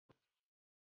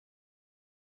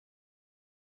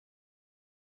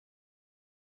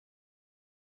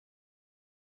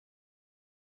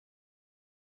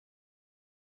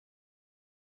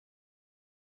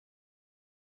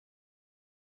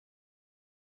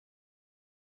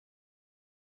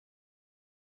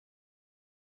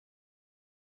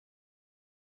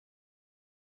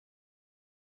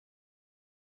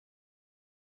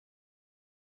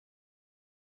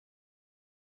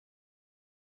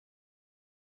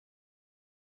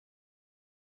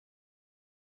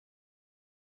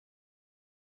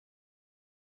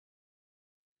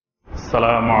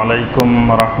আসসালামু আলাইকুম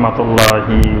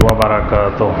রহমতুল্লাহি ওয়া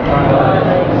বারাকাতুহু।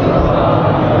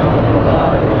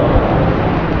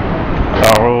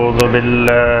 আউযু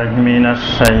বিল্লাহি মিনাশ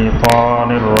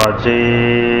শাইতানির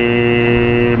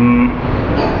রাজীম।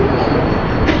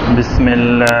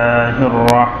 বিসমিল্লাহির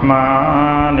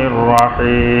রহমানির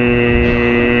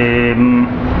রহিম।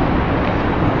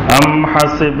 أم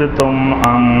حسبتم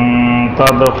أن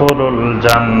تدخلوا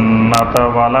الجنة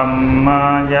ولما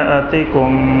يأتكم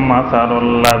مثل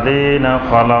الذين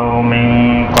خلوا من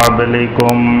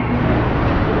قبلكم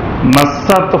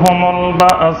مستهم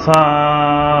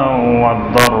البأساء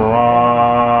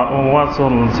والضراء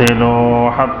وزلزلوا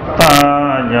حتى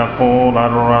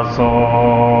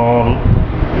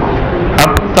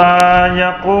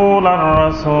يقول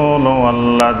الرسول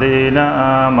والذين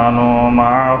آمنوا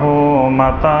معه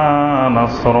متى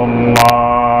نصر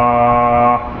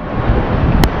الله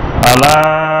ألا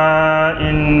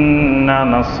إن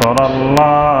نصر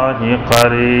الله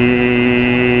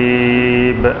قريب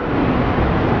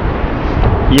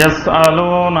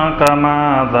يسألونك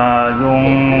ماذا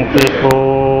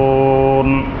ينفقون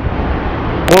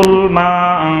قل ما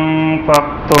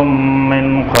أنفقتم من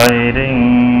خير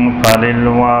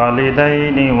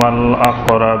فللوالدين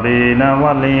والأقربين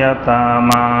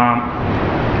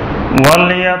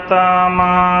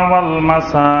واليتامى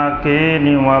والمساكين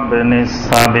وابن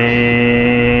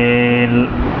السبيل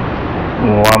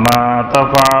وما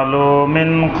تفعلوا من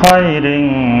خير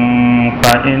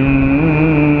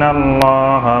فإن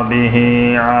الله به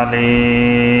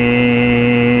عليم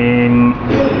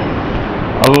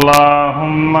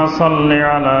اللهم صل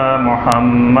على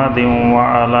محمد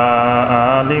وعلى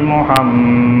آل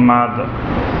محمد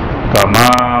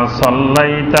كما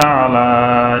صليت على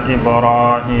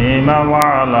إبراهيم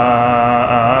وعلى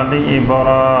آل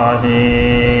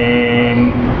إبراهيم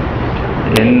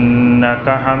إنك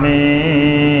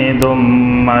حميد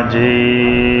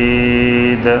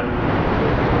مجيد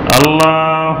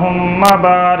اللهم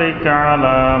بارك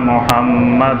على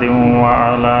محمد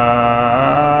وعلى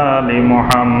آل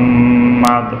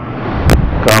محمد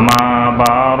كما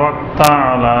باركت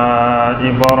على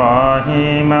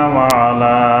إبراهيم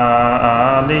وعلى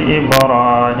آل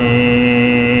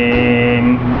إبراهيم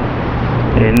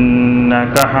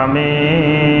إنك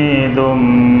حميد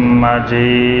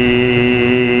مجيد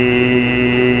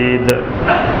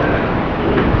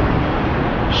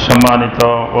সম্মানিত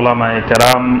উলামায়ে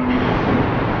কেরাম,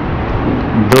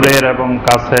 দূরের এবং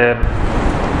কাছের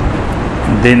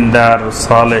দিনদার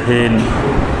সালেহীন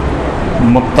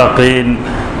মুত্তাকিন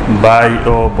ভাই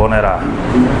ও বোনেরা,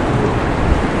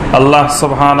 আল্লাহ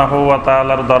সুবহানাহু ওয়া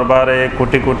তাআলার দরবারে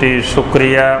কোটি কোটি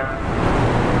শুকরিয়া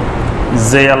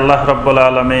যে আল্লাহ রাব্বুল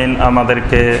আলামিন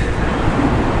আমাদেরকে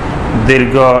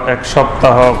দীর্ঘ এক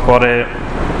সপ্তাহ পরে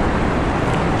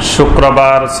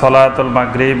শুক্রবার সালাতুল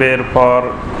মাগরিবের পর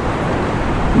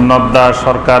নদ্দা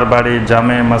সরকার বাড়ি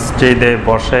জামে মসজিদে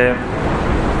বসে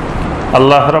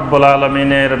আল্লাহ রাব্বুল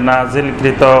আলামিনের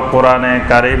নাজিলকৃত কোরআনে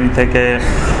কারীম থেকে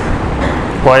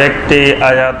কয়েকটি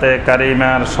আয়াতে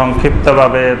কারিমার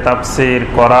সংক্ষিপ্তভাবে তাফসীর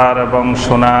করার এবং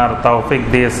শোনার তৌফিক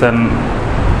দিয়েছেন।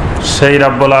 সেই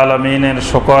রাব্বুল আলামিনের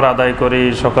শুকর আদায় করি,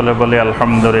 সকলে বলি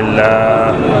আলহামদুলিল্লাহ।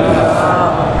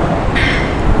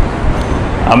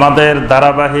 আমাদের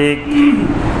ধারাবাহিক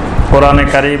কোরআনে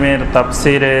কারীমের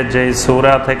তাফসীরে যে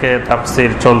সূরা থেকে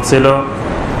তাফসীর চলছিল,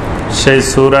 সেই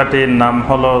সূরাটির নাম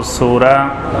হলো সূরা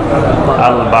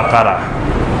আল বাকারা।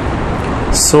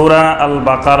 সূরা আল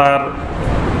বাকারার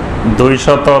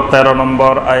 213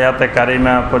 নম্বর আয়াতে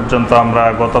কারিমা পর্যন্ত আমরা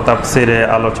গত তাফসীরে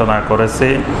আলোচনা করেছি।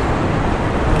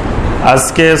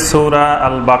 আজকে সূরা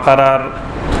আল বাকারার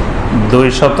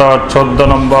 214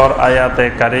 নম্বর আয়াতে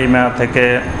কারিমা থেকে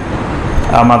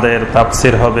আমাদের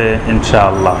তাফসীর হবে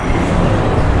ইনশাআল্লাহ।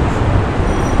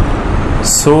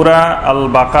 সূরা আল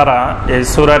বাকারা, এই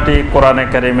সূরাটি কোরআনে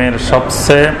কারীমের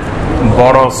সবচেয়ে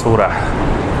বড় সূরা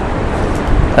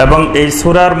এবং এই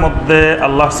সূরার মধ্যে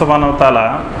আল্লাহ সুবহানাহু ওয়া তাআলা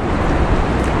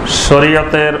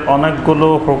শরীয়তের অনেকগুলো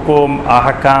হুকুম,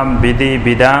 আহকাম, বিধি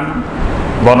বিধান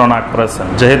বর্ণনা করেছেন।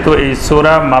 যেহেতু এই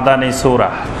সূরা মাদানী সূরা,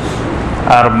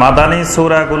 আর মাদানী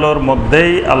সূরাগুলোর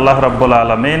মধ্যেই আল্লাহ রাব্বুল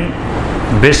আলামিন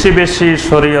বেশি বেশি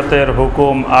শরীয়তের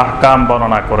হুকুম, আহকাম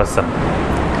বর্ণনা করেছেন।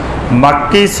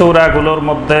 মাক্কি সূরাগুলোর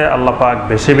মধ্যে আল্লাহ পাক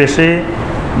বেশি বেশি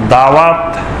দাওয়াত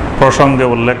প্রসঙ্গে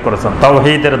উল্লেখ করেছেন।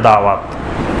 তাওহীদের দাওয়াত,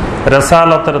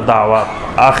 রিসালাতের দাওয়াত,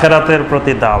 আখিরাতের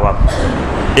প্রতি দাওয়াত,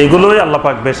 এগুলোই আল্লাহ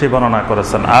পাক বেশি বর্ণনা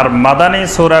করেছেন। আর মাদানী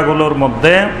সূরাগুলোর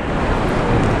মধ্যে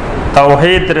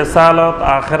তাওহীদ, রিসালাত,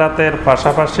 আখিরাতের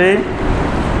পাশাপাশি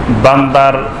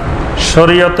বান্দার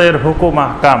শরীয়তের হুকুম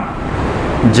আহকাম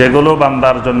যেগুলো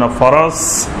বান্দার জন্য ফরজ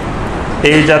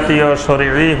এই জাতীয়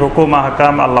শরঈ হুকুম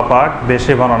আহকাম আল্লাহ পাক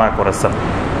বেশি বর্ণনা করেছেন।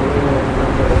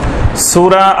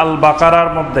 সূরা আল বাকারার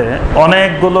মধ্যে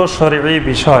অনেকগুলো শরঈ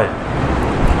বিষয়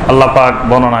আল্লাহ পাক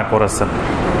বর্ণনা করেছেন।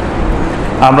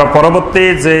 আমরা পরবর্তী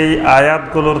যেই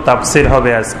আয়াতগুলোর তাফসীর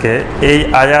হবে আজকে, এই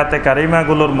আয়াতে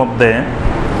কারিমাগুলোর মধ্যে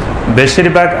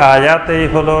বেশিরভাগ আয়াতেই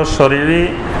হলো শরঈ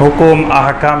হুকুম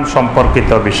আহকাম সম্পর্কিত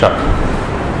বিষয়।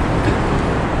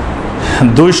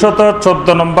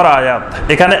 214 নম্বর আয়াত,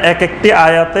 এখানে এক একটি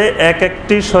আয়াতে এক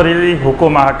একটি শরঈ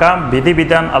হুকুম আহকাম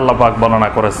বিধিবিধান আল্লাহ পাক বর্ণনা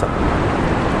করেছেন।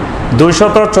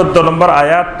 214 নম্বর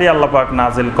আয়াতটি আল্লাহ পাক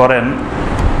নাজিল করেন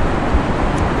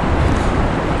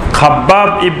খাব্বাব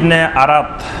ইবনে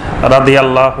আরাত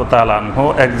রাদিয়াল্লাহু তাআলা আনহু,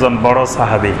 একজন বড়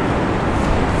সাহাবী।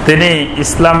 তিনি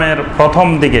ইসলামের প্রথম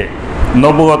দিকে,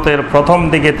 নবুয়তের প্রথম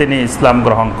দিকে তিনি ইসলাম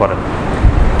গ্রহণ করেন।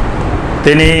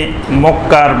 তিনি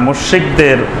মক্কার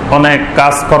মুশরিকদের অনেক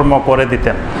কাজকর্ম করে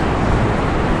দিতেন,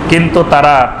 কিন্তু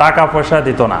তারা টাকা পয়সা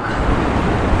দিত না।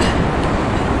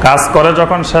 কাজ করে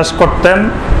যখন শেষ করতেন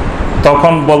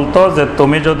তখন বলতো যে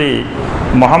তুমি যদি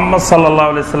মুহাম্মদ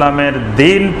সাল্লাল্লাহু আলাইহি সাল্লামের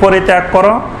দ্বীন পরিত্যাগ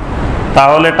করো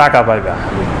তাহলে টাকা পাইবা,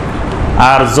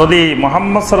 আর যদি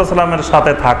মুহাম্মদ সাল্লাল্লাহু আলাইহি সাল্লামের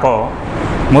সাথে থাকো,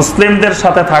 মুসলিমদের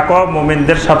সাথে থাকো,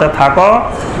 মুমিনদের সাথে থাকো,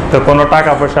 তো কোনো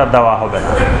টাকা পয়সা দেওয়া হবে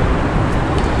না।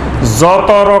 যত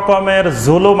রকমের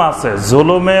জুলুম আছে,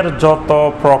 জুলুমের যত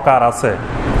প্রকার আছে,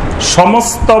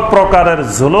 সমস্ত প্রকারের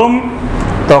জুলুম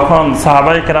তখন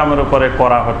সাহাবায়ে কেরামের উপরে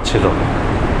করা হচ্ছিল।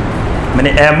 মানে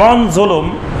এমন জুলুম,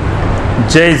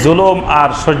 যেই জুলুম আর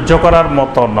সহ্য করার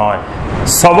মতো নয়,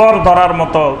 সবর ধরার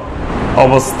মতো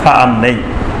অবস্থা আর নেই।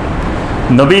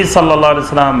 নবী সাল্লাল্লাহু আলাইহি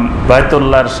সাল্লাম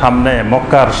বাইতুল্লাহর সামনে,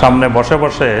 মক্কার সামনে বসে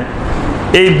বসে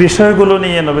এই বিষয়গুলো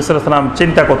নিয়ে নবী সাল্লাল্লাহু আলাইহি সাল্লাম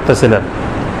চিন্তা করতেছিলেন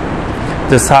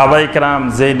যে সাহাবায়ে কেরাম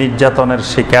যে নির্যাতনের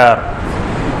শিকার,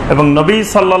 এবং নবী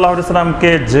সাল্লাল্লাহু আলাইহি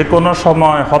সাল্লামকে যে কোনো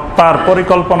সময় হত্যার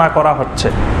পরিকল্পনা করা হচ্ছে,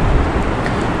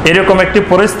 এরকম একটি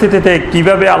পরিস্থিতিতে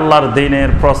কিভাবে আল্লাহর দ্বীনের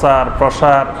প্রচার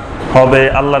প্রসার হবে,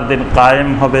 আল্লাহর দ্বীন কায়েম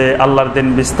হবে, আল্লাহর দ্বীন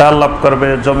বিস্তার লাভ করবে,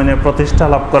 জমিনে প্রতিষ্ঠা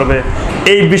লাভ করবে,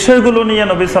 এই বিষয়গুলো নিয়ে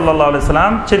নবী সাল্লাল্লাহু আলাইহি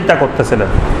সাল্লাম চিন্তা করতেছিলেন।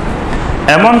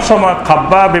 এমন সময়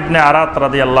খাব্বাব ইবনে আরাত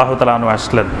রাদিয়াল্লাহু তাআলা আনহু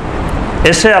আসলেন।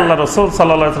 এসে আল্লাহ রাসূল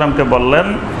সাল্লাল্লাহু আলাইহি সাল্লামকে বললেন,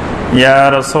 ইয়া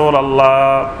রাসূলুল্লাহ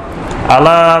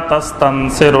আলা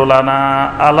তাস্তানসিরু লানা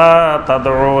আলা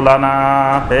তাদউ লানা,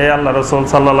 হে আল্লাহ রাসূল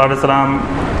সাল্লাল্লাহু আলাইহি সাল্লাম,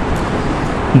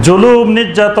 জুলুম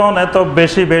নির্যাতন এত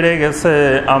বেশি বেড়ে গেছে,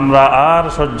 আমরা আর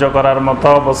সহ্য করার মতো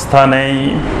অবস্থা নেই।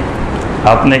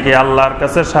 আপনি কি আল্লাহর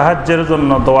কাছে সাহায্যের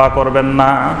জন্য দোয়া করবেন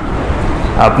না?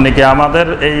 আপনি কি আমাদের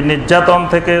এই নির্যাতন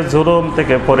থেকে, জুলুম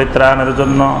থেকে পরিত্রাণের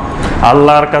জন্য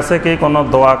আল্লাহর কাছে কি কোনো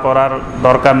দোয়া করার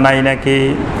দরকার নাই নাকি?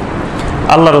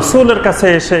 আল্লাহ রাসূলের কাছে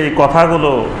এসে এই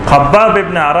কথাগুলো খাব্বাব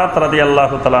ইবনে আরাত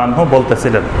রাদিয়াল্লাহু তাআলা আনহু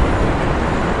বলতেছিলেন।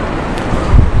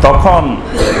 তখন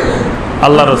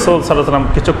আল্লাহ রাসূল সাল্লাল্লাহু আলাইহি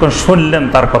ওয়াসাল্লাম কিছুক্ষণ শুনলেন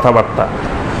তার কথাবার্তা।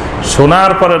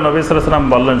 শোনার পরে নবী সাল্লাল্লাহু আলাইহি ওয়াসাল্লাম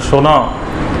বললেন, শোনো,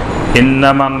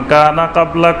 ইন্না মান কানা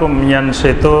ক্বাবলাকুম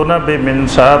ইয়ানশিতুনা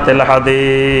বিমিনশাতিল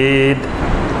হাদীদ।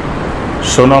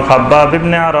 শোনো খাব্বাব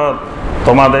ইবনে আরাত,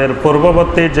 তোমাদের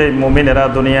পূর্ববর্তী যে মুমিনেরা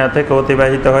দুনিয়া থেকে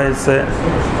অতিবাহিত হয়েছে,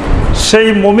 সেই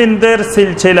মুমিনদের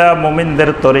সিলসিলা, মুমিনদের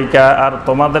তরিকা আর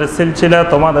তোমাদের সিলসিলা,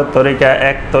 তোমাদের তরিকা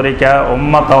এক তরিকা,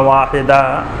 উম্মাত ওয়াহিদা।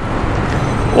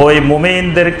 ওই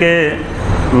মুমিনদেরকে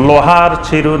লোহার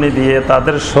চিরুনি দিয়ে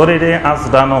তাদের শরীরে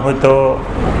আঁচড়ানো হতো,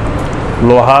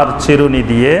 লোহার চিরুনি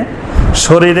দিয়ে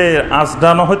শরীরে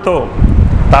আঁচড়ানো হতো,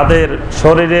 তাদের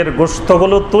শরীরের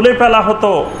গোশতগুলো তুলে ফেলা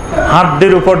হতো,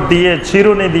 হাড্ডির উপর দিয়ে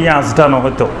চিরুনি দিয়ে আঁচড়ানো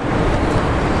হতো।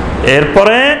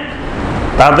 এরপরে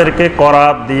তাদেরকে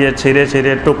করাত দিয়ে ছিঁড়ে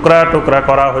ছিঁড়ে টুকরা টুকরা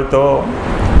করা হতো,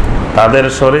 তাদের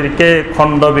শরীরকে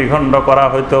খণ্ড বিখণ্ড করা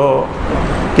হতো।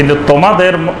 কিন্তু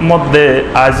তোমাদের মধ্যে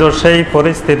আজও সেই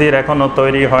পরিস্থিতির এখনো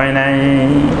তৈরি হয় নাই।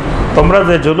 তোমরা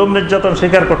যে জুলুম নির্যাতন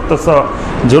স্বীকার করতেছ,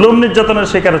 জুলুম নির্যাতনের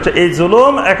শিকার হচ্ছে, এই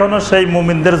জুলুম এখনো সেই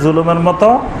মুমিনদের জুলুমের মতো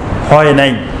হয়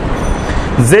নাই।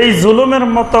 যেই জুলুমের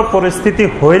মতো পরিস্থিতি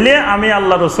হইলে আমি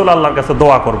আল্লাহ রাসূল আল্লাহর কাছে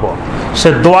দোয়া করব, সে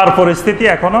দোয়ার পরিস্থিতি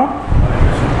এখনো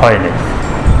হয়নি।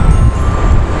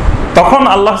 তখন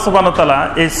আল্লাহ সুবহানাহু ওয়া তাআলা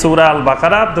এই সূরা আল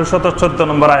বাকারা 214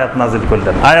 নম্বর আয়াত নাজিল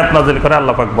করলেন। আয়াত নাজিল করে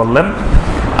আল্লাহ পাক বললেন,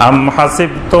 আম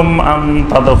হাসিবতুম আন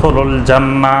তাদখুলুল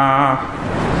জান্নাহ,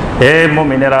 হে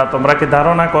মুমিনেরা, তোমরা কি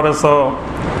ধারণা করেছো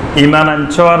ঈমান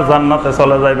আনছো আর জান্নাতে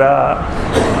চলে যাইবা?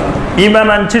 ঈমান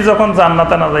আনছি যখন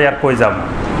জান্নাতে না যাই আর কই যাব?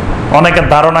 অনেকের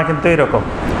ধারণা কিন্তু এরকম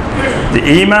যে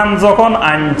ঈমান যখন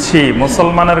আনছি,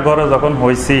 মুসলমানের ঘরে যখন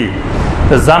হইছি,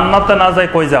 জান্নাতে না যাই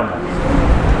কই যাব?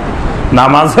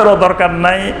 নামাজেরও দরকার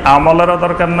নাই, আমলেরও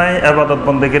দরকার নাই, ইবাদত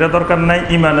বন্দেগীরও দরকার নাই,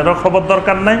 ইমানেরও খবর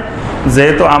দরকার নাই।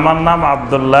 যেহেতু আমার নাম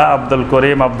আব্দুল্লাহ, আব্দুল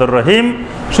করিম, আব্দুর রহিম,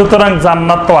 সুতরাং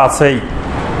জান্নাত তো আছেই।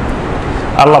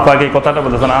 আল্লাহ পাক এই কথাটা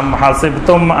বলেছেন, আম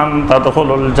হাসিবতুম আন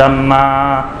তাদখুলুল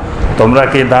জান্নাহ, তোমরা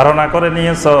কি ধারণা করে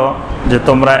নিয়েছো যে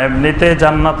তোমরা এমনিতে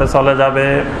জান্নাতে চলে যাবে?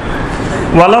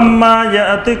 ওয়ালাম্মা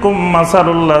ইয়াতিকুম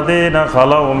মাসালুল লাযিনা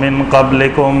খালাউ মিন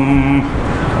ক্বাবলিকুম,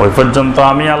 ওই পর্যন্ত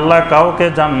আমি আল্লাহ কাউকে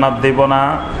জান্নাত দিব না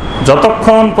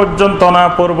যতক্ষণ পর্যন্ত না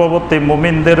পূর্ববর্তী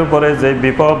মুমিনদের উপরে যে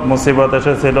বিপদ মুসিবত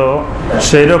এসেছিল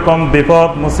সেই রকম বিপদ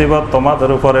মুসিবত তোমাদের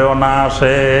উপরেও না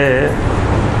আসে।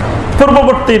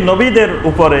 পূর্ববর্তী নবীদের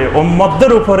উপরে,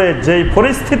 উম্মতদের উপরে যেই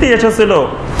পরিস্থিতি এসেছিল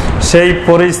সেই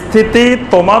পরিস্থিতি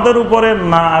তোমাদের উপরে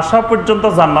না আসা পর্যন্ত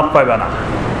জান্নাত পাইবে না।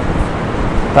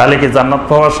 তাহলে কি জান্নাত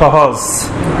পাওয়া সহজ?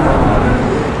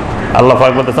 আল্লাহ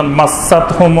পাক বলতেছেন,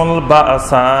 মাসাতহুমুল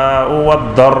বাসাউ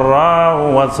ওয়াদ-দাররাউ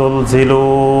ওয়া যুলজিলু,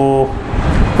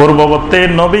 পূর্ববর্তী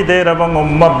নবীদের এবং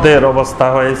উম্মতদের অবস্থা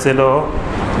হয়েছিল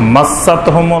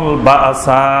মাসাতহুমুল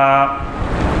বাসা।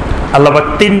 আল্লাহ পাক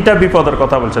তিনটা বিপদের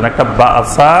কথা বলছেন, একটা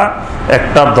বাসা,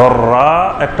 একটা দররা,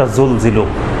 একটা যুলজিলু।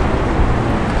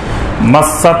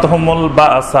 মাসাতহুমুল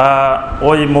বাসা,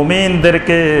 ওই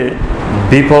মুমিনদেরকে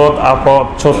বিপদ আপদ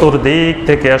চতুর্দিক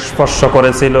থেকে স্পর্শ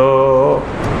করেছিল।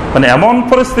 মানে এমন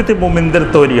পরিস্থিতি মুমিনদের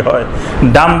তৈরি হয়,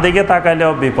 ডান দিকে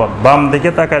তাকাইলেও বিপদ, বাম দিকে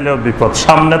তাকাইলেও বিপদ,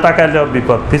 সামনে তাকাইলেও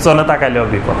বিপদ, পিছনে তাকাইলেও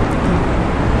বিপদ।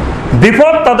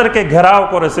 বিপদ তাদেরকে ঘেরাও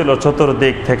করেছিল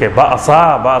চতুর্দিক থেকে। বাসা,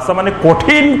 বাসা মানে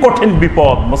কঠিন কঠিন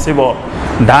বিপদ মুসিবত,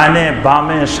 ডানে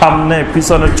বামে সামনে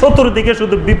পিছনে চতুর্দিকে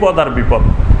শুধু বিপদ আর বিপদ।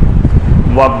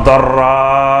 ওয়াদ-দাররা,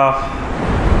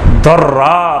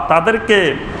 দররা, তাদেরকে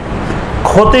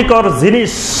ক্ষতিকর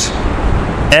জিনিস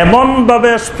এমন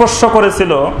ভাবে স্পর্শ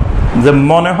করেছিল যে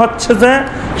মনে হচ্ছে যে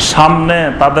সামনে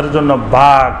তাদের জন্য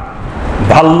বাঘ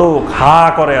ভাল্লুক হা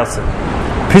করে আছে,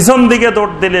 পিছন দিকে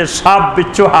দৌড় দিলে সাপ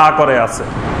বিচ্ছু হা করে আছে,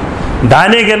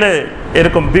 ডাইনে গেলে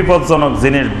এরকম বিপজ্জনক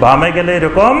জিনিস, বামে গেলে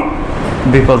এরকম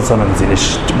বিপজ্জনক জিনিস।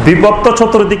 বিপদ তো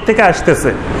চতুর্দিক থেকে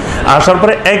আসতেছে, আসার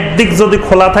পরে একদিক যদি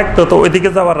খোলা থাকতো তো ওইদিকে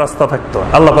যাওয়ার রাস্তা থাকতো।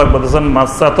 আল্লাহ পাক বলেছেন,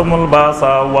 মাসাতুমুল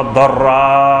বাসা ওয়াদ-দাররা,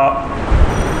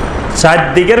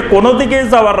 চারদিকের কোন দিকে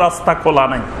যাওয়ার রাস্তা খোলা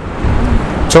নাই,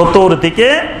 চতুর্দিকে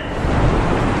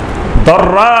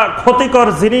দররা, ক্ষতিকর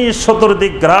জিনিস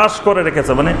চতুর্দিক গ্রাস করে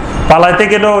রেখেছে, মানে পালাইতে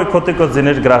গেলেও ওই ক্ষতিকর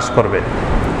জিনিস গ্রাস করবে।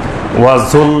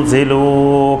 ওয়াজুলজিলু,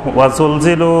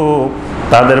 ওয়াজুলজিলু,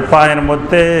 তাদের পায়ের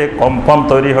মধ্যে কম্পন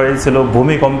তৈরি হয়েছিল,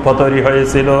 ভূমিকম্প তৈরি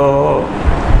হয়েছিল।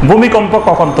 ভূমিকম্প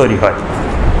কখন তৈরি হয়?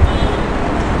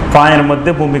 পায়ের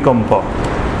মধ্যে ভূমিকম্প।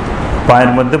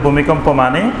 পায়ের মধ্যে ভূমিকম্প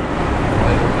মানে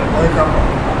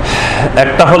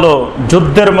একটা হলো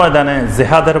যুদ্ধের ময়দানে,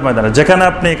 জিহাদের ময়দানে, যেখানে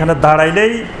আপনি এখানে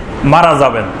দাঁড়াইলেই মারা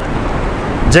যাবেন,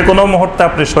 যে কোনো মুহূর্তে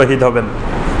আপনি শহীদ হবেন,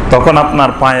 তখন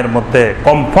আপনার পায়ের মধ্যে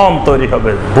কম্পন তৈরি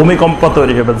হবে, ভূমিকম্প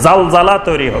তৈরি হবে, জালজালা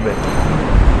তৈরি হবে।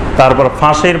 তারপর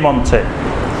ফাঁসির মঞ্চে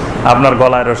আপনার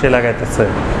গলায় রশি লাগাইতেছে,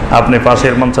 আপনি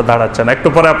ফাঁসির মঞ্চে দাঁড়াচ্ছেন, একটু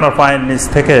পরে আপনার পায়ের নিচ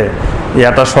থেকে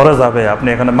ইয়াটা সরে যাবে, আপনি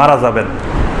এখানে মারা যাবেন।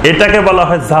 এটাকে বলা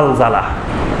হয় জালজালা,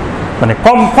 মানে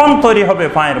কম্পন তৈরি হবে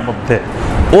পায়ের মধ্যে।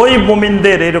 ওই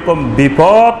মুমিনদের এরকম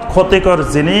বিপদ, ক্ষতিকর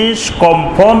জিনিস,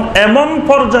 কম্পন এমন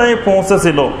পর্যায়ে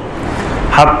পৌঁছেছিল,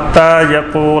 হাত্তা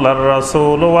ইয়াকুল আর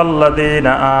রাসূল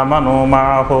ওয়াল্লাযীনা আমানু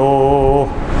মাহু,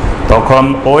 তখন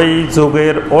ওই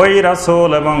যুগের ওই রাসূল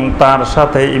এবং তার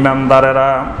সাথে ঈমানদারেরা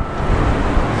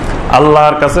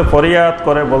আল্লাহর কাছে ফরিয়াদ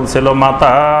করে বলছিল,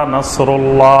 মাতা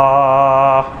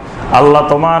নাসরুল্লাহ, আল্লাহ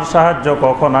তোমার সাহায্য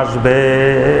কখন আসবে?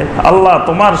 আল্লাহ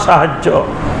তোমার সাহায্য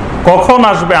কখন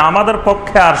আসবে? আমাদের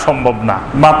পক্ষে আর সম্ভব না।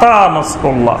 মাতা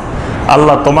নাসরুল্লাহ,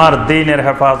 আল্লাহ তোমার দ্বীনের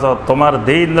হেফাজত, তোমার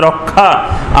দ্বীন রক্ষা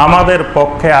আমাদের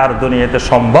পক্ষে আর দুনিয়াতে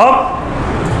সম্ভব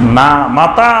না।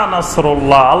 মাতা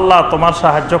নাসরুল্লাহ, আল্লাহ তোমার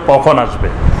সাহায্য কখন আসবে?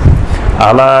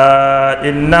 আলা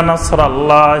ইন্না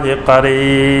নাসরাল্লাহি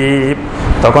কারীব,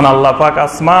 তখন আল্লাহ পাক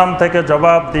আসমান থেকে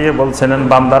জবাব দিয়ে বলছিলেন,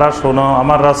 বান্দারা শোনো,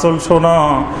 আমার রাসূল শোনো,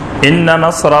 ইন্না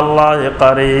নাসরাল্লাহি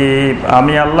কারীব,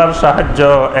 আমি আল্লাহর সাহায্য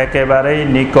একেবারেই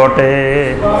নিকটে।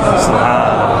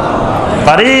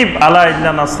 কারীব, আলা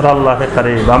ইন্না নাসরাল্লাহি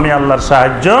কারীব, আমি আল্লাহর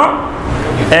সাহায্য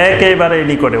একেবারেই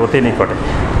নিকটে, অতি নিকটে।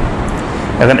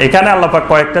 এখন এখানে আল্লাহ পাক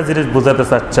কয়েকটা জিনিস বুঝাতে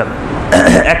চাচ্ছেন।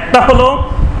 একটা হলো,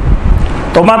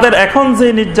 তোমাদের এখন যে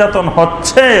নির্যাতন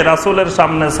হচ্ছে রাসূলের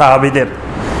সামনে সাহাবীদের,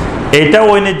 এটা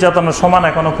ওই নির্যাতনের সমান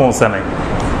এখনো পৌঁছে নাই।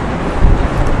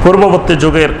 পূর্ববর্তী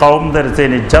যুগের কওমদের যে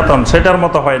নির্যাতন সেটার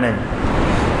মতো হয় নাই।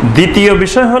 দ্বিতীয়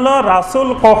বিষয় হলো রাসূল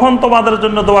কখন তোমাদের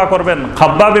জন্য দোয়া করবেন।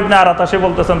 খাব্বাব ইবনে আরাতাশি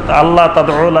বলতেছেন, আল্লাহ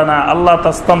তাদউ লানা, আল্লাহ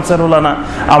তাস্তানসিরু লানা,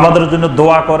 আমাদের জন্য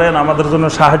দোয়া করেন, আমাদের জন্য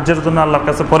সাহায্যের জন্য আল্লাহর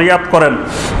কাছে ফরিয়াদ করেন।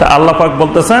 তা আল্লাহ পাক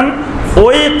বলতেছেন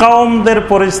ওই কওমদের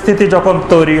পরিস্থিতি যখন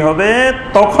তৈরি হবে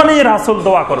তখনই রাসূল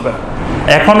দোয়া করবেন।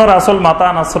 এখনো রাসূল মাতা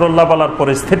নাসরুল্লাহ বলার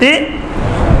পরিস্থিতি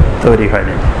তৈরি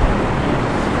হয়নি।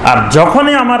 আর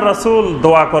যখনই আমার রাসূল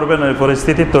দোয়া করবেন ওই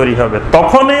পরিস্থিতি তৈরি হবে,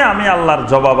 তখনই আমি আল্লাহর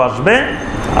জবাব আসবে,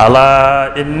 আলা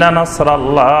ইন্না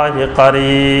নাসরাল্লাহি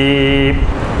কারীব।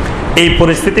 এই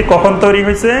পরিস্থিতি কখন তৈরি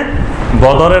হয়েছে?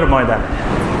 বদরের ময়দানে।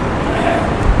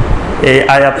 এই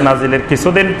আয়াত নাজিলের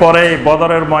কিছুদিন পরে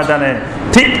বদরের ময়দানে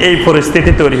ঠিক এই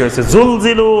পরিস্থিতি তৈরি হয়েছে।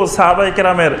 জুলজিলু, সাহাবায়ে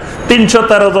কেরামের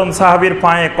 ৩১৩ জন সাহাবীর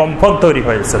পায়ে কম্পন তৈরি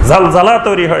হয়েছে, জালজালা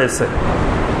তৈরি হয়েছে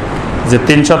যে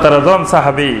 ৩১৩ জন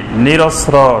সাহাবী,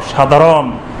 নিরস্ত্র সাধারণ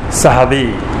সাহাবী,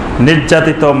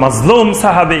 নির্যাতিত মাজলুম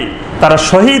সাহাবী, তারা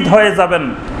শহীদ হয়ে যাবেন।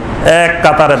 এক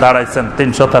কাতারে দাঁড়াইছেন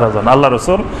 ৩১৩ জন। আল্লাহ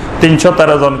রাসূল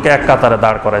 ৩১৩ জনকে এক কাতারে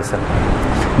দাঁড় করাইছেন।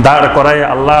 দাঁড় করাই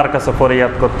আল্লাহর কাছে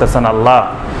ফরিয়াদ করতেছেন, আল্লাহ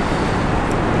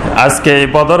আজকে এই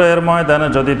বদরের ময়দানে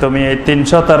যদি তুমি এই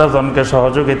 ৩১৩ জনকে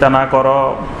সহযোগিতা না করো,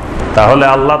 তাহলে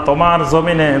আল্লাহ তোমার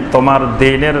জমিনে তোমার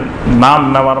দ্বীনের নাম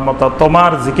নেওয়ার মতো,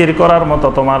 তোমার জিকির করার মতো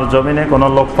তোমার জমিনে কোনো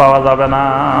লোক পাওয়া যাবে না।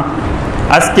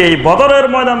 আজকে এই বদরের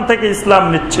ময়দান থেকে ইসলাম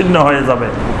নিচ্ছিন্ন হয়ে যাবে।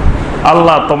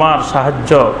 আল্লাহ তোমার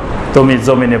সাহায্য তুমি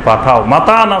জমিনে পাঠাও,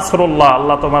 মাতা নাসরুল্লাহ,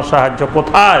 আল্লাহ তোমার সাহায্য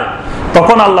কোথায়?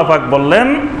 তখন আল্লাহ পাক বললেন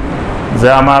যে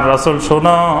আমার রাসূল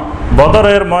শোনো,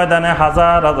 বদরের ময়দানে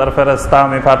হাজার হাজার ফেরেশতা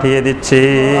আমি পাঠিয়ে দিচ্ছি।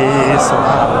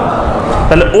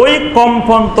 তাহলে ওই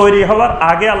কম্পন তৈরি হওয়ার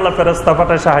আগে আল্লাহ ফেরেশতা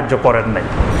পাঠায় সাহায্য করেন নাই।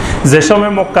 যে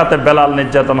সময় মক্কাতে বেলাল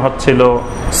নির্যাতন হচ্ছিল,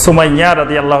 সুমাইয়া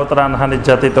রাদিয়াল্লাহু তাআলা আনহা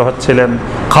নির্যাতিত হচ্ছিলেন,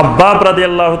 খাব্বাব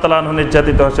রাদিয়াল্লাহু তাআলা আনহু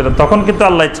নির্যাতিত হচ্ছিলেন, তখন কিন্তু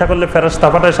আল্লাহ ইচ্ছা করলে ফেরেশতা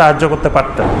পাঠায় সাহায্য করতে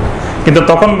পারতেন, কিন্তু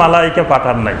তখন মালায়েকা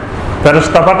পাঠান নাই।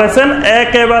 ফেরেশতা পাঠাইছেন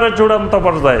একেবারে চূড়ান্ত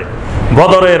পর্যায়ে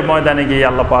বদরের ময়দানে গিয়ে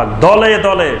আল্লাহ পাক দলে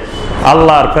দলে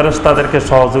আল্লাহর ফেরেশতাদেরকে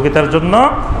সহযোগিতার জন্য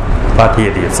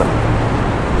পাঠিয়ে দিয়েছেন।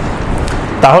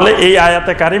 তাহলে এই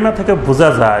আয়াতে কারিমা থেকে বোঝা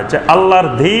যায় যে আল্লাহর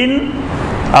দ্বীন,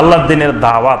 আল্লাহর দ্বীনের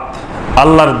দাওয়াত,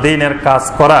 আল্লাহর দ্বীনের কাজ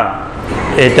করা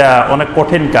এটা অনেক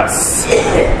কঠিন কাজ।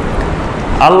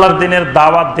 আল্লাহর দ্বীনের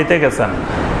দাওয়াত দিতে গেছেন,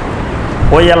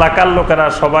 ওই এলাকার লোকেরা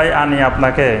সবাই আনি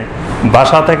আপনাকে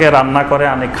বাসা থেকে রান্না করে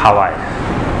আনি খাওয়ায়।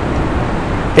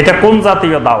 এটা কোন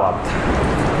জাতীয় দাওয়াত?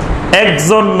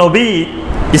 একজন নবী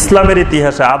ইসলামের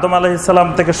ইতিহাসে আদম আলাইহিস সালাম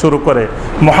থেকে শুরু করে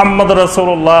মুহাম্মদ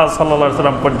রাসূলুল্লাহ সাল্লাল্লাহু আলাইহি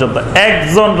ওয়াসাল্লাম পর্যন্ত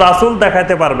একজন রাসূল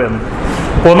দেখাতে পারবেন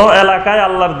কোন এলাকায়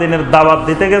আল্লাহর দ্বীনের দাওয়াত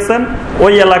দিতে গেছেন,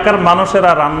 ওই এলাকার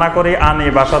মানুষেরা রান্না করে আনি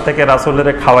বাসা থেকে রাসূলের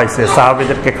খাওয়াইছে,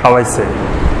 সাহাবীদেরকে খাওয়াইছে?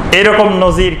 এরকম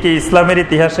নজির কি ইসলামের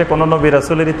ইতিহাসে কোন নবী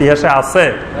রাসূলের ইতিহাসে আছে?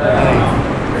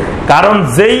 কারণ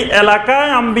যেই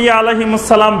এলাকায় আম্বিয়া আলাইহিমুস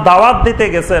সালাম দাওয়াত দিতে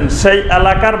গেছেন সেই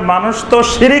এলাকার মানুষ তো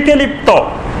শিরকে লিপ্ত।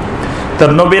 তো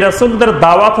নবী রাসূলদের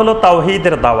দাওয়াত হলো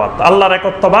তাওহীদের দাওয়াত, আল্লাহর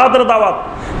একত্ববাদের দাওয়াত।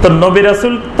 তো নবী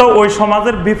রাসূল তো ওই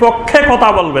সমাজের বিপক্ষে কথা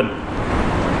বলবেন।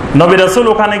 নবী রাসূল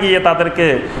ওখানে গিয়ে তাদেরকে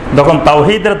যখন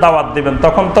তাওহীদের দাওয়াত দিবেন,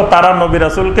 তখন তো তারা নবী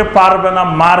রাসূলকে পারবে না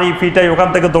মারি পিটাই ওখান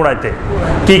থেকে দৌড়াইতে।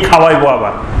 কি খাওয়াইবো?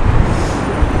 আবার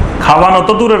খাওয়ানো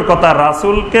তো দূরের কথা,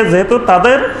 রাসূলকে যেহেতু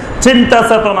তাদের চিন্তা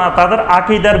চেতনা, তাদের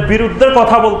আকীদার বিরুদ্ধে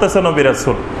কথা বলতেছে নবী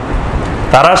রাসূল,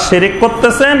 তারা শিরক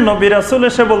করতেছে, নবী রাসূল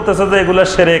এসে বলতেছে যে এগুলা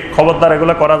শিরক, খবরদার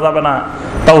এগুলা করা যাবে না,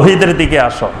 তাওহীদের দিকে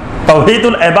আসো।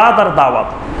 তাওহীদুল ইবাদার দাওয়াত।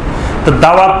 তো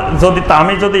দাওয়াত যদি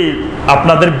আমি যদি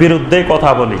আপনাদের বিরুদ্ধে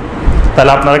কথা বলি,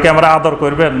 তাহলে আপনারা কি আমরা আদর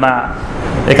করবেন না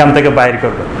এখান থেকে বাইর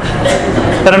করবেন?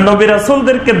 তারা নবী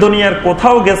রাসূলদেরকে দুনিয়ার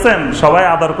কোথাও গেছেন সবাই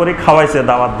আদর করে খাওয়াইছে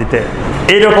দাওয়াত দিতে,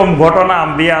 এইরকম ঘটনা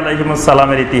আম্বিয়া আলাইহিমুস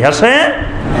সালামের ইতিহাসে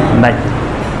নাই।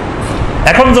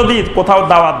 এখন যদি কোথাও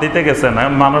দাওয়াত দিতে গেছেন,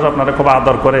 মানুষ আপনারা খুব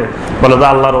আদর করে বলে যে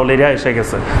আল্লাহর ওলিরা এসে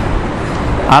গেছে,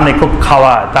 আনে খুব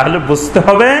খাওয়ায়, তাহলে বুঝতে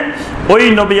হবে ওই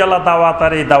নবীওয়ালা দাওয়াত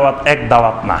আর এই দাওয়াত এক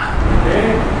দাওয়াত না।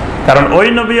 কারণ ওই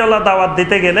নবীওয়ালা দাওয়াত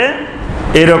দিতে গেলে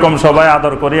এরকম সবাই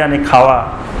আদর করে আনি খাওয়া,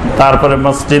 তারপরে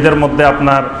মসজিদের মধ্যে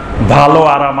আপনার ভালো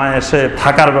আরামে এসে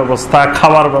থাকার ব্যবস্থা,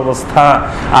 খাওয়ার ব্যবস্থা,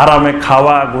 আরামে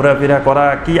খাওয়া, ঘোরাফেরা করা,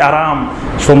 কি আরাম,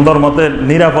 সুন্দর মতে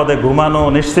নিরাপদে ঘুমানো,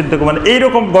 নিশ্চিন্তে ঘুমানো,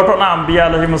 এইরকম ঘটনা আম্বিয়া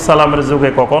আলাইহিমুস সালামের যুগে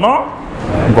কখনো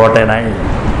ঘটে নাই।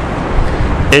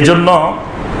 এই জন্য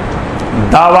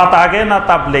দাওয়াত আগে না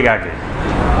তাবলীগ আগে?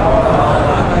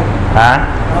 হ্যাঁ,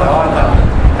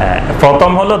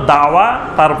 প্রথম হলো দাওয়া,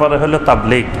 তারপরে হলো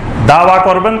তাবলীগ। দাওয়া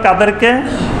করবেন কাদেরকে?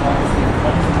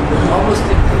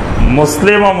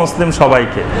 মুসলিম ও মুসলিম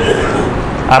সবাইকে।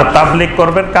 আর তাবলীগ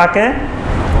করবেন কাকে?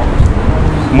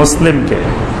 মুসলিমকে।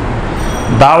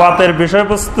 দাওয়াতের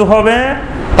বিষয়বস্তু হবে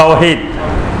তাওহীদ,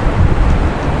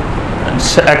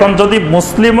 এখন যদি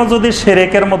মুসলিমও যদি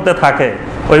শিরকের মধ্যে থাকে,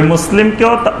 ওই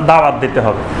মুসলিমকেও দাওয়াত দিতে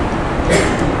হবে,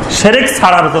 শিরক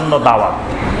ছাড়ার জন্য দাওয়াত।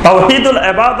 তাওহীদুল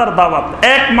ইবাদার দাওয়াত,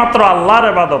 একমাত্র আল্লাহর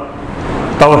ইবাদত,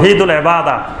 তাওহীদুল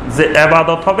ইবাদা, যে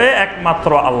ইবাদত হবে একমাত্র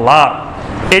আল্লাহর,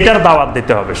 এটার দাওয়াত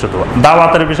দিতে হবে। শুধু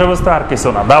দাওয়াতের বিষয়বস্তু আর কিছু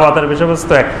না, দাওয়াতের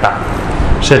বিষয়বস্তু একটা,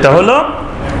 সেটা হলো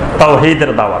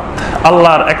তাওহীদের দাওয়াত,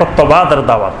 আল্লাহর একত্ববাদের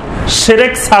দাওয়াত,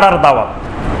 শিরক ছাড়ার দাওয়াত।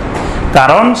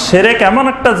 কারণ শিরক এমন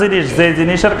একটা জিনিস, যে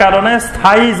জিনিসের কারণে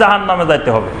স্থায়ী জাহান্নামে যাইতে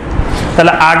হবে।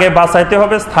 তাহলে আগে বাঁচাইতে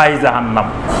হবে স্থায়ী জাহান্নাম।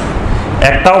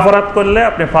 একটা অপরাধ করলে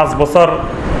আপনি 5 বছর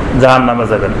জাহান্নামে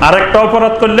যাবেন, আরেকটা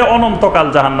অপরাধ করলে অনন্তকাল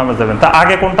জাহান্নামে যাবেন। তা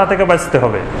আগে কোনটা থেকে বাঁচতে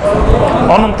হবে?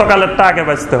 অনন্তকালেরটা আগে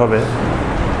বাঁচতে হবে।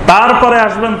 তারপরে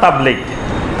আসবেন তাবলীগ।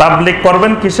 তাবলীগ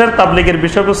করবেন কিসের? তাবলীগের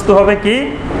বিষয়বস্তু হবে কি?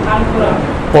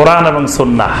 কোরআন এবং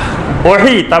সুন্নাহ,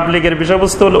 ওহী। তাবলীগের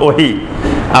বিষয়বস্তু হলো ওহী।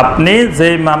 আপনি যে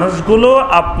মানুষগুলো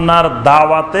আপনার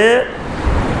দাওয়াতে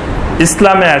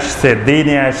ইসলামে আসছে,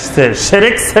 দ্বীনে আসছে,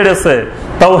 শিরক ছেড়েছে,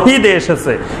 তাওহীদে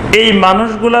এসেছে, এই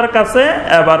মানুষগুলোর কাছে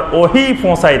এবার ওহী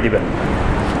পৌঁছাই দিবেন।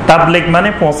 তাবলীগ মানে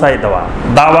পৌঁছাই দেওয়া,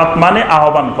 দাওয়াত মানে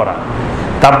আহ্বান করা।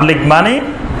 তাবলীগ মানে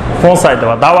পৌঁছাই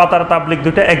দেওয়া। দাওয়াত আর তাবলীগ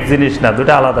দুটো এক জিনিস না,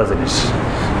 দুটো আলাদা জিনিস।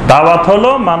 দাওয়াত হলো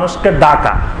মানুষকে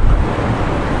ডাকা,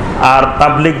 আর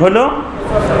তাবলীগ হলো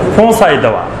পৌঁছাই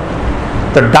দেওয়া।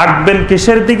 তো ডাকবেন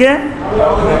কিসের দিকে?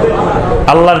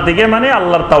 আল্লাহর দিকে, মানে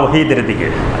আল্লাহর তাওহীদের দিকে,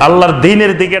 আল্লাহর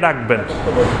দ্বীনের দিকে ডাকবেন।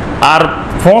 আর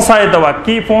পৌঁছায় দেওয়া,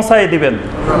 কি পৌঁছায় দিবেন?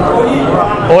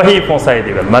 ওহী পৌঁছায়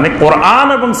দিবেন, মানে কোরআন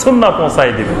এবং সুন্নাহ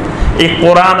পৌঁছায় দিবেন। এই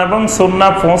কোরআন এবং সুন্নাহ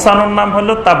পৌঁছানোর নাম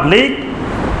হলো তাবলীগ,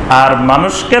 আর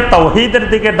মানুষকে তাওহীদের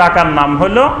দিকে ডাকার নাম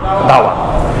হলো দাওয়াত।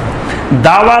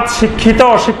 দাওয়াত শিক্ষিত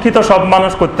অশিক্ষিত সব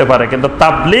মানুষ করতে পারে, কিন্তু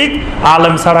তাবলীগ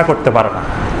আলেম ছাড়া করতে পারে না।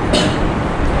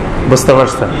 বুঝতে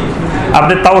পারছেন?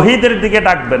 আপনি তাওহীদের দিকে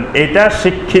ডাকবেন, এটা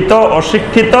শিক্ষিত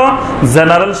অশিক্ষিত,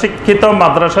 জেনারেল শিক্ষিত,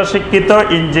 মাদ্রাসা শিক্ষিত,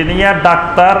 ইঞ্জিনিয়ার,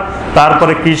 ডাক্তার,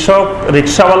 তারপরে কৃষক,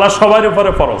 রিকশাওয়ালা, সবার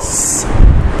উপরে ফরজ।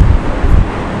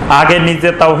 আগে নিজে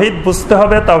তাওহীদ বুঝতে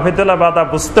হবে, তাওহীদুল ইবাদা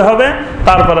বুঝতে হবে,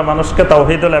 তারপরে মানুষকে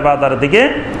তাওহীদুল ইবাদার দিকে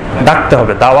ডাকতে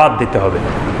হবে, দাওয়াত দিতে হবে।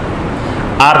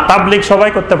 আর তাবলীগ সবাই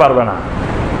করতে পারবে না,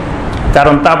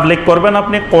 কারণ তাবলীগ করবেন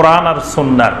আপনি কোরআন আর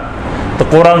সুন্নাহর। তো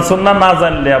কোরআন সুন্নাহ না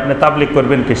জানলে আপনি তাবলীগ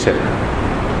করবেন কিসের?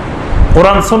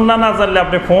 কোরআন সুন্নাহ না জানলে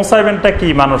আপনি পৌঁছাইবেনটা কি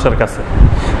মানুষের কাছে?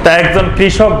 তা একজন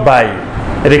কৃষক ভাই,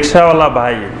 রিকশাওয়ালা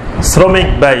ভাই, শ্রমিক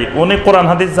ভাই, উনি কোরআন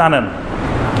হাদিস জানেন,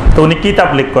 তো উনি কি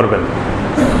তাবলীগ করবেন?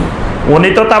 উনি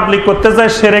তো তাবলীগ করতে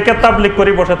যায় শিরকের তাবলীগ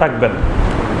করে বসে থাকবেন,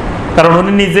 কারণ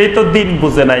উনি নিজেই তো দ্বীন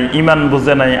বুঝে নাই, ঈমান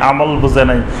বুঝে নাই, আমল বুঝে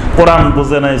নাই, কোরআন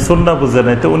বুঝে নাই, সুন্নাহ বুঝে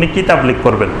নাই, তো উনি কি তাবলীগ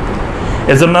করবেন?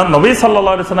 এজন্য নবী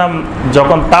সাল্লাল্লাহু আলাইহি ওয়াসাল্লাম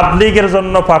যখন তাবলীগের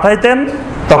জন্য পাঠাইতেন,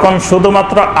 তখন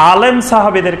শুধুমাত্র আলেম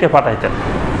সাহাবীদেরকে পাঠাইতেন।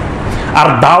 আর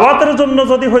দাওয়াতের জন্য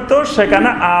যদি হইতো, সেখানে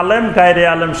আলেম গায়রে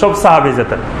আলেম সব সাহাবী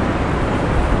যেতেন।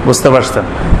 বুঝতে পারছেন?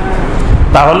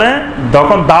 তাহলে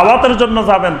যখন দাওয়াতের জন্য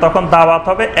যাবেন, তখন দাওয়াত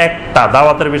হবে একটা,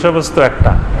 দাওয়াতের বিষয়বস্তু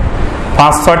একটা।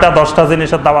 5, 6টা 10টা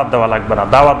জিনিসের দাওয়াত দেওয়া লাগবে না,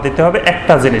 দাওয়াত দিতে হবে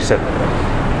একটা জিনিসের।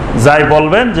 যাই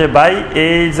বলবেন যে ভাই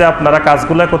এই যে আপনারা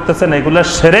কাজগুলা করতেছেন এগুলা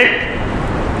শিরক,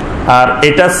 আর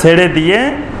এটা ছেড়ে দিয়ে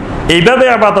এইভাবে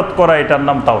ইবাদত করা, এটার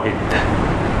নাম তাওহীদ।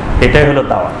 এটাই হলো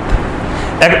দাওয়াত।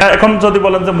 এখন যদি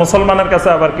বলেন যে মুসলমানের কাছে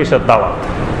আবার কিসের দাওয়াত?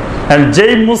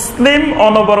 যেই মুসলিম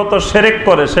অনবরত শিরক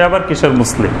করে, সে আবার কিসের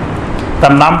মুসলিম?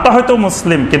 তার নামটা হয়তো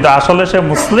মুসলিম, কিন্তু আসলে সে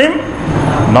মুসলিম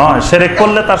নয়। শিরক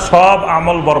করলে তার সব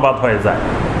আমল বরবাদ হয়ে যায়।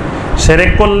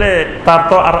 শিরক করলে তার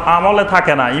তো আর আমলে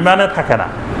থাকে না, ইমানে থাকে না।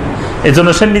 এই জন্য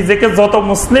সে নিজেকে যত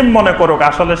মুসলিম মনে করুক,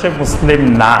 আসলে সে মুসলিম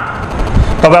না।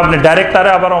 তবে আপনি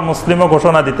ডাইরেক্টারে আবার অমুসলিমও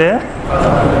ঘোষণা দিতে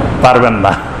পারবেন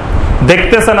না।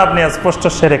 দেখতেছেন আপনি স্পষ্ট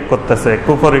শিরক করতেছে,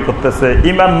 কুফরি করতেছে,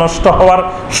 ঈমান নষ্ট হওয়ার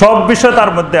সব বিষয়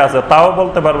তার মধ্যে আছে, তাও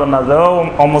বলতে পারবেন না যে ও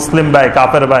অমুসলিম ভাই,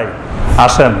 কাফের ভাই,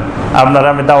 আসেন আপনারা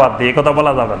আমি দাওয়াত দিই, কথা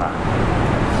বলা যাবে না।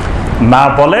 না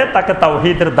বলে তাকে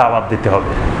তাওহীদের দাওয়াত দিতে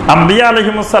হবে। আম্বিয়া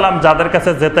আলাইহিমুস সালাম যাদের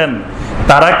কাছে যেতেন,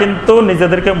 তারা কিন্তু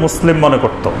নিজেদেরকে মুসলিম মনে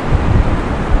করত,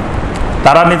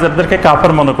 তারা নিজেদেরকে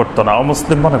কাফের মনে করত না,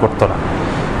 অমুসলিম মনে করত না।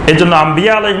 এই জন্য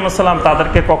আম্বিয়া আলাইহিমুস সালাম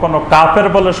তাদেরকে কখনো কাফের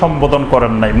বলে সম্বোধন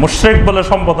করেন নাই, মুশরিক বলে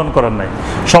সম্বোধন করেন নাই।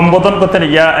 সম্বোধন করতেন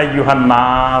ইয়া আইয়ুহান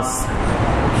নাস,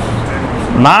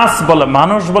 নাস বলে,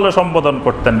 মানুষ বলে সম্বোধন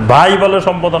করতেন, ভাই বলে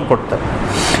সম্বোধন করতেন।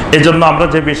 এই জন্য আমরা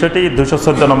যে বিষয়টি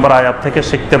 214 নম্বর আয়াত থেকে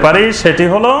শিখতে পারি, সেটি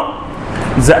হলো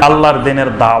যে আল্লাহর দ্বীনের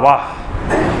দাওয়া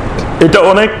এটা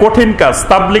অনেক কঠিন কাজ।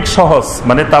 তাবলীগ সহজ,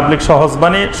 মানে তাবলীগ সহজ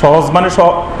মানে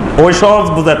ওই সহজ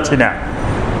বুঝাচ্ছি না,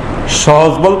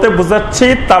 সহজ বলতে বুঝাচ্ছি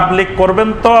তাবলীগ করবেন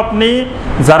তো আপনি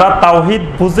যারা তাওহীদ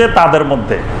বুঝে তাদের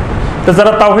মধ্যে, তো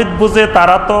যারা তাওহীদ বুঝে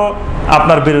তারা তো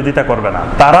আপনার বিরোধিতা করবে না,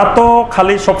 তারা তো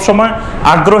খালি সবসময়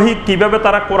আগ্রহী কিভাবে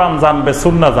তারা কোরআন জানবে,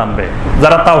 সুন্নাহ জানবে,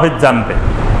 যারা তাওহীদ জানবে।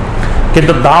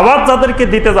 কিন্তু দাওয়াত যাদেরকে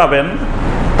দিতে যাবেন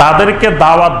তাদেরকে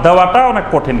দাওয়াত দেওয়াটা অনেক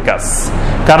কঠিন কাজ,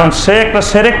 কারণ সে একটা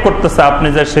শিরক করতেছে, আপনি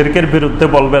যে শিরকের বিরুদ্ধে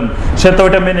বলবেন সে তো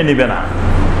ওইটা মেনে নিবে না।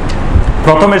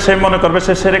 প্রথমে সে মনে করবে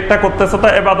সে শিরকটা করতেছে, তো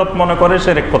ইবাদত মনে করে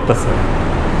শিরক করতেছে।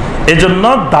 এজন্য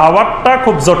দাওয়াতটা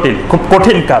খুব জটিল, খুব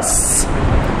কঠিন কাজ।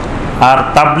 আর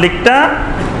তাবলীগটা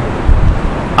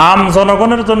আম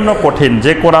জনগণের জন্য কঠিন,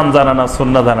 যে কোরআন জানে না,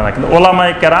 সুন্নাহ জানে না, কিন্তু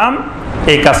ওলামায়ে কেরাম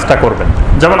এই কাজটা করবেন।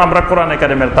 যেমন আমরা কোরআনে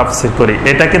কারিমের তাফসীর করি,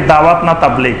 এটা কি দাওয়াত না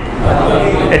তাবলীগ?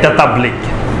 এটা তাবলীগ।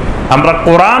 আমরা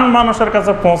কোরআন মানুষের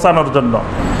কাছে পৌঁছানোর জন্য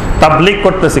তাবলীগ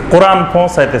করতেছি, কোরআন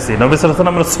পৌঁছাইতেছি, নবী সাল্লাল্লাহু আলাইহি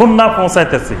ওয়াসাল্লামের সুন্নাহ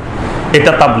পৌঁছাইতেছি,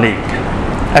 এটা তাবলীগ।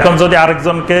 এখন যদি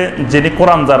আরেকজনকে, যিনি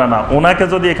কোরআন জানে না, ওনাকে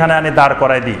যদি এখানে আনি দাঁড়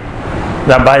করাই দিই,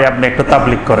 ভাই আপনি একটু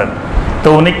তাবলীগ করেন, তো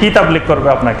উনি কি তাবলীগ করবে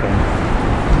আপনাকে?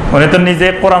 উনি তো নিজে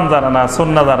কোরআন জানে না,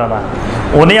 সুন্নাহ জানে না,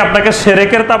 উনি আপনাকে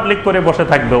শিরকের তাবলীগ করে বসে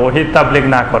থাকবে, ওহির তাবলীগ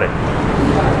না করে।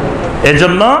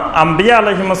 এজন্য আম্বিয়া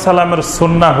আলাইহিস সালামের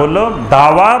সুন্নাহ হলো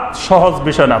দাওয়াত সহজ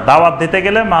বিষয় না। দাওয়াত দিতে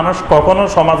গেলে মানুষ কখনো,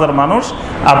 সমাজের মানুষ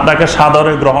আপনাকে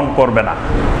সাদরে গ্রহণ করবে না,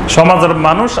 সমাজের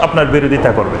মানুষ আপনার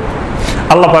বিরোধিতা করবে।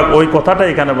 আল্লাহ পাক ওই কথাটা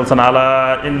এখানে বলছেন, আলা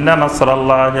ইন্না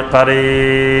নাসরাল্লাহি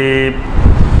কারীব।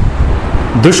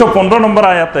 215 নম্বর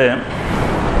আয়াতে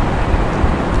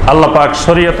আল্লাহ পাক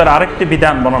শরীয়তের আরেকটি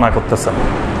বিধান বর্ণনা করতেছেন।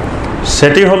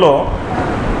 সেটি হলো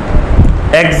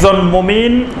একজন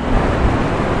মুমিন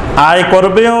আয়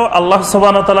করবেও আল্লাহ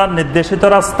সুবহানাহু ওয়া তাআলার নির্দেশিত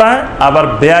রাস্তায়, আবার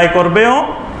ব্যয় করবেও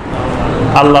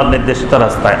আল্লাহর নির্দেশিত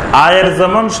রাস্তায়। আয়ের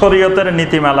যেমন শরীয়তের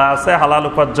নীতিমালা আছে হালাল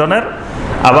উপার্জনের,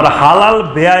 আবার হালাল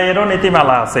ব্যয়েরও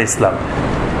নীতিমালা আছে ইসলাম।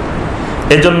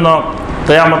 এজন্য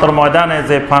কিয়ামতের ময়দানে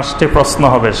যে 5টি প্রশ্ন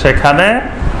হবে, সেখানে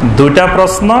 2টা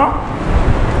প্রশ্ন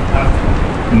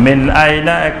মিন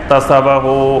আইনা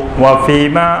ইকতাসাবাহু ওয়া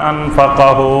ফিমা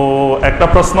আনফাকাহু। একটা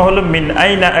প্রশ্ন হলো মিন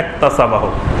আইনা ইকতাসাবাহু,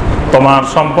 তোমার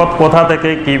সম্পদ কোথা থেকে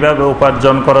কিভাবে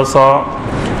উপার্জন করেছো।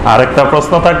 আরেকটা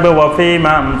প্রশ্ন থাকবে ওয়া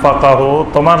ফিমা আনফাকাহু,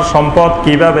 তোমার সম্পদ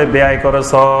কিভাবে ব্যয়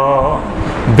করেছো।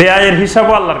 ব্যয়ের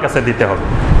হিসাবও আল্লাহর কাছে দিতে হবে।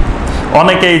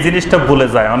 অনেকে এই জিনিসটা ভুলে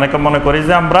যায়, অনেকে মনে করি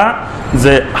যে আমরা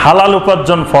যে হালাল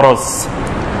উপার্জন ফরজ,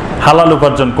 হালাল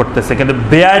উপার্জন করতেছে, কিন্তু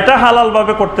ব্যয়টা হালাল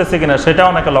ভাবে করতেছে কিনা সেটা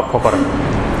অনেকে লক্ষ্য করে।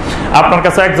 আপনার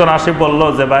কাছে একজন আসি বলল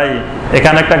যে ভাই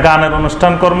এখানে একটা গানের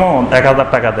অনুষ্ঠান করবো, 1000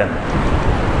 টাকা দেন।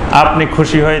 আপনি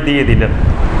খুশি হয়ে দিয়ে দিলেন।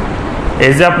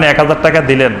 এই যে আপনি 1000 টাকা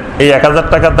দিলেন, এই 1000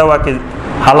 টাকা দেওয়া কি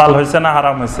হালাল হয়েছে না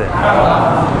হারাম হয়েছে?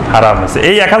 হারাম হয়েছে।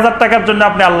 এই 1000 টাকার জন্য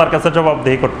আপনি আল্লাহর কাছে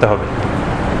জবাবদিহি করতে হবে।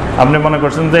 আপনি মনে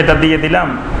করছেন যে এটা দিয়ে দিলাম,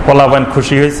 পোলাপান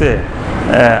খুশি হয়েছে,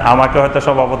 আমাকে হয়তো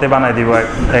সভাপতি বানাই দিব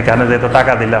এখানে যেহেতু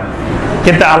টাকা দিলাম,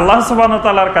 কিন্তু আল্লাহ সুবহানাহু ওয়া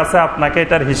তাআলার কাছে আপনাকে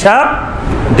এটার হিসাব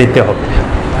দিতে হবে।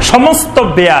 সমস্ত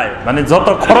ব্যয় মানে যত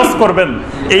খরচ করবেন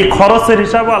এই খরচের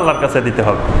হিসাবও আল্লাহর কাছে দিতে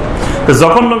হবে। তো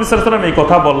যখন নবী সাল্লাল্লাহু আলাইহি ওয়াসাল্লাম এই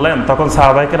কথা বললেন, তখন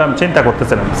সাহাবায়ে কেরাম চিন্তা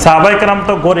করতেছিলেন। সাহাবায়ে কেরাম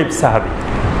তো গরিব সাহাবী,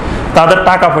 তাদের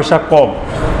টাকা পয়সা কম,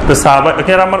 তো সাহাবায়ে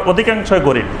কেরামের অধিকাংশই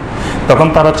গরিব। তখন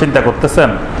তারা চিন্তা করতেছেন,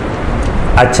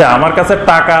 আচ্ছা আমার কাছে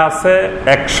টাকা আছে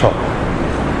 100,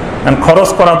 খরচ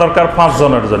করা দরকার 5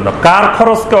 জনের জন্য, কার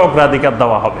খরচকে অগ্রাধিকার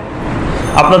দেওয়া হবে?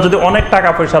 আপনার যদি অনেক টাকা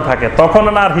পয়সা থাকে তখন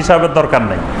আর হিসাবের দরকার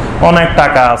নেই, অনেক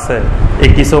টাকা আছে,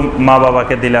 এই কিছু মা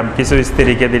বাবাকে দিলাম, কিছু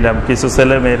স্ত্রীকে দিলাম, কিছু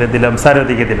ছেলে মেয়েরে দিলাম,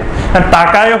 চারিদিকে দিলাম,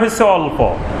 টাকায় হচ্ছে অল্প।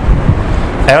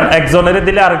 এখন একজনের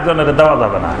দিলে আরেকজনের দেওয়া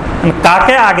যাবে না,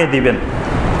 কাকে আগে দিবেন?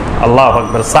 আল্লাহু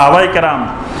আকবার। সাহাবায়ে কেরাম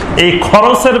এই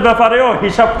খরচের ব্যাপারেও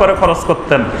হিসাব করে খরচ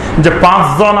করতেন, যে 5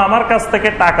 জন আমার কাছ থেকে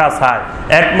টাকা চায়,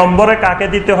 1 নম্বরে কাকে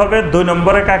দিতে হবে, 2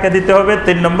 নম্বরে কাকে দিতে হবে,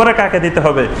 3 নম্বরে কাকে দিতে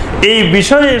হবে, এই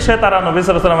বিষয়ে এসে তারা নবী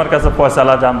সাল্লাল্লাহু আলাইহি ওয়াসাল্লামের কাছে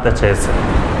ফয়সালা জানতে চেয়েছে।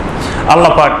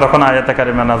 আল্লাহ পাক তখন আয়াতে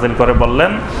কারিমা নাযিল করে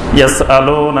বললেন,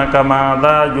 ইয়াসআলুনাকা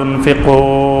মাযা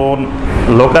ইউনফিকুন,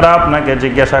 লোকেরা আপনাকে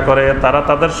জিজ্ঞাসা করে তারা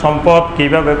তাদের সম্পদ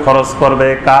কিভাবে খরচ করবে,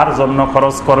 কার জন্য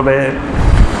খরচ করবে।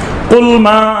 কুল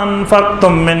মা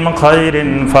আনফাকতুম মিন খায়রিন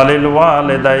ফালিল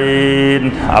ওয়ালিদাইন।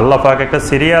 আল্লাহ পাক একটা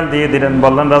সিরিয়াল দিয়ে দিলেন,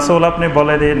 বললেন রাসূল আপনি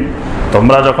বলে দিন,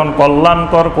 তোমরা যখন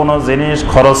কল্যাণকর কোনো জিনিস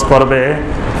খরচ করবে,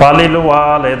 ফালিল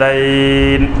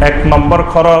ওয়ালিদাইন, 1 নম্বর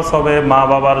খরচ হবে মা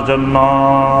বাবার জন্য।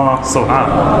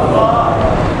 সুবহানাল্লাহ।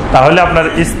 তাহলে আপনার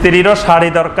স্ত্রীরও শাড়ি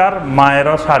দরকার,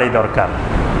 মায়েরও শাড়ি দরকার,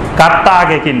 কারটা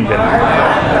আগে কিনবেন?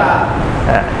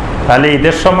 তাহলে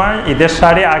ঈদের সময় ঈদের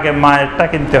শাড়ি আগে মায়েরটা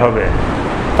কিনতে হবে,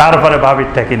 তারপরে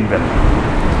ভাবিরটা কিনবেন।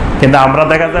 কিন্তু আমরা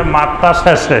দেখা যায় মারটা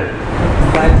শেষে,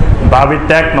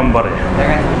 ভাবিরটা 1 নম্বরে।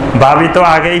 ভাবি তো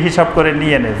আগেই হিসাব করে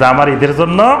নিয়ে নেয় যে আমার ঈদের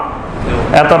জন্য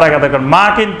এত টাকা দরকার। মা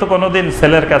কিন্তু কোনোদিন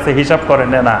ছেলের কাছে হিসাব করে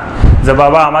নেয় না যে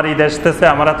বাবা আমার ঈদ আসতেছে,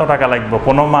 আমার এত টাকা লাগবে,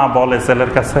 কোনো মা বলে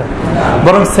ছেলের কাছে?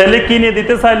 বরং ছেলে কিনে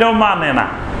দিতে চাইলেও মানে না,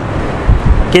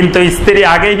 কিন্তু স্ত্রী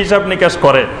আগেই হিসাব নিকাশ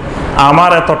করে,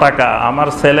 আমার এত টাকা, আমার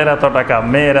ছেলের এত টাকা,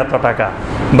 মেয়ের এত টাকা,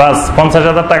 বাস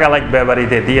 50,000 টাকা লাগবে, এবার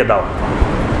ঈদে দিয়ে দাও।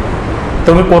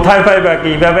 তুমি কোথায় পাইবা,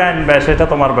 কিভাবে আনবে, সেটা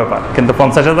তোমার ব্যাপার, কিন্তু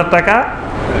 50,000 টাকা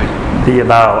দিয়ে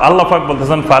দাও। আল্লাহ পাক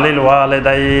বলতেছেন ফালিল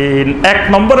ওয়ালিদাইন, 1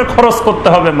 নম্বরে খরচ করতে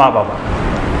হবে মা বাবা।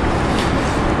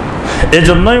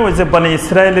 এজন্যই ওই যে বনি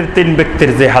ইসরায়েলের 3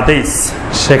 ব্যক্তির যে হাদিস,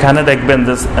 সেখানে দেখবেন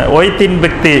যে ওই 3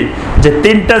 ব্যক্তি যে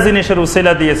 3টা জিনিসের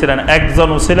উসিলা দিয়েছিলেন। একজন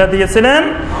উসিলা দিয়েছিলেন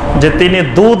যে তিনি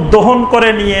দুধ দহন করে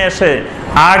নিয়ে এসে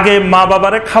আগে মা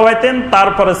বাবারে খাওয়াইতেন,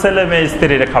 তারপরে ছেলে মেয়ে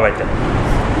স্ত্রীরে খাওয়াইতেন।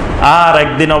 আর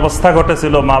একদিন অবস্থা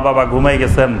ঘটেছিল, মা বাবা ঘুমাই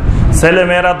গেছেন, ছেলে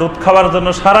মেয়েরা দুধ খাওয়ার জন্য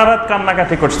সারা রাত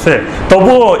কান্নাকাটি করছে,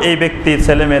 তবুও এই ব্যক্তি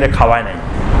ছেলে মেয়েরে খাওয়ায় নাই।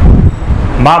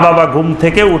 মা বাবা ঘুম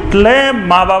থেকে উঠলে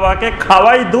মা বাবাকে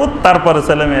খাওয়াই দুধ, তারপরে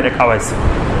ছেলে মেয়েরে খাওয়াইছে।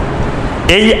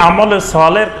 এই আমলের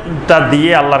সওয়ালেরটা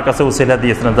দিয়ে আল্লাহর কাছে উসিলা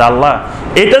দিয়েছিলেন যে আল্লাহ,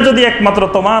 এটা যদি একমাত্র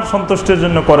তোমার সন্তুষ্টির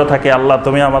জন্য করে থাকে, আল্লাহ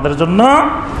তুমি আমাদের জন্য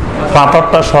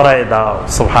পাথরটা সরাই দাও।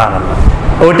 সুবহানাল্লাহ।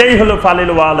 ওইটাই হলো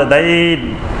ফালিল ওয়ালিদাইন।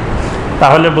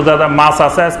 তাহলে বোঝা যায় মাছ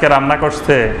আছে, আজকে রান্না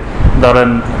করছে ধরেন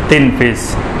 3 পিস,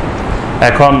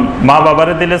 এখন মা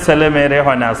বাবারে দিলে ছেলে মেয়েরে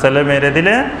হয় না, ছেলে মেয়েরে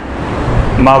দিলে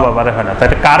মা বাবারে হয় না, তাই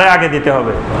কারে আগে দিতে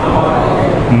হবে?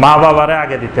 মা বাবারে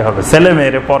আগে দিতে হবে, ছেলে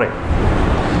মেয়েরে পরে।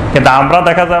 কিন্তু আমরা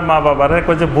দেখা যায় মা বাবারে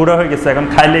কই যে বুড়া হয়ে গেছে, এখন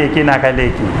খাইলে কি না খাইলে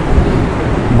কি,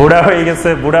 বুড়া হয়ে গেছে,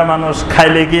 বুড়া মানুষ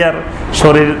খাইলে কি আর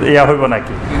শরীর ইয়া হইব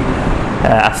নাকি?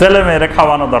 ছেলে মেয়েরে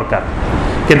খাওয়ানো দরকার।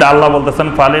 কিন্তু আল্লাহ বলতেছেন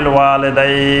ফালিল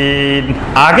ওয়ালিদাইন,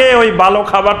 আগে ওই ভালো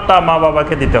খাবারটা মা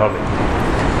বাবাকে দিতে হবে।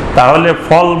 তাহলে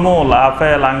ফলমূল,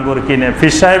 আপেল আঙ্গুর কিনে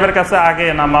ফির সাহেবের কাছে আগে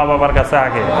না মা বাবার কাছে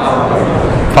আগে?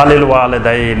 ফালিল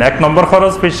ওয়ালিদাইন। 1 নম্বর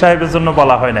খরচ ফির সাহেবের জন্য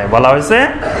বলা হয় নাই, বলা হয়েছে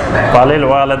ফালিল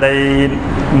ওয়ালিদাইন।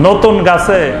 নতুন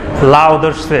গাছে লাউ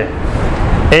ধরছে,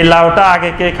 এই লাউটা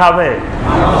আগে কে খাবে?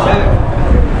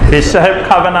 ফির সাহেব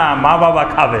খাবে না, মা বাবা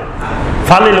খাবে।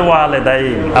 ফালিল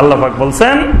ওয়ালিদাইন, আল্লাহ পাক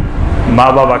বলছেন মা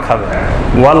বাবা খাবে।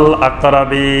 ওয়াল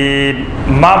আকরাবিন,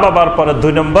 মা বাবার পরে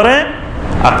 2 নম্বরে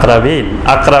আকরাবিন।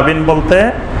 আকরাবিন বলতে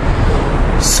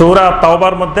সূরা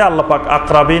তাওবার মধ্যে আল্লাহ পাক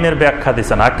আকরাবিনের ব্যাখ্যা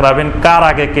দিয়েছেন। আকরাবিন কার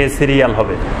আগে কে সিরিয়াল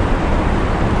হবে?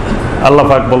 আল্লাহ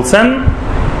পাক বলছেন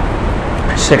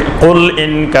কুল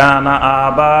ইন কানা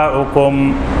আবাউকুম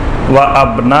ওয়া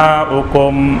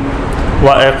আবনাউকুম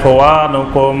ওয়া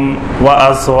ইখওয়ানুকুম ওয়া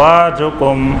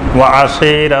আজওয়াজুকুম ওয়া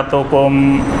আশীরাতুকুম।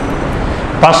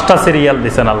 5টা সিরিয়াল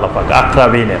দিয়েছেন আল্লাহ পাক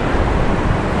আকরাবিনের।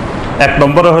 1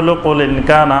 নম্বরে হলো কুল ইন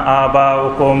কানা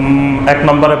আবাউকুম, 1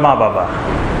 নম্বরে মা বাবা।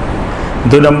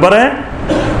 2 নম্বরে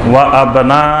ওয়া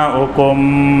আবনাউকুম,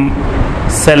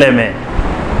 ছেলে মেয়ে।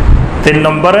 3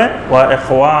 নম্বরে ওয়া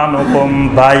ইখওয়ানুকুম,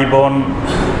 ভাই বোন।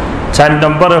 4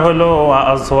 নম্বরে হলো ওয়া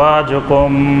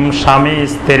আজওয়াজুকুম, স্বামী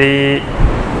স্ত্রী।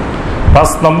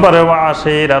 5 নম্বরে ওয়া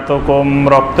আশীরাতুকুম,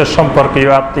 রক্তের সম্পর্কীয়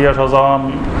আত্মীয় স্বজন।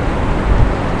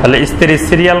 তাহলে স্ত্রীর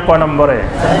সিরিয়াল কয় নম্বরে?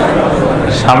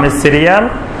 স্বামীর সিরিয়াল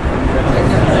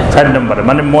 4 নম্বরে।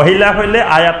 মানে মহিলা হইলে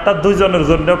আয়াতটা 2 জনের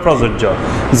জন্য প্রযোজ্য।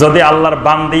 যদি আল্লাহর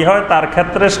বান্দি হয় তার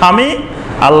ক্ষেত্রে স্বামী,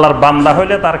 আল্লাহর বান্দা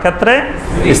হইলে তার ক্ষেত্রে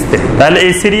স্ত্রী। তাহলে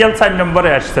এই সিরিয়াল 4 নম্বরে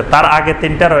আসছে, তার আগে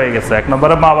 3টা রয়ে গেছে। 1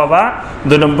 নম্বরে মা বাবা,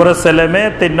 2 নম্বরে ছেলে মেয়ে,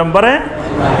 3 নম্বরে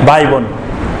ভাই বোন।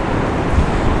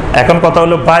 এখন কথা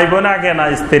হলো ভাই বোন আগে না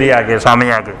স্ত্রী আগে, স্বামী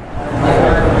আগে?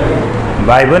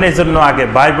 ভাই বোন এই জন্য আগে।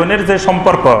 ভাই বোনের যে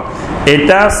সম্পর্ক,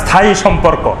 এটা স্থায়ী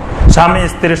সম্পর্ক। স্বামী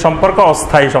স্ত্রীর সম্পর্ক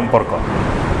অস্থায়ী সম্পর্ক।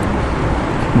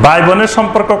 ভাই বোনের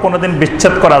সম্পর্ক কোনোদিন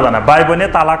বিচ্ছেদ করা যায় না। ভাই বোনে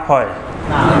তালাক হয়?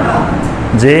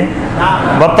 জি,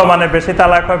 বর্তমানে বেশি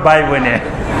তালাক হয় ভাই বোনে।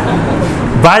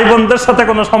 ভাই বোনদের সাথে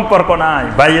কোনো সম্পর্ক নাই,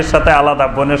 ভাইয়ের সাথে আলাদা,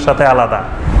 বোনের সাথে আলাদা।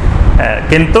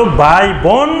 কিন্তু ভাই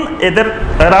বোন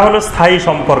এরা হলো স্থায়ী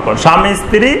সম্পর্ক। স্বামী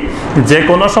স্ত্রী যে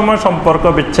কোনো সময় সম্পর্ক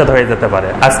বিচ্ছেদ হয়ে যেতে পারে,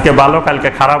 আজকে ভালো কালকে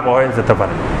খারাপ হয়ে যেতে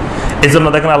পারে। এই জন্য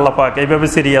দেখেন আল্লাহ পাক এইভাবে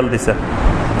সিরিয়াল দিচ্ছেন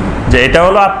যে এটা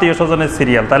হলো আত্মীয় স্বজনের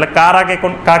সিরিয়াল। তাহলে কার আগে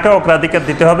কাকে অগ্রাধিকার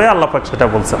দিতে হবে আল্লাহ পাক সেটা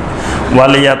বলছেন।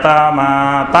 ওয়াল ইয়াতামা,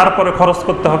 তারপরে খরচ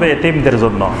করতে হবে এতিমদের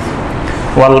জন্য।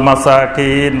 ওয়াল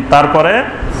মাসাকিন, তারপরে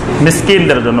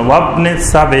মিসকিনদের জন্য। ওয়াবনিস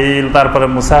সাবিল, তারপরে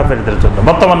মুসাফিরদের জন্য।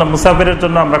 বর্তমানে মুসাফিরের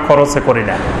জন্য আমরা খরচে করি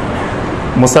না,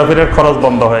 মুসাফিরের খরচ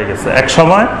বন্ধ হয়ে গেছে। এক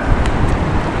সময়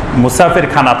মুসাফির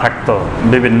খানা থাকতো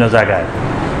বিভিন্ন জায়গায়,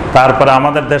 তারপরে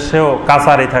আমাদের দেশেও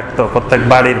কাছারি থাকতো, প্রত্যেক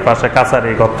বাড়ির পাশে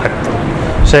কাছারি ঘর থাকতো,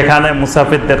 সেখানে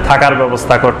মুসাফিরদের থাকার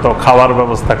ব্যবস্থা করত, খাওয়ার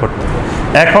ব্যবস্থা করত।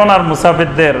 এখন আর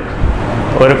মুসাফিরদের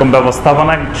ওইরকম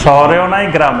ব্যবস্থাপনা শহরেও নাই,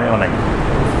 গ্রামেও নাই।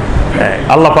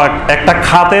 আল্লাহ পাক একটা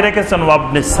খাতে রেখেছেন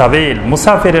ওয়াবনিস সাবিল,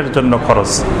 মুসাফিরের জন্য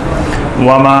খরচ।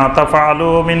 ওয়ামা তাফআলু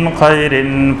মিন খায়রিন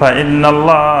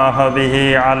ফাইন্নাল্লাহা বিহি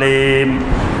আলিম।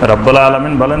 রব্বুল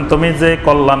আলামিন বলেন, তুমি যে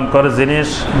কল্যাণকর জিনিস,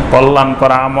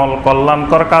 কল্যাণকর আমল,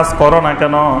 কল্যাণকর কাজ করো না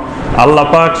কেন, আল্লাহ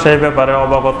পাক সেই ব্যাপারে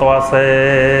অবগত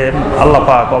আছেন। আল্লাহ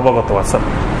পাক অবগত আছেন।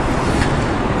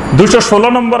 216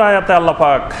 নম্বর আয়াতে আল্লাহ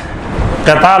পাক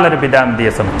কেতালের বিধান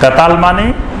দিয়েছেন। কেতাল মানে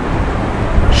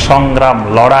সংগ্রাম,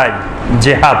 লড়াই,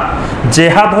 জেহাদ।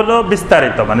 জেহাদ হলো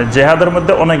বিস্তারিত, মানে জেহাদের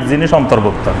মধ্যে অনেক জিনিস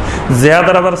অন্তর্ভুক্ত।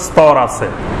 জেহাদের আবার স্তর আছে।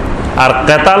 আর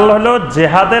কেতাল হলো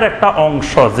জেহাদের একটা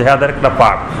অংশ, জেহাদের একটা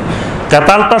পার্ট।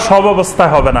 কেতালটা সব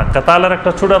অবস্থায় হবে না। কেতালের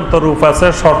একটা চূড়ান্ত রূপ আছে,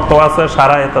 শর্ত আছে,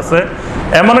 শারায়েত আছে।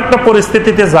 এমন একটা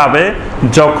পরিস্থিতিতে যাবে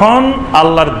যখন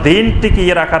আল্লাহর দ্বীন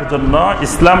টিকিয়ে রাখার জন্য,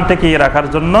 ইসলাম টিকিয়ে রাখার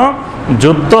জন্য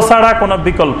যুদ্ধ ছাড়া কোনো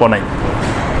বিকল্প নেই।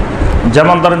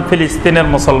 যেমন ধরেন ফিলিস্তিনের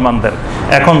মুসলমানদের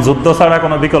এখন যুদ্ধ ছাড়া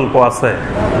কোনো বিকল্প আছে?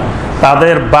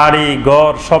 তাদের বাড়ি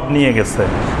ঘর সব নিয়ে গেছে,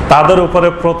 তাদের উপরে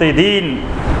প্রতিদিন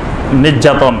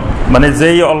নির্যাতন, মানে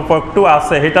যেই অল্প একটু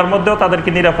আছে এটার মধ্যেও তাদেরকে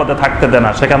নিরাপদে থাকতে দেয়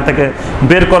না, সেখান থেকে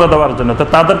বের করে দেওয়ার জন্য। তো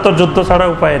তাদের তো যুদ্ধ ছাড়া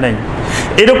উপায় নেই।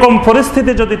 এরকম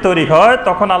পরিস্থিতি যদি তৈরি হয়,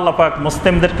 তখন আল্লাহ পাক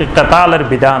মুসলিমদেরকে কেতালের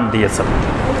বিধান দিয়েছেন।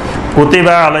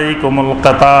 কুতিবা আলাইকুমুল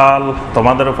কিতাল,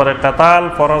 তোমাদের উপরে কেতাল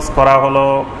ফরজ করা হলো।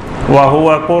 ওয়া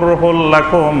হুয়া কুরহুল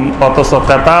লাকুম, অথচ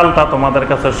কেতালটা তোমাদের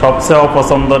কাছে সবচেয়ে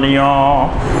অপছন্দনীয়।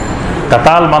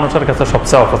 কেতাল মানুষের কাছে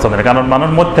সবচেয়ে অপছন্দনীয়, কারণ মানুষ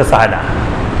মরতে চায় না,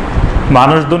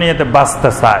 মানুষ দুনিয়াতে বাঁচতে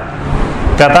চায়।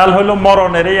 কেতাল হলো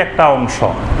মরণেরই একটা অংশ।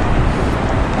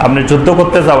 আপনি যুদ্ধ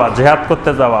করতে যাওয়া, জিহাদ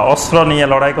করতে যাওয়া, অস্ত্র নিয়ে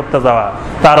লড়াই করতে যাওয়া,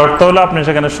 তার অর্থ হলো আপনি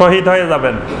সেখানে শহীদ হয়ে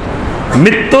যাবেন,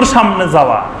 মৃত্যুর সামনে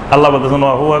যাওয়া। আল্লাহ বলতেছেন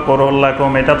ওয়া হুয়া কুরহুল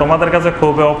লাকুম, এটা তোমাদের কাছে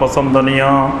খুবই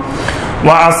অপছন্দনীয়।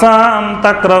 ওয়া আসা আন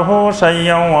তাকরাহু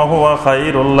শাইয়্যান ওয়া হুয়া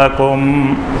খায়রুল লাকুম,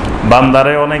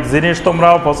 বান্দারে অনেক জিনিস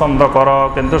তোমরাও পছন্দ করো,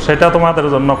 কিন্তু সেটা তোমাদের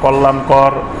জন্য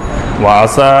কল্যাণকর। ওয়া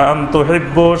আসা আন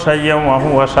তুহিব্বু শাইয়্যান ওয়া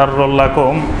হুয়া শাররুল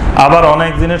লাকুম, আবার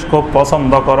অনেক জিনিস খুব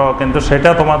পছন্দ করো, কিন্তু সেটা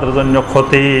তোমাদের জন্য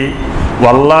ক্ষতি।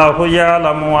 ওয়াল্লাহু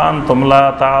ইয়ালামু ওয়া আনতুম লা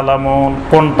তা'লামুন,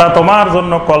 কোনটা তোমার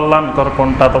জন্য কল্যাণকর,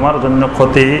 কোনটা তোমার জন্য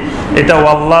ক্ষতি, এটা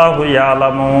ওয়াল্লাহু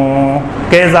ইয়ালামু,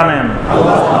 কে জানেন?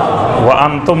 আল্লাহ। ওয়া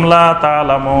আনতুম লা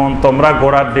তা'লামুন, তোমরা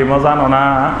গোড়ার ডিমও জানো না।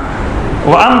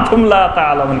 ওয়া আনতুম লা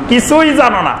তা'লামুন, কিছুই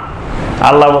জানো না।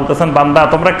 আল্লাহ বলতেছেন, বান্দা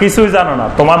তোমরা কিছুই জানো না,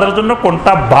 তোমাদের জন্য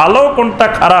কোনটা ভালো, কোনটা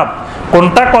খারাপ,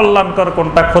 কোনটা কল্যাণকর,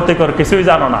 কোনটা ক্ষতিকর, কিছুই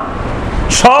জানো না।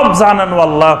 সব জানেন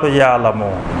আল্লাহু ইয়ালামু।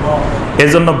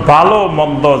 এজন্য ভালো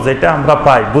মন্দ যেটা আমরা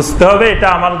পাই বুঝতে হবে এটা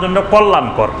আমার জন্য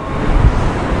কল্যাণকর।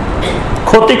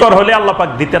 ক্ষতিকর হলে আল্লাহ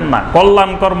পাক দিতেন না,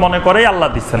 কল্যাণকর মনে করেই আল্লাহ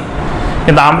দিচ্ছেন।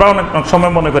 কিন্তু আমরা অনেক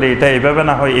সময় মনে করি এটা এইভাবে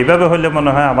না হয় এইভাবে হইলে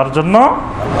মনে হয় আমার জন্য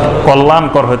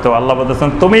কল্যাণকর হইতো। আল্লাহ বলতেছেন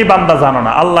তুমি বান্দা জানো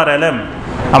না। আল্লাহর ইলম,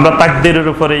 আমরা তাকদীরের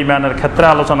উপরে ঈমানের ক্ষেত্রে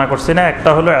আলোচনা করছি না, একটা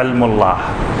হলো ইলমুল্লাহ,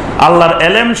 আল্লাহর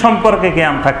ইলম সম্পর্কে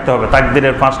জ্ঞান থাকতে হবে।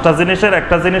 তাকদীরের 5টা জিনিসের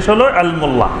একটা জিনিস হলো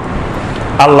ইলমুল্লাহ,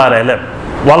 আল্লাহর ইলম।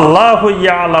 ওয়াল্লাহু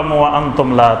ইয়ালামু ওয়া আনতুম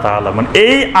লা তা'লামুন,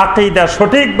 এই আকীদা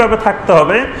সঠিকভাবে থাকতে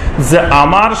হবে যে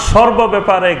আমার সর্ব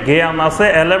ব্যাপারে জ্ঞান আছে,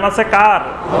 ইলম আছে কার?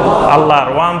 আল্লাহর।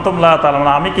 ওয়া আনতুম লা তা'লামুন,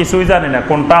 আমি কিছুই জানি না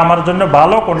কোনটা আমার জন্য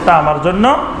ভালো, কোনটা আমার জন্য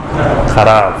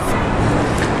খারাপ।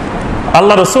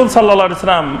 আল্লাহ রাসূল সাল্লাল্লাহু আলাইহি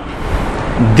ওয়াসাল্লাম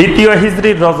দ্বিতীয়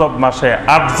হিজরির রজব মাসে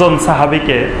 8 জন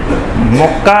সাহাবীকে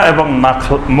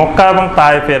মক্কা এবং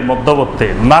তায়েফের মধ্যবর্তী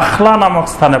নাখলা নামক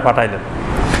স্থানে পাঠাইলেন।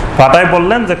 পাঠাই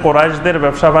বললেন যে কুরাইশদের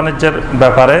ব্যবসা বাণিজ্যের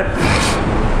ব্যাপারে,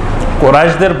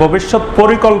 কুরাইশদের ভবিষ্যৎ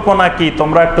পরিকল্পনা কি,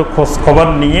 তোমরা একটু খোঁজ খবর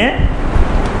নিয়ে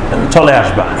চলে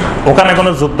আসবা, ওখানে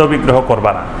কোনো যুদ্ধ বিগ্রহ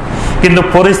করবা না। কিন্তু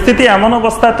পরিস্থিতি এমন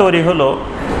অবস্থায় তৈরি হলো,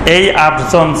 এই 8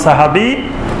 জন সাহাবী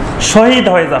শহীদ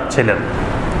হয়ে যাচ্ছিলেন।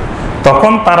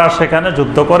 তখন তারা সেখানে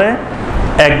যুদ্ধ করে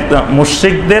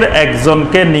মুশরিকদের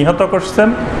একজনকে নিহত করছেন,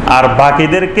 আর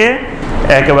বাকিদেরকে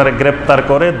একেবারে গ্রেপ্তার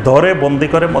করে ধরে বন্দী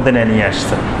করে মদিনায় নিয়ে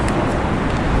আসছেন।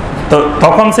 তো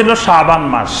তখন ছিল শাবান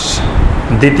মাস,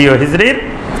 দ্বিতীয় হিজরির।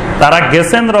 তারা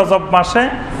গেছেন রজব মাসে,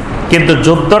 কিন্তু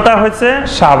যুদ্ধটা হয়েছে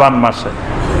শাবান মাসে।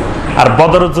 আর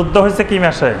বদর যুদ্ধ হয়েছে কি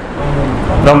মাসে?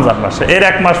 রমজান মাসে। এর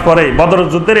 1 মাস পরেই বদর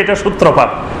যুদ্ধের এটা সূত্রপাত,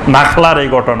 নাখলার এই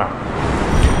ঘটনা।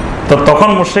 তো তখন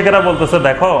মুশরিকেরা বলতেছে,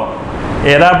 দেখো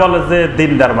এরা বলে যে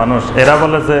দিনদার মানুষ, এরা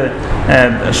বলে যে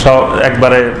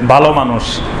একবারে ভালো মানুষ,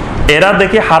 এরা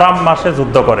দেখি হারাম মাসে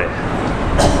যুদ্ধ করে,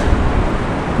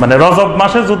 মানে রজব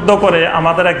মাসে যুদ্ধ করে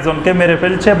আমাদের একজনকে মেরে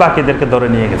ফেলছে, বাকিদেরকে ধরে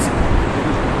নিয়ে গেছে।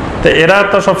 তো এরা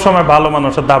তো সবসময় ভালো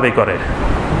মানুষের দাবি করে,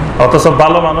 অথচ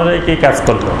ভালো মানুষই কি কাজ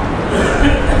করলো?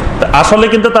 আসলে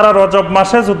কিন্তু তারা রজব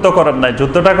মাসে যুদ্ধ করেন নাই,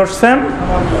 যুদ্ধটা করছেন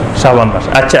শাবান মাসে।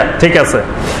 আচ্ছা ঠিক আছে,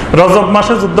 রজব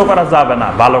মাসে যুদ্ধ করা যাবে না,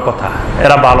 ভালো কথা,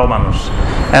 এরা ভালো মানুষ।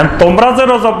 তোমরা যে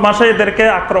রজব মাসে এদেরকে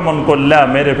আক্রমণ করলে,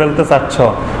 মেরে ফেলতে চাচ্ছ,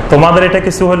 তোমাদের এটা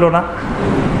কিছু হলো না?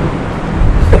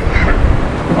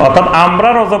 অর্থাৎ আমরা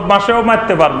রজব মাসেও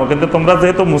মারতে পারবো, কিন্তু তোমরা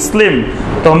যেহেতু মুসলিম,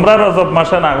 তোমরা রজব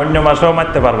মাসে না অন্য মাসেও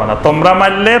মারতে পারবে না। তোমরা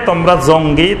মারলে তোমরা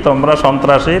জঙ্গি, তোমরা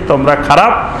সন্ত্রাসী, তোমরা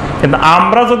খারাপ। কিন্তু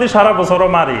আমরা যদি সারা বছরও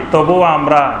মারি তবুও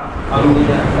আমরা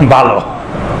ভালো,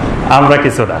 আমরা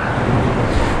কিছু না।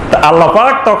 আল্লাহ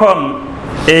পাক তখন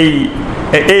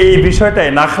এই বিষয়টাই,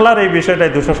 নাখলার এই বিষয়টাই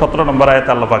 217 নম্বর আয়াতে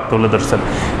আল্লাহ পাক তুলে ধরছেন।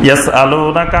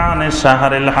 ইয়াসআলুনাকা আনিশ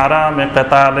শাহরিল হারামি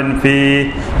কিতালিন ফি,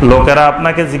 লোকেরা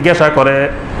আপনাকে জিজ্ঞাসা করে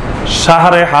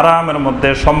শাহরে হারামের মধ্যে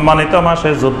সম্মানিত মাসে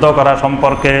যুদ্ধ করা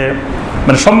সম্পর্কে।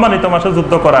 মানে সম্মানিত মাসে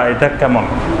যুদ্ধ করা এটা কেমন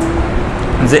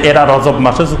যে এরা রজব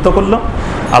মাসে যুদ্ধ করলো?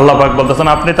 আল্লাহ পাক বলতেছেন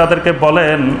আপনি তাদেরকে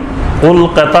বলেন কুল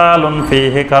কিতালুন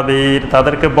ফীহি কাবীর,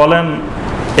 তাদেরকে বলেন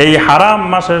এই হারাম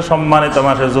মাসে, সম্মানিত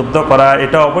মাসে যুদ্ধ করা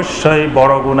এটা অবশ্যই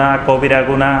বড় গুনাহ, কবিরা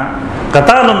গুনাহ।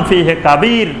 কিতালুন ফীহি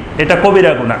কাবীর, এটা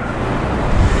কবিরা গুনাহ।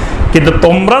 কিন্তু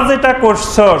তোমরা যেটা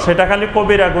করছো সেটা খালি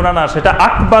কবিরা গুনাহ না, সেটা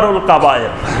আকবারুল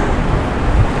কাবায়ের।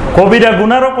 কবিরা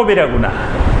গুনারও কবিরা গুনাহ,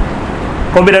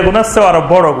 কবিরা গুনার চেয়ে আরো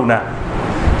বড় গুনাহ।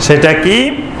 সেটা কি?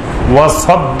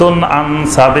 ওয়াসাদ্দুন আন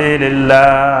সাবিলিল্লাহ,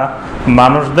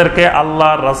 মানুষদেরকে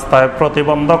আল্লাহর রাস্তায়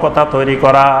প্রতিবন্ধকতা তৈরি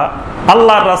করা,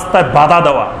 আল্লাহর রাস্তায় বাধা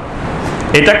দেওয়া।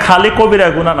 এটা খালি কবিরা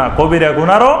গুনাহ না, কবিরা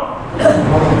গুনারও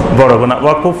বড় গুনাহ।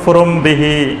 ওয়া কুফরুম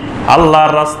বিহি,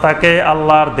 আল্লাহর রাস্তাকে,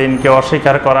 আল্লাহর দ্বীনকে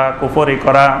অস্বীকার করা, কুফরি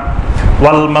করা।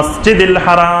 ওয়াল মসজিদিল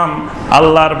হারাম,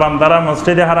 আল্লাহর বান্দারা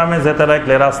মসজিদে হারামে যেতে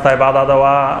লাগলে রাস্তায় বাধা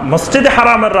দেওয়া, মসজিদে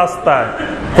হারামের রাস্তায়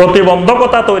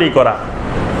প্রতিবন্ধকতা তৈরি করা।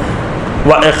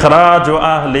 ওয়া ইখরাজু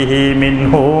আহলিহি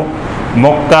মিনহু,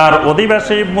 মক্কার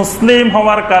অধিবাসী মুসলিম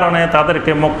হওয়ার কারণে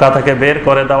তাদেরকে মক্কা থেকে বের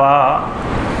করে দেওয়া।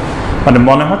 মানে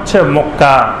মনে হচ্ছে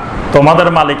মক্কা তোমাদের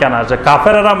মালিকানা, যে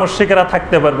কাফেরেরা মুশরিকেরা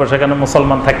থাকতে পারবে, সেখানে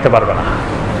মুসলমান থাকতে পারবে না।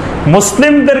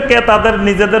 মুসলিমদেরকে তাদের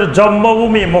নিজেদের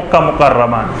জন্মভূমি মক্কা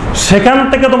মুকাররমা, সেখান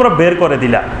থেকে তোমরা বের করে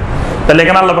দিলা। তাহলে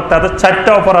এখানে আল্লাহ পাক তাদের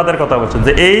 4টা অপরাধের কথা বলছেন,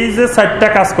 যে এই যে 4টা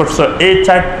কাজ করছো, এই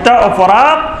 4টা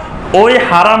অপরাধ ওই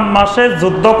হারাম মাসে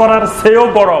যুদ্ধ করার চেয়েও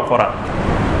বড় অপরাধ।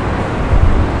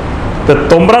 তো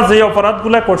তোমরা যে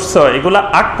অপরাধগুলা করছো এগুলা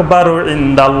আকবারু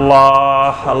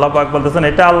ইনদাল্লাহ, আল্লাহ পাক বলতেছেন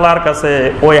এটা আল্লাহর কাছে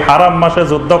ওই হারাম মাসে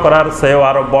যুদ্ধ করার চেয়েও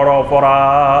আরো বড়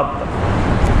অপরাধ।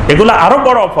 এগুলা আরো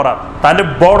বড় অপরাধ। তাহলে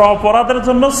বড় অপরাধের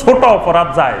জন্য ছোট অপরাধ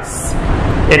জায়েজ,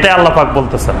 এটাই আল্লাহ পাক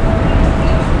বলতেছেন।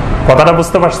 কথাটা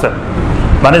বুঝতে পারছেন?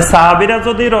 মানে সাহাবীরা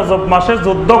যদি রজব মাসে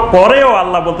যুদ্ধ করেও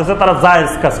আল্লাহ বলতেছে তারা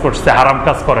জায়েজ কাজ করছে, হারাম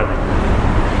কাজ করে না।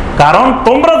 কারণ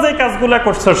তোমরা যে কাজগুলা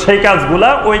করছো সেই কাজগুলা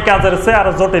ওই কাজের চেয়ে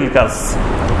আরো জটিল কাজ,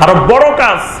 আরো বড়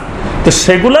কাজ। তো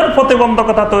সেগুলোর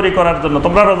প্রতিবন্ধকতা তৈরি করার জন্য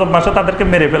তোমরা রজব মাসে তাদেরকে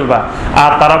মেরে ফেলবা,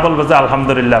 আর তারা বলবে যে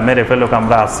আলহামদুলিল্লাহ মেরে ফেলুক,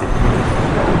 আমরা আছি।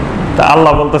 তা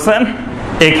আল্লাহ বলতেছেন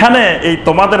এখানে এই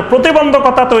তোমাদের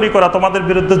প্রতিবন্ধকতা তৈরি করা, তোমাদের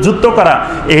বিরুদ্ধে যুদ্ধ করা,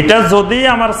 এটা যদি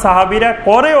আমার সাহাবীরা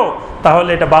করেও তাহলে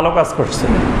এটা ভালো কাজ করছে।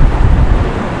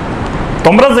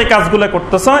 তোমরা যে কাজগুলো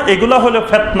করতেছো এগুলো হলো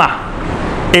ফিতনা।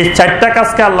 এই 4টা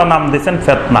কাজকে আল্লাহ নাম দিয়েছেন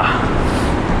ফিতনা।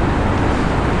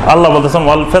 আল্লাহ বলতেছেন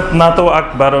ওয়াল ফিতনাতু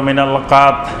আকবারু মিনাল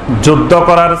কাত, যুদ্ধ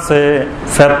করার চেয়ে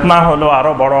ফিতনা হলো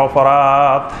আরো বড়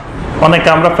অপরাধ। অনেকে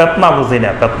আমরা ফিতনা বুঝি না,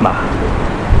 ফিতনা।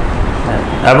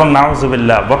 এবং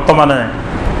নাউজুবিল্লাহ বর্তমানে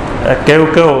কেউ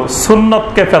কেউ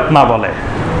সুন্নতকে ফিতনা বলে,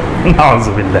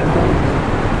 নাউজুবিল্লাহ।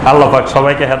 আল্লাহ পাক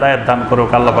সবাইকে হেদায়েত দান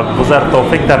করুক, আল্লাহ পাক বুঝার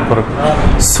তৌফিক দান করুক।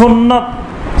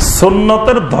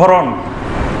 সুন্নতের ধরন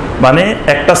মানে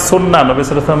একটা সুন্নাহ, নবী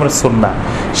সাল্লাল্লাহু আলাইহি ওয়াসাল্লামের সুন্নাহ,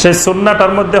 সেই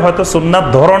সুন্নাহটার মধ্যে হয়তো সুন্নাহর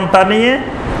ধরনটা নিয়ে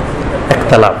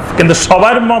ইখতিলাফ, কিন্তু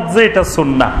সবার মত যে এটা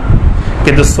সুন্নাহ,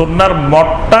 কিন্তু সুন্নাহর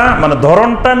মতটা মানে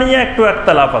ধরনটা নিয়ে একটু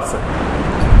ইখতিলাফ আছে।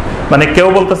 মানে কেউ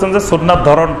বলতেছেন যে সুন্নাহর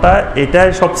ধরনটা এটাই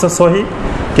সবচেয়ে সহি,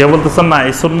 কেউ বলতেছেন না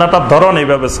এই সুন্নাহটার ধরন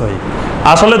এইভাবে সহি।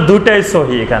 আসলে দুইটাই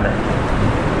সহি, এখানে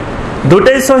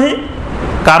দুইটাই সহি।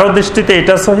 কারো দৃষ্টিতে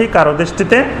এটা সহি, কারো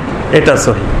দৃষ্টিতে এটা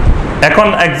সহি। এখন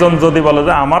একজন যদি বলে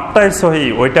যে আমারটাই সহি,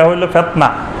 ওইটা হইলো ফিতনা,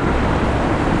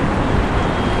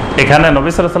 এখানে নবী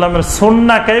সাল্লাল্লাহু আলাইহি ওয়াসাল্লামের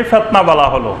সুন্নাহকেই ফিতনা বলা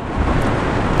হলো,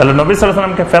 তাহলে নবী সাল্লাল্লাহু আলাইহি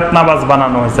ওয়াসাল্লামকে ফিতনাবাজ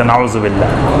বানানো হয়েছে, নাউজুবিল্লাহ।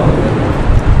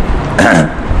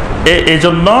 এই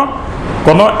জন্য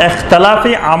কোন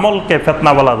ইখতিলাফি আমলকে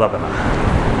ফিতনা বলা যাবে না,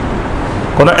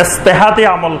 কোন ইজতিহাদি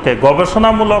আমলকে,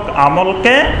 গবেষণামূলক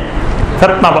আমলকে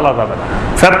ফিতনা বলা যাবে না।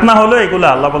 ফিতনা হলো এগুলো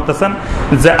আল্লাহ বলতেছেন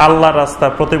যে আল্লাহর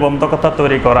রাস্তায় প্রতিবন্ধকতা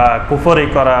তৈরি করা, কুফরি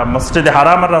করা, মসজিদে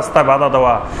হারামের রাস্তায় বাধা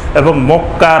দেওয়া এবং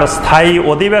মক্কার স্থায়ী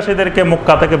অধিবাসীদেরকে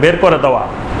মক্কা থেকে বের করে দেওয়া,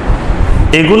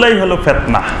 এগুলাই হলো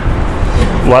ফিতনা।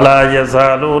 ওয়ালা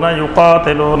ইয়াজালুনা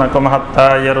ইউকাতিলুনাকুম হাত্তা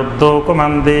ইয়ারুদ্দুকুম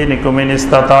আন দীনিকুম ইন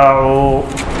ইসতাতাউ।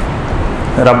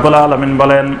 রাব্বুল আলামিন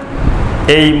বলেন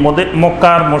এই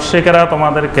মক্কার মুশরিকেরা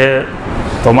তোমাদেরকে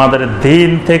তোমাদের দিন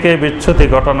থেকে বিচ্যুতি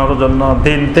ঘটানোর জন্য,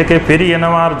 দিন থেকে ফিরিয়ে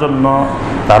নেওয়ার জন্য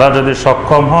তারা যদি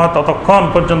সক্ষম হয় ততক্ষণ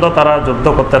পর্যন্ত তারা যুদ্ধ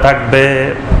করতে থাকবে।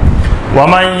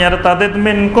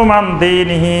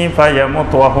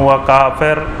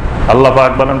 আল্লাহ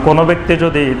পাক বলেন, কোন ব্যক্তি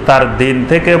যদি তার দিন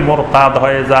থেকে মুরতাদ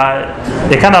হয়ে যায়,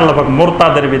 এখানে আল্লাহ পাক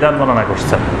মুরতাদের বিধান বর্ণনা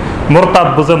করছেন। মুরতাদ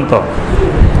বুঝেন তো?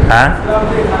 হ্যাঁ,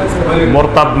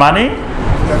 মুরতাদ মানে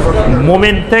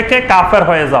মুমিন থেকে কাফের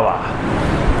হয়ে যাওয়া,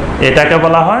 এটাকে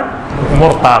বলা হয়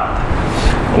মুরতাদ।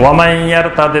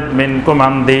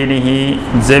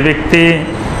 যে ব্যক্তি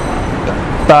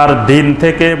তার দিন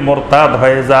থেকে মুরতাদ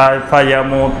হয়ে যায়,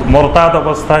 ফায়ামুত, মুরতাদ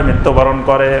অবস্থায় মৃত্যুবরণ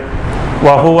করে,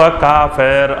 ওয়াহুয়া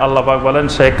কাফের, আল্লাহ পাক বলেন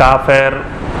সে কাফের।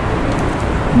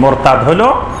 মুরতাদ হলো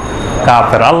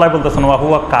কাফের, আল্লাহ বলতেছেন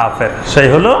ওয়াহুয়া কাফের, সেই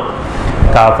হলো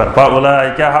কাফের।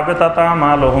 ফাউলাইকা হাবিতাত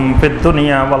আমালুহুম ফিদ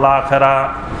দুনিয়া ওয়াল আখিরা,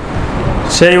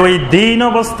 সেই ওই দিন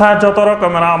অবস্থায় যত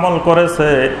রকমের আমল করেছে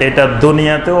এটা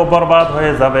দুনিয়াতেও বরবাদ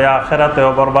হয়ে যাবে, আখিরাতেও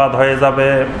বরবাদ হয়ে যাবে।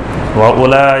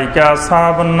 ওয়াউলাইকা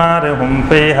আসহাবুন নার হুম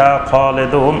ফিহা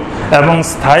খালিদুন, এবং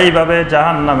স্থায়ীভাবে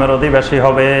জাহান্নামের অধিবাসী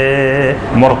হবে।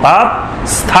 মুরতাদ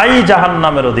স্থায়ী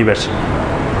জাহান্নামের অধিবাসী।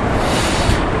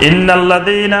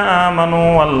 ইন্নাল্লাযীনা আমানু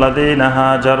ওয়াল্লাযীনা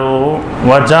হাজারু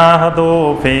ওয়া জাহাদু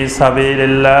ফি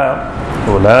সাবিলিল্লাহ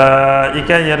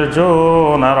উলাইকা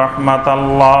ইয়ারজুনা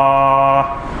রাহমাতাল্লাহ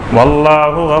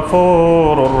ওয়াল্লাহু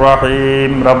গফুরুর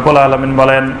রহিম। রব্বুল আলামিন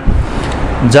বলেন,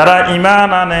 যারা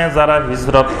ঈমান আনে, যারা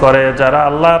হিজরত করে, যারা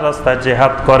আল্লাহর রাস্তায়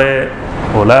জিহাদ করে,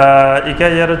 উলাইকা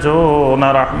ইয়ারজুনা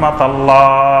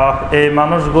রাহমাতাল্লাহ, এই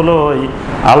মানুষগুলোই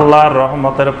আল্লাহর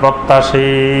রহমতের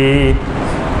প্রত্যাশী।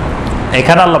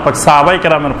 এখানে আল্লাহ পাক সাহাবায়ে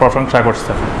কেরামের প্রশংসা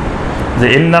করছেন যে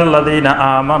ইন্নাল্লাযীনা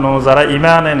আমানু, যারা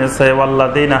ঈমান এনেছে,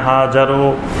 ওয়াল্লাযীনা হাজারু,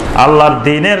 আল্লাহর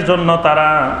দ্বীনের জন্য তারা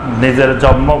নিজের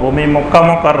জন্মভূমি মক্কা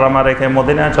মুকাররমা রেখে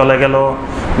মদিনায় চলে গেল,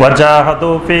 ওয়া জাহাদু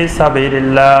ফি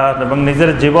সাবিলিল্লাহ, এবং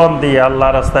নিজের জীবন দিয়ে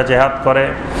আল্লাহর রাস্তায় জিহাদ করে,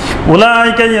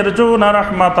 উলাইকা ইয়ারজুনা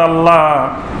রাহমাতাল্লাহ,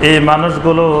 এই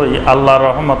মানুষগুলোই আল্লাহর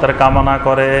রহমতের কামনা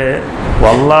করে,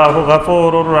 ওয়াল্লাহু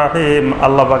গফুরুর রহিম,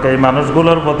 আল্লাহ পাক এই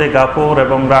মানুষগুলোর প্রতি গফুর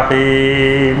এবং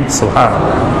রহিম।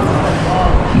 সুবহানাল্লাহ।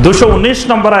 219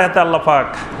 নম্বর আয়াতে আল্লাহ পাক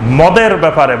মদের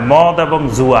ব্যাপারে, মদ এবং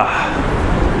জুয়া,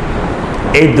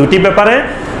 এই দুটি ব্যাপারে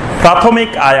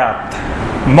প্রাথমিক আয়াত।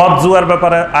 মদ জুয়ার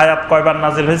ব্যাপারে আয়াত কয়বার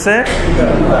নাজিল হয়েছে?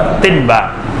 3 বার।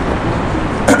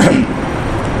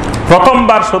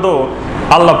 প্রথমবার শুধু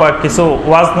আল্লাহ পাক কিছু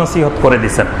ওয়াজ নসিহত করে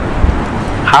দিয়েছেন,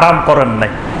 হারাম করেন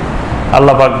নাই।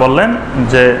 আল্লাহ পাক বললেন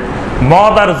যে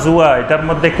মদ আর জুয়া এটার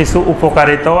মধ্যে কিছু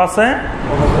উপকারিতাও আছে,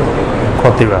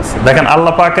 ক্ষতিও আছে। দেখেন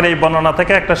আল্লাহ পাকের এই বর্ণনা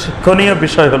থেকে একটা শিক্ষণীয়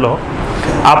বিষয় হলো,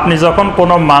 আপনি যখন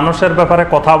কোনো মানুষের ব্যাপারে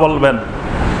কথা বলবেন,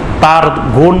 তার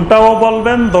গুণটাও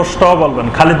বলবেন, দোষটাও বলবেন,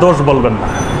 খালি দোষ বলবেন না।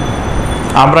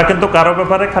 আমরা কিন্তু কারো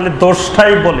ব্যাপারে খালি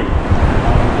দোষটাই বলি,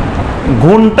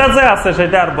 গুণটা যে আছে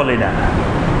সেটা আর বলি না।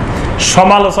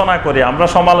 সমালোচনা করি আমরা,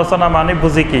 সমালোচনা মানে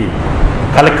বুঝি কি?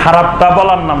 খালি খারাপটা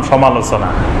বলার নাম সমালোচনা।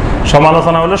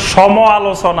 সমালোচনা হলো সম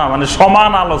আলোচনা, মানে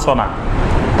সমান আলোচনা।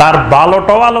 তার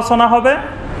ভালোটাও আলোচনা হবে,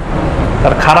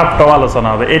 তার খারাপটাও আলোচনা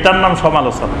হবে, এটার নাম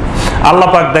সমালোচনা। আল্লাহ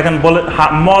পাক দেখেন বলে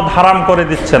মদ হারাম করে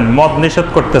দিচ্ছেন, মদ নিষেধ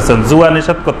করতেছেন, জুয়া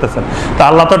নিষেধ করতেছেন, তা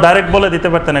আল্লাহ তো ডাইরেক্ট বলে দিতে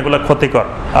পারতেন এগুলো ক্ষতিকর।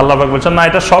 আল্লাহ পাক বলছেন না,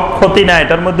 এটা সব ক্ষতি না,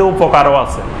 এটার মধ্যে উপকারও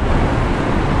আছে।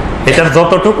 এটার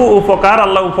যতটুকু উপকার,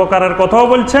 আল্লাহ উপকারের কথাও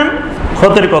বলছেন,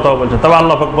 ক্ষতির কথাও বলছেন। তবে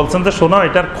আল্লাহ পাক বলছেন যে শোনো,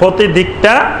 এটার ক্ষতি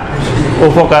দিকটা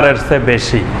উপকারের চেয়ে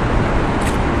বেশি।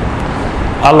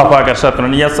 আল্লাহ পাক ارشاد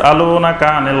করেন, ইয়াসআলুনাকা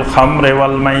আনিল খামরি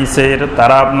ওয়াল মাইসির,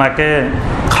 তারা আপনাকে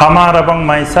খামার এবং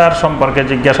মাইসার সম্পর্কে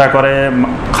জিজ্ঞাসা করে।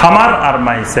 খামার আর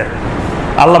মাইসির,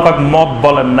 আল্লাহ পাক মদ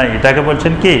বলেন নাই, এটাকে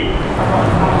বলছেন কি?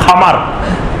 খামার।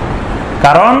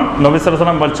 কারণ নবী সাল্লাল্লাহু আলাইহি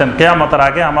ওয়াসাল্লাম বলছেন কিয়ামতের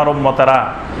আগে আমার উম্মতেরা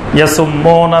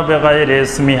ইয়াসুম্মুনা বিগাইরি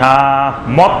ইসমিহা,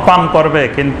 মদ পান করবে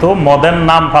কিন্তু মদের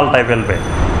নাম পাল্টাই ফেলবে,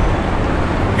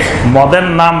 মদের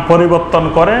নাম পরিবর্তন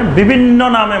করে বিভিন্ন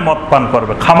নামে মদ পান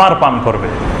করবে, খামার পান করবে,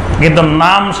 কিন্তু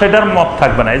নাম সেটার মদ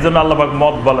থাকবে না। এই জন্য আল্লাহ পাক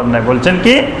মদ বলেন নাই, বলছেন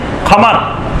কি? খামার।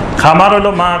 খামার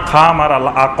হলো মা খামার আল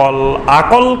আকল,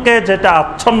 আকলকে যেটা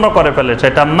আচ্ছন্ন করে ফেলে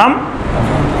সেটার নাম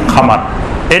খামার।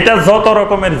 এটা যত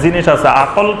রকমের জিনিস আছে,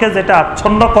 আকলকে যেটা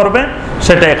আচ্ছন্ন করবে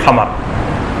সেটাই খামার,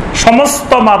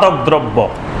 সমস্ত মাদক দ্রব্য।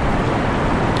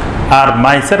 আর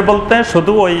মাইসের বলতে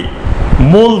শুধু ওই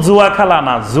মূল জুয়া খেলা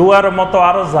না, জুয়ার মতো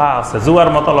আরো যা আছে, জুয়ার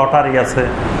মতো লটারি আছে,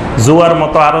 জুয়ার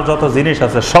মতো আরো যত জিনিস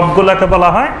আছে, সবগুলাকে বলা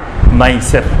হয়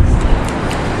মাইসের।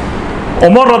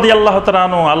 ওমর রাদিয়াল্লাহু তাআলা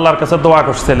আনহু আল্লাহর কাছে দোয়া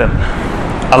করছিলেন,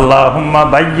 আল্লাহুম্মা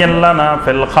বায়্যিন লানা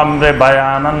ফিল খামরি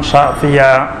বায়ানান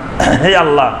শাফিয়া, হে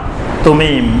আল্লাহ তুমি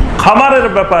খামারের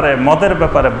ব্যাপারে, মদের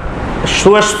ব্যাপারে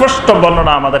সুস্পষ্ট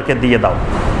বর্ণনা আমাদেরকে দিয়ে দাও।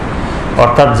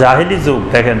 অর্থাৎ জাহিলি যুগ,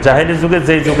 দেখেন জাহিলি যুগে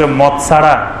যেই যুগে মদ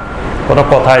ছাড়া কোনো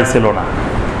কথাই ছিল না,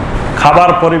 খাবার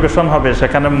পরিবেশন হবে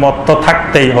সেখানে মদ তো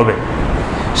থাকতেই হবে,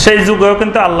 সেই যুগেও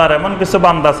কিন্তু আল্লাহর এমন কিছু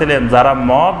বান্দা ছিলেন যারা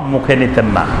মদ মুখে নিতেন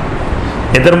না।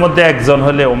 এদের মধ্যে একজন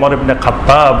হলে ওমর ইবনে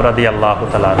খাত্তাব রাদিয়াল্লাহু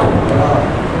তাআলা।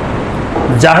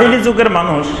 জাহিলি যুগের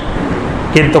মানুষ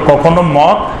কিন্তু কখনো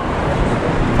মদ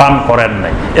পান করেন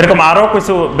নাই। এরকম আরো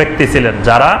কিছু ব্যক্তি ছিলেন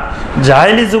যারা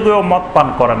জাহিলি যুগেও মদ পান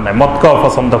করেন নাই, মদকে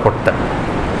অপছন্দ করতেন।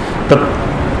 তো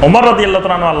ওমর রাদিয়াল্লাহু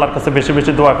তাআলা আল্লাহর কাছে বেশি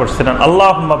বেশি দোয়া করছিলেন,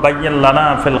 আল্লাহুম্মা বায়্যিন লানা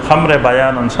ফিল খামরে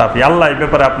বায়ানান শাফি, আল্লাহ এই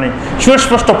ব্যাপারে আপনি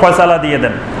সুস্পষ্ট ফয়সালা দিয়ে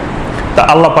দেন। তা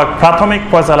আল্লাহ পাক প্রাথমিক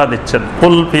ফয়সালা দিচ্ছেন,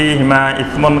 কুল ফীহিমা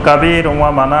ইসমুন কাবীর ওয়া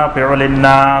মানাফিউ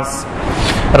লিন-নাস।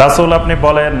 রাসূল আপনি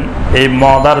বলেন এই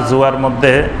মদ আর জুয়ার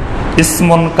মধ্যে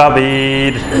ইসমুন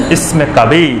কাবীর, ইসমে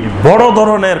কাবীর, বড়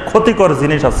ধরনের ক্ষতিকর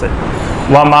জিনিস আছে,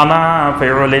 ওয়া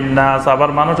মানাফিউ লিন-নাস, আবার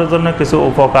মানুষের জন্য কিছু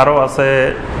উপকারও আছে।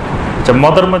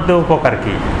 মদের মধ্যে উপকার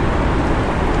কি?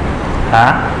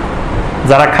 হ্যাঁ,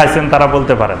 যারা খাইছেন তারা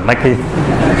বলতে পারেন নাকি?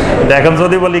 এখন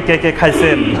যদি বলি কে কে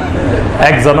খাইছেন,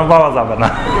 একজনও পাওয়া যাবে না।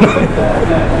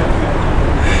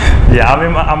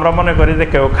 আমরা মনে করি যে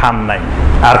কেউ খান নাই,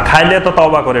 আর খাইলে তো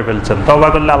তওবা করে ফেলছেন, তওবা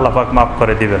করলে আল্লাহ পাক মাফ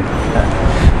করে দিবেন।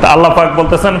 তা আল্লাহ পাক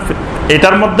বলতেছেন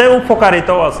এটার মধ্যে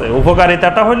উপকারিতাও আছে।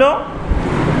 উপকারিতাটা হলো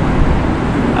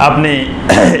আপনি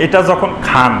এটা যখন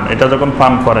খান, এটা যখন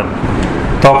পান করেন,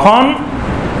 তখন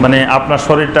মানে আপনার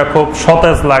শরীরটা খুব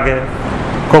সতেজ লাগে,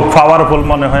 খুব পাওয়ারফুল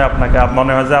মনে হয় আপনাকে,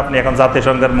 মনে হয় যে আপনি এখন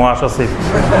জাতিসংঘের মহাসচিব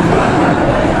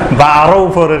বা আরো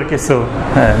উপরের কিছু।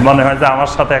 হ্যাঁ, মনে হয় যে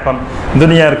আমার সাথে এখন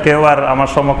দুনিয়ার কেউ আর আমার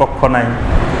সমকক্ষ নাই।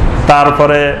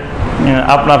 তারপরে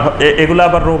আপনার এগুলো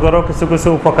আবার রোগেরও কিছু কিছু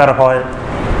উপকার হয়,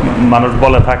 মানুষ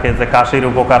বলে থাকে যে কাশির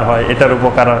উপকার হয়, এটার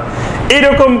উপকার হয়,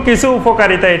 এইরকম কিছু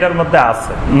উপকারিতা এটার মধ্যে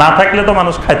আছে। না থাকলে তো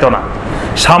মানুষ খাইতো না।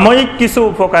 সাময়িক কিছু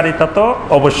উপকারিতা তো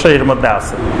অবশ্যই এর মধ্যে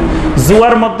আছে।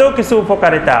 জুয়ার মধ্যেও কিছু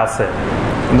উপকারিতা আছে।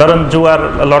 ধরেন জুয়ার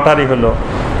লটারি হলো,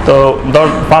 তো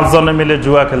 5 জনে মিলে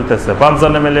জুয়া খেলতেছে, 5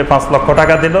 জনে মিলে 5 লক্ষ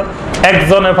টাকা দিল,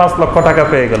 একজনে 5 লক্ষ টাকা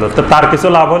পেয়ে গেল, তো তার কিছু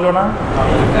লাভ হলো না?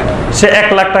 সে 1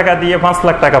 লাখ টাকা দিয়ে 5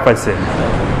 লাখ টাকা পাইছে,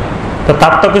 তো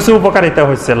তার তো কিছু উপকারিতা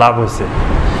হয়েছে, লাভ হয়েছে।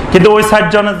 কিন্তু ওই 60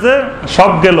 জনের যে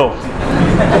সব গেল,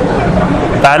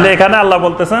 তাহলে এখানে আল্লাহ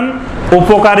বলতেছেন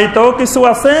উপকারিতাও কিছু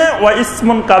আছে, ওয়া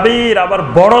ইসমুন কাবীর, আবার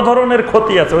বড় ধরনের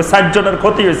ক্ষতি আছে। ওই 60 জনের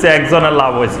ক্ষতি হয়েছে, একজনের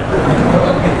লাভ হয়েছে,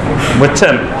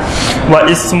 বুঝছেন? ওয়া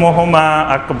ইসমুহুমা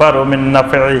আকবারু মিন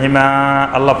নাফিহিমা,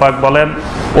 আল্লাহ পাক বলেন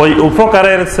ওই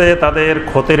উপকারের চেয়ে তাদের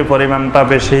ক্ষতির পরিমাণটা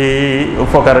বেশি,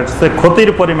 উপকারের চেয়ে ক্ষতির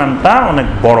পরিমাণটা অনেক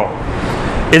বড়।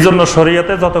 এই জন্য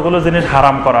শরীয়তে যতগুলো জিনিস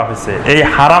হারাম করা হয়েছে, এই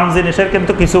হারাম জিনিসের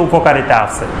কিন্তু কিছু উপকারিতা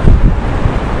আছে।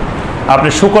 আপনি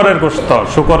শুকরের গোশত,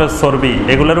 শুকরের চর্বি,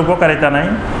 এগুলোর উপকারিতা নাই?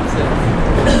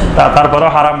 তারপরে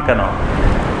হারাম কেন?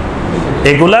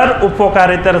 এগুলার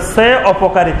উপকারিতার চেয়ে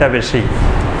অপকারিতা বেশি,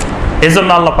 এই জন্য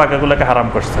আল্লাহ পাক এগুলোকে হারাম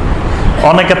করছেন।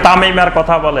 অনেকে তামিমার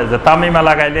কথা বলে যে তামিমা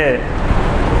লাগাইলে,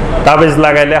 তাবিজ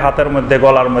লাগাইলে হাতের মধ্যে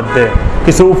গলার মধ্যে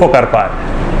কিছু উপকার পায়,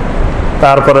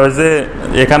 তারপরে ওই যে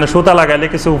এখানে সুতা লাগাইলে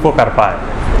কিছু উপকার পায়।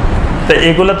 তো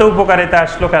এগুলাতে উপকারিতা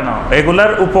আসলো কেন?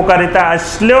 এগুলার উপকারিতা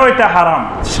আসলেও এটা হারাম,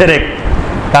 শিরক।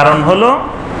 কারণ হলো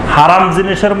হারাম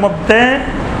জিনিসের মধ্যে,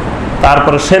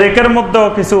 তারপরে শিরকের মধ্যেও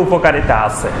কিছু উপকারিতা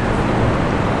আছে।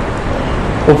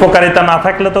 উপকারিতা না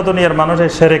থাকলে তো দুনিয়ার মানুষ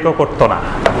এই শিরকও করতো না।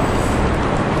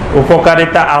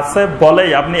 উপকারিতা আছে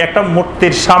বলেই আপনি একটা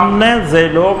মূর্তির সামনে যে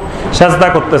লোক সেজদা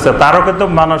করতেছে, তারও কিন্তু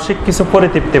মানসিক কিছু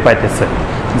পরিতৃপ্তি পাইতেছে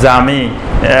যে আমি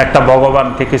একটা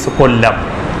ভগবানকে কিছু করলাম,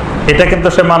 এটা কিন্তু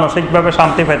সে মানসিকভাবে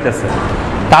শান্তি পাইতেছে,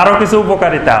 তারও কিছু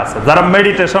উপকারিতা আছে। যারা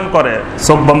মেডিটেশন করে,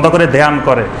 চোখ বন্ধ করে ধ্যান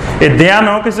করে, এই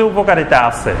ধ্যানও কিছু উপকারিতা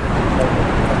আছে,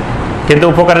 কিন্তু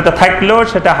উপকারিতা থাকলেও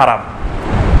সেটা হারাম।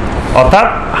 অর্থাৎ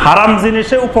হারাম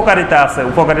জিনিসে উপকারিতা আছে,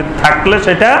 উপকারিতা থাকলে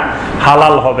সেটা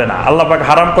হালাল হবে না। আল্লাহ পাক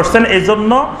হারাম করছেন, এই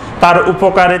জন্য তার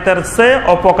উপকারিতার চেয়ে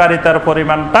অপকারিতার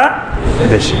পরিমাণটা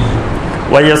বেশি।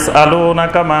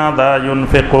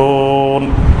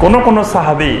 কোন কোন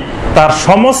সাহাবী তার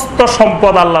সমস্ত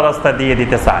সম্পদ আল্লাহর রাস্তায় দিয়ে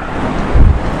দিতে চায়।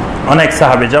 অনেক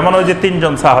সাহাবী, যেমন ওই যে 3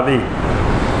 জন সাহাবী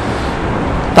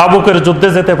তাবুকের যুদ্ধে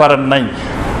যেতে পারেন নাই,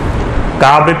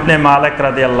 কাব ইবনে মালিক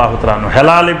রাদিয়াল্লাহু তাআলা,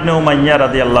 হেলাল ইবনে উমাইয়া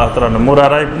রাদিয়াল্লাহু তাআলা,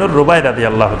 মুরারা ইবনে রুবাই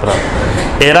রাদিয়াল্লাহু তাআলা,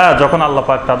 এরা যখন আল্লাহ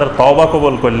পাক তাদের তওবা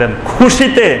কবুল করলেন,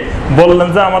 খুশিতে বললেন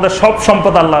যে আমাদের সব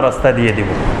সম্পদ আল্লাহর রাস্তায় দিয়ে দিব।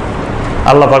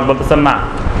 আল্লাহ পাক বলতেছেন না,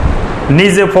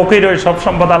 নিজে ফকির হয়ে সব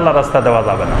সম্পদ আল্লাহর রাস্তায় দেওয়া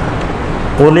যাবে না।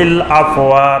 কুলিল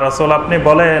আফওয়া, রাসূল আপনি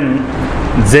বলেন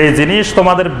যে জিনিস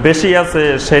তোমাদের বেশি আছে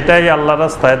সেটাই আল্লাহর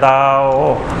রাস্তায় দাও।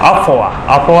 আফওয়া,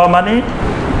 আফওয়া মানে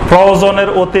প্রয়োজনের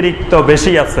অতিরিক্ত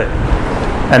বেশি আছে,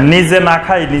 নিজে না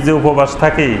খাই, নিজে উপবাস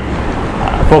থাকি,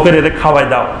 ফকিরের খাওয়াই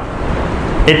দাও,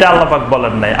 এটা আল্লাহ পাক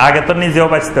বলেন নাই। আগে তো নিজেও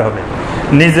বাঁচতে হবে,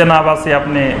 নিজে না বাঁচি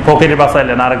আপনি ফকির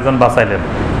বাঁচাইলেন, আরেকজন বাঁচাইলেন।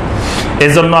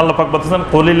 এই জন্য আল্লাহ পাক বলতেছেন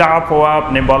কুলিল আফু,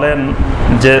 আপনি বলেন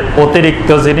যে অতিরিক্ত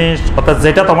জিনিস, অর্থাৎ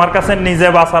যেটা তোমার কাছে নিজে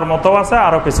বাঁচার মতো আছে,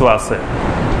 আরো কিছু আছে,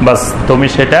 বাস তুমি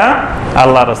সেটা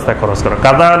আল্লাহর রাস্তায় খরচ করো।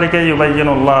 কাযালিকা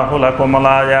ইউবাইয়িনুল্লাহু লাকুমুল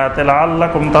আয়াতি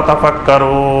লাআল্লাকুম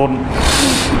তাতাফাক্কারুন।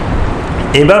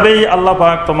 এভাবেই আল্লাহ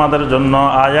পাক তোমাদের জন্য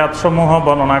আয়াত সমূহ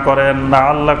বর্ণনা করেন,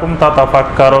 লাআল্লাকুম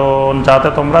তাতাফাক্কারুন, যাতে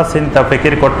তোমরা চিন্তা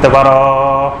ফিকির করতে পারো।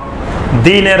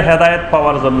 দ্বীনের হেদায়েত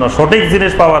পাওয়ার জন্য, সঠিক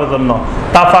জিনিস পাওয়ার জন্য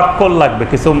তাফাক্কুর লাগবে,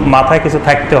 কিছু মাথায় কিছু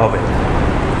থাকতে হবে।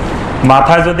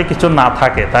 মাথায় যদি কিছু না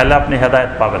থাকে তাহলে আপনি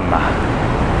হেদায়েত পাবেন না।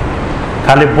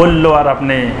 খালি বললো আর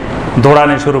আপনি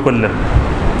দৌড়ানি শুরু করলেন,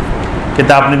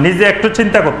 কিন্তু আপনি নিজে একটু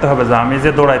চিন্তা করতে হবে যে আমি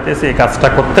যে দৌড়াইতেছি, এই কাজটা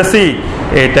করতেছি,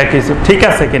 এটা কিছু ঠিক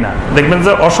আছে কিনা। দেখবেন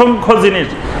যে অসংখ্য জিনিস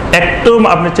একটু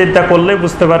আপনি চিন্তা করলেই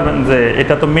বুঝতে পারবেন যে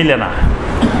এটা তো মিলে না,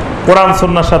 কোরআন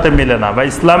সুন্নাহর সাথে মিলে না, বা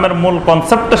ইসলামের মূল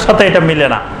কনসেপ্টের সাথে এটা মিলে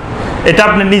না। এটা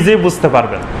আপনি নিজেই বুঝতে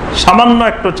পারবেন, সামান্য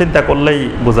একটু চিন্তা করলেই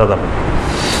বোঝা যাবে।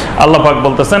 আল্লাহ পাক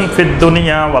বলতেছেন ফিদ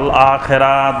দুনিয়া ওয়াল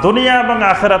আখিরাত, দুনিয়া এবং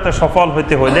আখিরাতে সফল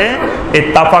হইতে হলে এই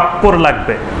তাফাক্কুর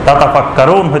লাগবে,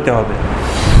 তাতাফাক্কারুন হইতে হবে।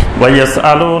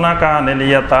 ওয়ায়াসআলুনাকা আনিল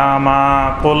ইয়াতামা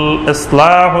কুল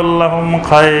ইসলাহুল লাহুম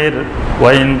খায়র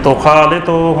ওয়া ইন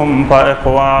তুখালিতুহুম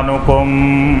ফাইখওয়ানুকুম।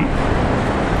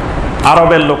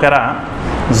 আরবের লোকেরা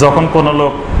যখন কোন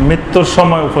লোক মৃত্যুর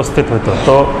সময় উপস্থিত হইতো,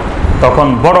 তো তখন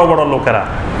বড় বড় লোকেরা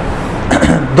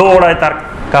দৌড়ায় তার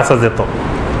কাছে যেত,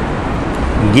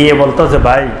 গিয়ে বলতো যে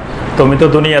ভাই তুমি তো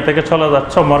দুনিয়া থেকে চলে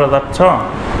যাচ্ছ, মরে যাচ্ছ,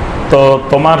 তো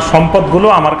তোমার সম্পদগুলো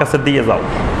আমার কাছে দিয়ে যাও,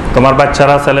 তোমার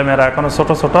বাচ্চারা ছেলেমেয়েরা এখনো ছোট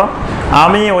ছোট,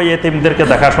 আমি ওই এতিমদেরকে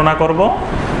দেখাশোনা করব,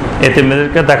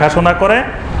 এতিমদেরকে দেখাশোনা করে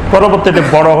পরবর্তীতে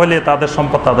বড় হলে তাদের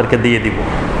সম্পদ তাদেরকে দিয়ে দিব।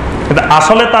 কিন্তু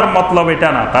আসলে তার মতলব এটা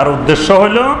না, তার উদ্দেশ্য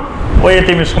হলো ওই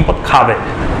এতিমের সম্পদ খাবে।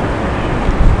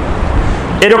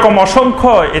 এরকম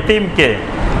অসংখ্য এতিমকে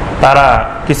তারা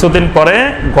কিছুদিন পরে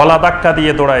গলা ধাক্কা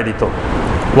দিয়ে দৌড়ায় দিত।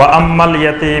 ওয়া আম্মাল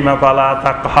ইয়াতীমা ফালা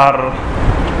তাকহার,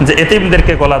 যে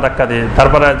এতিমদেরকে গলা ধাক্কা দিয়ে।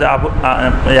 তারপরে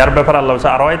এর ব্যাপারে আল্লাহ বলছে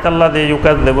আরাইতাল্লাযী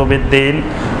ইউকাযযিবু বিদ্দীন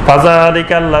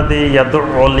ফাযালিকাল্লাযী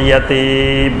ইয়াদউল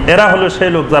ইয়াতীম। এরা হলো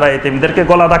সেই লোক যারা এতিমদেরকে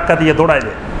গলা ধাক্কা দিয়ে দৌড়ায়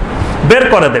দেয়,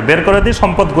 বের করে দিয়ে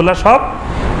সম্পদগুলা সব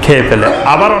খেয়ে ফেলে।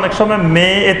 আবার অনেক সময়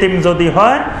মেয়ে এতিম যদি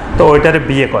হয় তো ওইটারে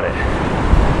বিয়ে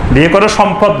করে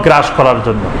সম্পদ গ্রাস করার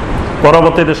জন্য,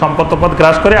 পরবর্তীতে সম্পদ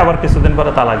গ্রাস করে আবার কিছুদিন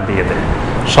পরে তালাক দিয়ে দেয়,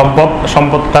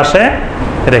 সম্পদ কাছে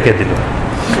রেখে দিল।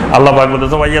 আল্লাহ পাক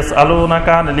বলেছেন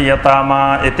ওয়ায়াসআলুনাকা আনিল ইয়াতামা,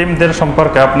 এতিমদের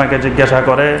সম্পর্কে আপনাকে জিজ্ঞাসা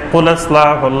করে, কুল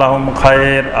ইসলাহুল লাহুম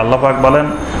খায়র, আল্লাহ পাক বলেন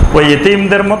ওই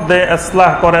এতিমদের মধ্যে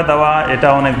ইসলাহ করে দেওয়া এটা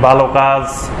অনেক ভালো কাজ।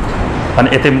 মানে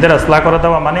এতিমদের ইসলাহ করে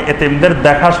দেওয়া মানে এতিমদের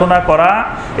দেখাশোনা করা,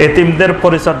 এতিমদের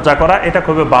পরিচর্যা করা, এটা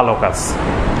খুবই ভালো কাজ।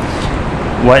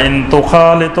 ওয়া ইন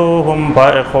তুখালিতুহুম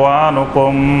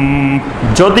ফাইখওয়ানুকুম,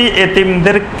 যদি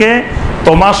এতিমদেরকে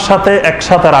তোমার সাথে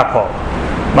একসাথে রাখো,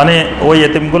 মানে ওই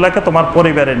এতিমগুলাকে তোমার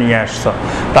পরিবারে নিয়ে আসছো,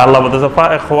 তা আল্লাহ বলতেছে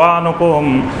ফাইখওয়ানুকুম,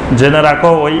 জেনে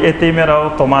রাখো ওই এতিমেরাও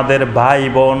তোমাদের ভাই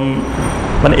বোন,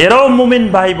 মানে এরাও মুমিন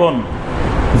ভাই বোন,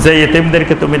 যে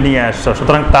এতিমদেরকে তুমি নিয়ে আসছো।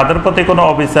 সুতরাং তাদের প্রতি কোনো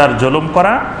অবিচার জুলুম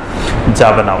করা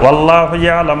যাবে না। ওয়াল্লাহু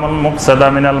ইয়ালামুল মুফসিদা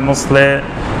মিনাল মুসলিহ,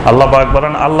 আল্লাহ পাক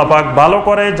বলেন আল্লাহ পাক ভালো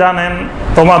করে জানেন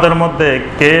তোমাদের মধ্যে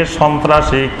কে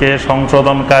সন্ত্রাসী, কে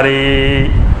সংশোধনকারী।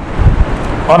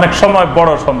 অনেক সময়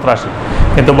বড় সন্ত্রাসী,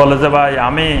 কিন্তু বলে যে ভাই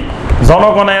আমি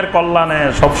জনগণের কল্যাণে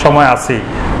সব সময় আছি,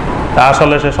 তা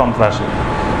আসলে সে সন্ত্রাসী।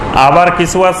 আবার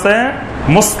কিছু আছে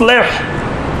মুসলিহ,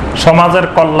 সমাজের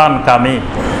কল্যাণকামী,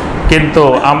 কিন্তু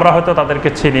আমরা হয়তো তাদেরকে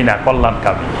চিনি না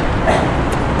কল্যাণকামী।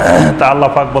 তা আল্লাহ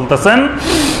পাক বলতেছেন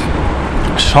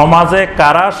সমাজে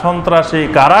কারা সন্ত্রাসী,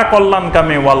 কারা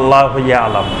কল্যাণকামী, ওয়াল্লাহু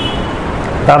ইয়ালাম,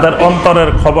 তাদের অন্তরের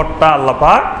খবরটা আল্লাহ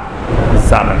পাক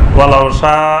জানেন। ওয়ালাউ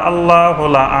শাআল্লাহু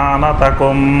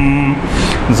লাআনাতাকুম,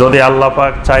 যদি আল্লাহ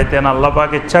পাক চাইতেন, আল্লাহ পাক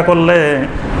ইচ্ছা করলে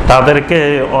তাদেরকে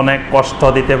অনেক কষ্ট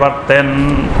দিতে পারতেন।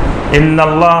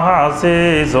 ইন্নাল্লাহা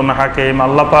আজিজুন হাকীম,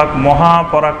 আল্লাহ পাক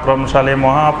মহাপরাক্রমশালী,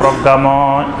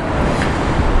 মহাপ্রজ্ঞাময়।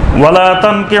 ওয়ালা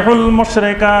তানকিহুল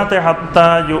মুশরিকাতি হাত্তা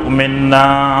ইউমিন্না,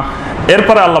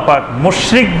 এরপরে আল্লাহ পাক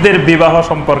মুশরিকদের বিবাহ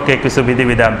সম্পর্কে কিছু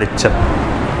বিধিবিধান দিচ্ছেন।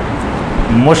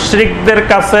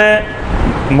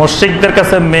 মুশরিকদের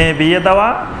কাছে মেয়ে বিয়ে দেওয়া,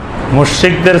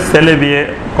 মুশরিকদের ছেলে বিয়ে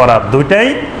করা, দুইটাই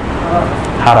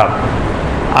হারাম।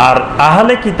 আর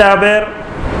আহলে কিতাবের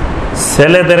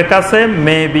ছেলেদের কাছে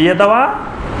মেয়ে বিয়ে দেওয়া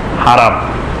হারাম,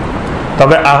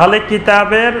 তবে আহলে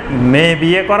কিতাবের মেয়ে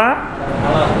বিয়ে করা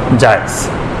জায়েজ।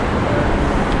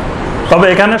 তবে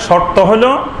এখানে শর্ত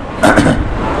হলো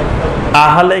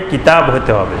আহলে কিতাব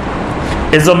হতে হবে।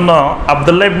 এজন্য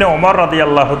আব্দুল্লাহ ইবনে ওমর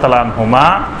রাদিয়াল্লাহু তাআলা আনহুমা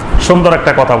সুন্দর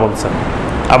একটা কথা বলছেন।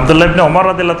 আব্দুল্লাহ ইবনে ওমর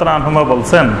রাদিয়াল্লাহু তাআলা আনহুমা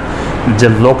বলছেন যে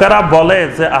লোকেরা বলে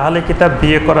যে আহলে কিতাব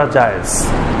বিয়ে করা জায়েজ,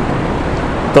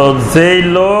 তো যেই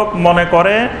লোক মনে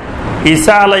করে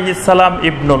ঈসা আলাইহিস সালাম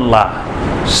ইবনুল্লাহ,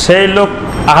 সেই লোক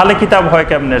আহলে কিতাব হয়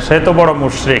কেমনে? সে তো বড়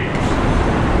মুশরিক।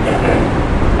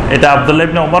 এটা আব্দুল্লাহ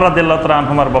ইবনে ওমর রাদিয়াল্লাহু তাআলা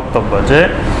আনহুমার বক্তব্য,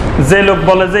 যে লোক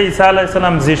বলে যে ঈসা আলাইহিস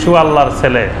সালাম যিশু আল্লাহর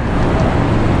ছেলে,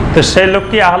 তো সেই লোক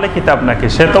কি আহলে কিতাব নাকি?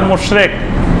 সে তো মুশরিক।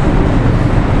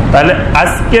 তাহলে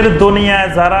আজকের দুনিয়ায়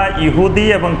যারা ইহুদি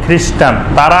এবং খ্রিস্টান,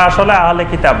 তারা আসলে আহলে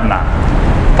কিতাব না,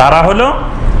 তারা হলো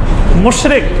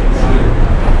মুশরিক।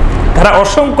 তারা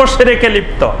অসংখ্য শিরকে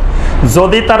লিপ্ত।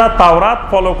 যদি তারা তাওরাত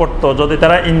ফলো করত, যদি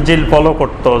তারা ইনজিল ফলো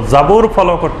করত, জাবুর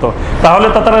ফলো করত, তাহলে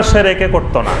তো তারা শিরকে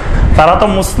করত না, তারা তো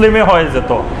মুসলিমে হয়ে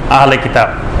যেত আহলে কিতাব।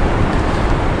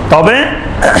 তবে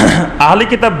আহলে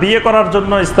কিতাব বিয়ে করার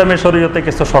জন্য ইসলামী শরীয়তে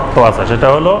কিছু শর্ত আছে। সেটা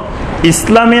হলো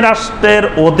ইসলামী রাষ্ট্রের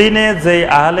অধীনে যে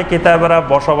আহলে কিতাবরা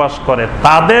বসবাস করে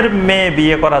তাদের মেয়ে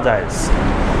বিয়ে করা যায়।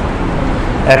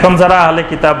 এখন যারা আহলে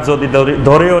কিতাব যদি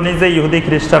ধরেও নিজে ইহুদি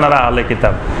খ্রিস্টানরা আহলে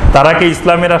কিতাব, তারা কি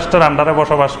ইসলামী রাষ্ট্রের আন্ডারে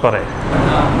বসবাস করে?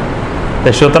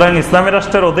 সুতরাং ইসলামী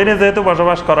রাষ্ট্রের অধীনে যেহেতু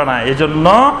বসবাস করে না, এই জন্য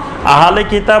আহলে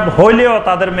কিতাব হইলেও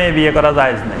তাদের মেয়ে বিয়ে করা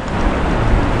জায়েজ নেই।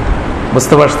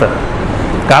 বুঝতে পারছেন?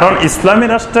 কারণ ইসলামী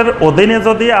রাষ্ট্রের অধীনে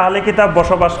যদি আহলে কিতাব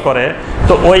বসবাস করে,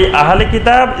 তো ওই আহলে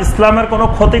কিতাব ইসলামের কোনো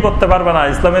ক্ষতি করতে পারবে না,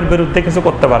 ইসলামের বিরুদ্ধে কিছু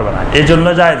করতে পারবে না, এই জন্য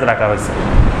জায়েজ রাখা হয়েছে।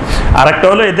 আর একটা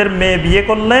হলো এদের মেয়ে বিয়ে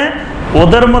করলে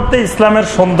ওদের মধ্যে ইসলামের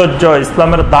সৌন্দর্য,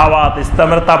 ইসলামের দাওয়াত,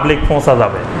 ইসলামের তাবলীগ পৌঁছা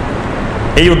যাবে,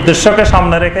 এই উদ্দেশ্যকে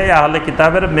সামনে রেখে আহলে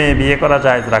কিতাবের মেয়ে বিয়ে করা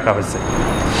জায়েজ রাখা হয়েছে।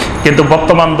 কিন্তু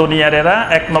বর্তমান দুনিয়ার এরা,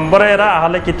 এক নম্বরে এরা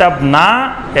আহলে কিতাব না,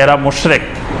 এরা মুশরিক।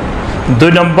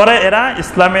 দুই নম্বরে এরা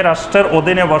ইসলামী রাষ্ট্রের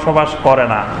অধীনে বসবাস করে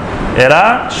না, এরা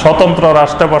স্বতন্ত্র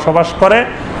রাষ্ট্রে বসবাস করে।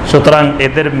 সুতরাং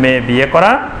এদের মেয়ে বিয়ে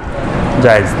করা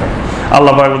জায়েজ নেই।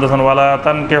 আল্লাহ পাক বলেছেন ওয়ালা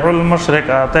তানকিহুল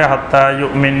মুশরিকাতি হাত্তা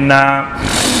ইউমিননা,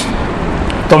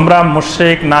 তোমরা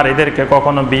মুশরিক নারীদেরকে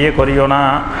কখনো বিয়ে করিও না,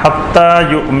 হাত্তা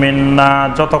ইউমিননা,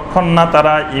 যতক্ষণ না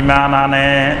তারা ঈমান আনে।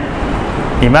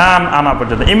 ঈমান আনা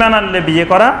পর্যন্ত, ঈমান আনলে বিয়ে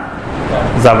করা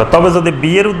যাবে। তবে যদি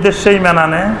বিয়ের উদ্দেশ্যে ঈমান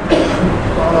আনে,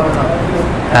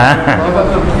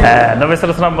 নবী সাল্লাল্লাহু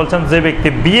আলাইহি ওয়াসাল্লাম বলছেন যে ব্যক্তি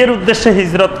বিয়ের উদ্দেশ্যে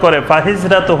হিজরত করে,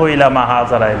 ফাহিজরাতু ইলা মা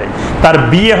হাজারা ইলাইহি, তার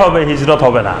বিয়ে হবে, হিজরত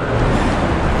হবে না।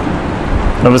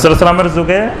 নবী সাল্লাল্লাহু আলাইহি ওয়াসাল্লামের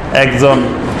যুগে একজন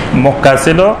মক্কা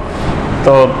ছিল,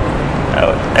 তো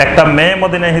একটা মেয়ে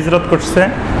মদিনায় হিজরত করছে।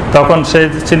 তখন সে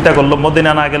চিন্তা করলো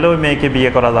মদিনা না গেলে ওই মেয়েকে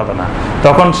বিয়ে করা যাবে না,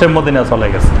 তখন সে মদিনা চলে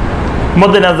গেছে,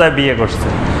 মদিনা যায় বিয়ে করছে।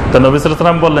 তো নবী সাল্লাল্লাহু আলাইহি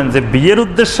ওয়াসাল্লাম বললেন যে বিয়ের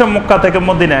উদ্দেশ্যে মক্কা থেকে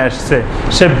মদিনায় আসছে,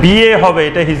 সে বিয়ে হবে,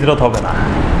 এটা হিজরত হবে না।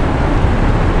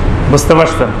 বুঝতে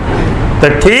পারছেন? তো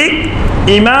ঠিক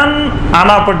ঈমান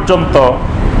আনা পর্যন্ত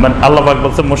মানে আল্লাহ পাক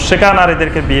বলছে মুশরিকা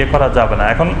নারীদেরকে বিয়ে করা যাবে না।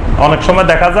 এখন অনেক সময়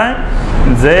দেখা যায়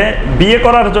যে বিয়ে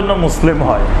করার জন্য মুসলিম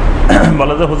হয়,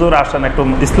 বলে যে হুজুর আসেন একটু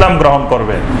ইসলাম গ্রহণ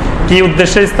করবে। কি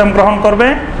উদ্দেশ্যে ইসলাম গ্রহণ করবে?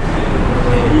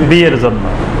 বিয়ের জন্য।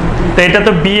 তো এটা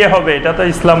তো বিয়ে হবে, এটা তো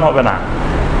ইসলাম হবে না।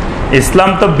 ইসলাম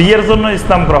তো বিয়ের জন্য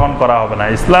ইসলাম গ্রহণ করা হবে না,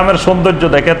 ইসলামের সৌন্দর্য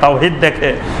দেখে, তাওহীদ দেখে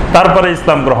তারপরে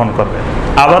ইসলাম গ্রহণ করবে।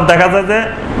 আবার দেখা যায় যে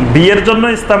বিয়ের জন্য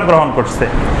ইসলাম গ্রহণ করছে,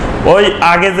 ওই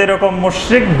আগে যেরকম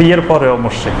মুশরিক, বিয়ের পরেও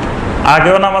মুশরিক,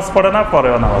 আগেও নামাজ পড়ে না,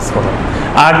 পরেও নামাজ পড়ে না,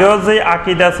 আগেও যে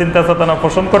আকীদা চিন্তা চেতনা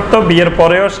পোষণ করতো, বিয়ের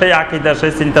পরেও সেই আকীদা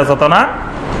সেই চিন্তা চেতনা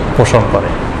পোষণ করে।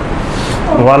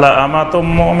 ওয়ালা আমাতুম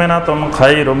মুমিনাতুন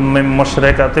খায়রুম মিন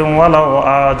মুশরিকাতিন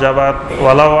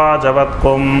ওয়ালাউ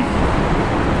আজাবাতকুম,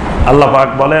 আল্লাহ পাক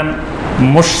বলেন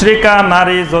মুশরিকা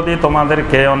নারী যদি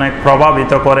তোমাদেরকে অনেক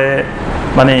প্রভাবিত করে,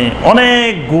 মানে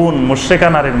অনেক গুণ মুশরিকা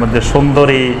নারীর মধ্যে,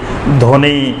 সুন্দরী,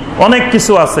 ধনী, অনেক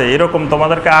কিছু আছে, এরকম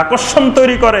তোমাদেরকে আকর্ষণ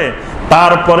তৈরি করে,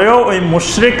 তারপরেও ওই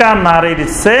মুশরিকা নারীর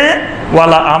চেয়ে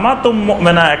ওয়ালা আমাতুম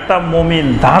মুমিনা, একটা মুমিন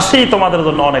দাসী তোমাদের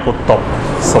জন্য অনেক উত্তম।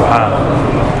 সুবহানাল্লাহ,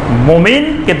 মুমিন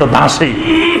কিন্তু দাসী,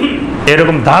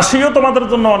 এরকম দাসীও তোমাদের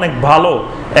জন্য অনেক ভালো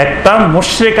একটা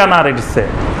মুশরিকা নারীর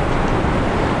চেয়ে।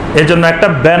 এই জন্য একটা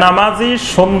বেনামাজি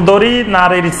সুন্দরী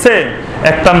নারীর চেয়ে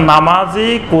একটা নামাজি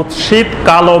কুৎসিত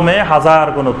কালো মেয়ে হাজার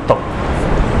গুণ উত্তম।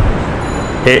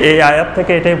 এই আয়াত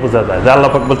থেকে এটাই বোঝা যায় যে আল্লাহ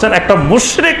পাক বলছেন একটা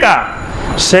মুশরিকা,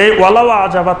 সেই ওয়ালাউ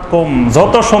আজাবাতকুম,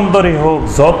 যত সুন্দরী হোক,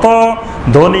 যত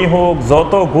ধনী হোক,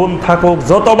 যত গুণ থাকুক,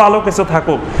 যত ভালো কিছু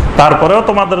থাকুক, তারপরেও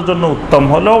তোমাদের জন্য উত্তম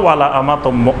হলো ওয়ালা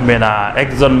আমাতুম মুমিনা,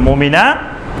 একজন মুমিনা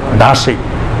দাসী।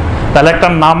 তাহলে একটা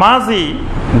নামাজি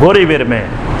গরিবের মেয়ে,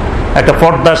 একটা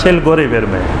পর্দাশীল গরিবের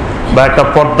মেয়ে, বা একটা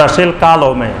পর্দাশীল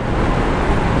কালো মেয়ে,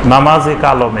 নামাজি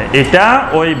কালো মেয়ে, এটা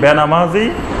ওই বেনামাজি,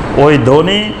 ওই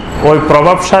ধনী, ওই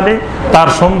প্রভাবশালী, তার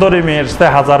সুন্দরী মেয়ের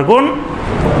চেয়ে হাজার গুণ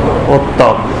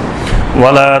উত্তম।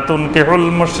 ওয়ালা তুনকিহুল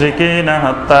মুশরিকিনা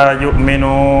হাত্তা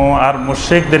ইউমিনু, আর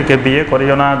মুশরিকদেরকে বিয়ে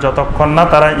করিও না যতক্ষণ না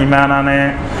তারা ঈমান আনে।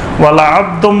 ওয়ালা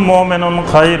আবদুম মুমিনুন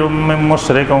খায়রুম মিন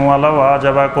মুশরিকিন ওয়ালাউ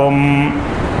আজাবাকুম,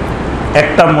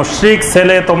 একটা মুশরিক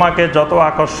ছেলে তোমাকে যত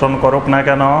আকর্ষণ করুক না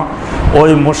কেন,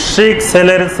 ওই মুশরিক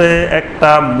ছেলের চেয়ে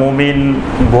একটা মুমিন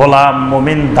গোলাম,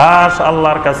 মুমিন দাস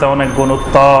আল্লাহর কাছে অনেক গুণ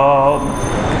উত্তম।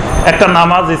 একটা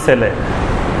নামাজি ছেলে,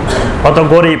 কত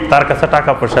গরিব, তার কাছে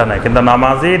টাকা পয়সা নাই, কিন্তু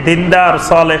নামাজি দিনদার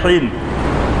সালেহিন,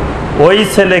 ওই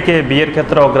ছেলেকে বিয়ের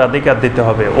ক্ষেত্রে অগ্রাধিকার দিতে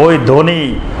হবে। ওই ধনী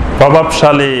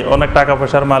প্রভাবশালী, অনেক টাকা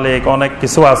পয়সার মালিক, অনেক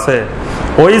কিছু আছে,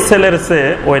 ওই ছেলের চেয়ে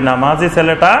ওই নামাজি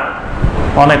ছেলেটা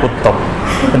অনেক উত্তম।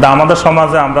 কিন্তু আমাদের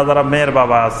সমাজে আমরা যারা মেয়ের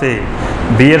বাবা আছি,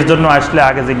 বিয়ের জন্য আসলে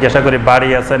আগে জিজ্ঞাসা করি বাড়ি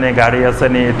আসেনি, গাড়ি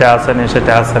আসেনি, এটা আসেনি,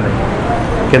 সেটা আসেনি,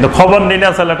 কিন্তু খবর নিই না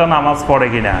ছেলেটা নামাজ পড়ে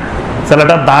কিনা,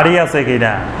 ছেলেটা দাড়ি আছে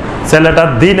কিনা, ছেলেটা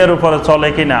দিনের উপরে চলে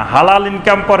কিনা, হালাল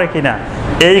ইনকাম করে কিনা,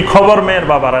 এই খবর মেয়ের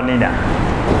বাবারা নি না।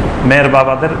 মেয়ের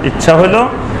বাবাদের ইচ্ছা হলো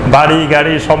বাড়ি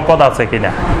গাড়ি সম্পদ আছে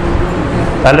কিনা।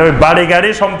 তাহলে ওই বাড়ি গাড়ি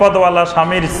সম্পদওয়ালা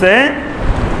স্বামীর চেয়ে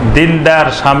দিনদার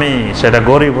স্বামী, সেটা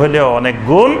গরিব হলেও অনেক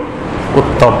গুণ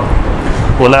উত্তম।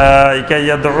 উলাইকা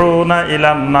ইয়াদউনা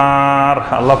ইলান নার,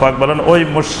 আল্লাহ পাক বলেন ওই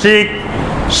মুশরিক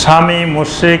স্বামী,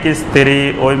 মুশরিক স্ত্রী,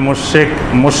 ওই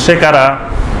মুশরিকারা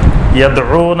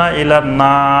ইয়াদউনা ইলান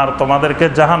নার, তোমাদেরকে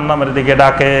জাহান্নামের দিকে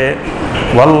ডাকে।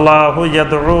 ওয়াল্লাহু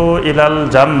ইয়াদউ ইলাল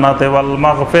জান্নাতি ওয়াল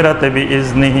মাগফিরাতি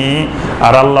বিইজনিহি,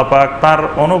 আর আল্লাহ পাক তার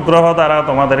অনুগ্রহ দ্বারা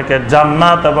তোমাদেরকে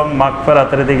জান্নাত এবং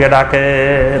মাগফিরাতের দিকে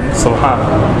ডাকেন।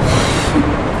 সুবহানাল্লাহ।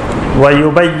 ওয়া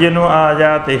ইউবাইয়িনু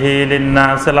আয়াতিহি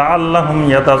লিন-নাসি লাআল্লাহুম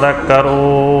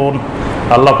ইয়াতাযাক্কারুন,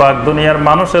 আল্লাহ পাক দুনিয়ার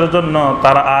মানুষের জন্য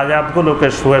তার আয়াতগুলোকে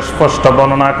সুস্পষ্ট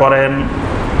বর্ণনা করেন।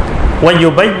 ওয়া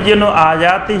ইউবাইয়িনু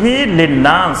আয়াতিহি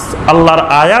লিন-নাস, আল্লাহর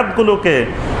আয়াতগুলোকে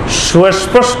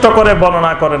সুস্পষ্ট করে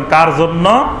বর্ণনা করেন কার জন্য?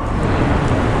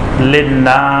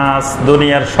 লিন-নাস,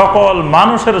 দুনিয়ার সকল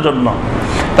মানুষের জন্য।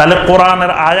 তাহলে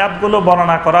কোরআনের আয়াতগুলো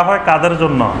বর্ণনা করা হয় কাদের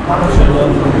জন্য?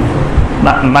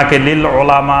 নাকি লিল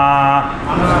উলামা,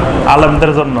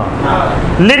 আলেমদের জন্য?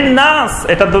 লিন-নাস,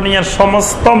 এটা দুনিয়ার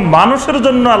সমস্ত মানুষের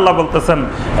জন্য আল্লাহ বলতেছেন,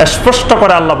 স্পষ্ট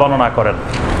করে আল্লাহ বর্ণনা করেন।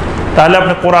 তাহলে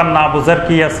আপনি কোরআন না বুঝার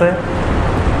কি আছে?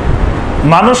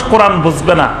 মানুষ কোরআন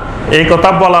বুঝবে না এই কথা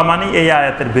বলা মানে এই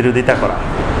আয়াতের বিরোধিতা করা।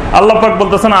 আল্লাহ পাক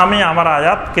বলতেছেন আমি আমার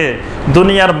আয়াতকে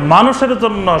দুনিয়ার মানুষের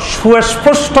জন্য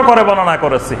সুস্পষ্ট করে বর্ণনা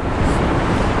করেছি।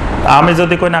 আমি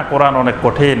যদি কই না কোরআন অনেক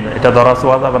কঠিন, এটা ধরা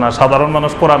ছোঁয়া যাবে না, সাধারণ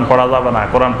মানুষ কোরআন পড়া যাবে না,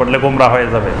 কোরআন পড়লে গোমরা হয়ে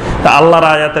যাবে, তা আল্লাহর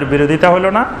আয়াতের বিরোধিতা হইল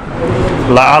না?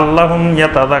 লাআল্লাহুম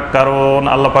ইয়াতাযাক্কারুন,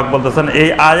 আল্লাহ পাক বলতেছেন এই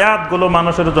আয়াতগুলো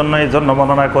মানুষের জন্য এই জন্য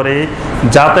বর্ণনা করি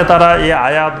যাতে তারা এই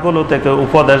আয়াতগুলো থেকে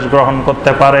উপদেশ গ্রহণ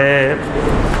করতে পারে।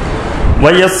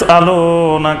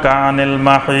 ওয়ায়াসআলুনাকা আনিল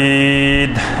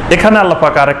মাহিদ, এখানে আল্লাহ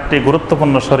পাক আরেকটি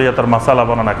গুরুত্বপূর্ণ শরীয়তের মাসালা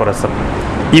বর্ণনা করেছেন।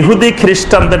 ইহুদি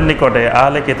খ্রিস্টানদের নিকটে,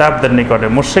 আহলে কিতাবদের নিকটে,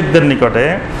 মুশরিকদের নিকটে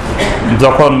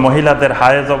যখন মহিলাদের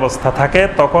হায়েজ অবস্থা থাকে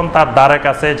তখন তার দ্বারে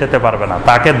কাছে যেতে পারবে না,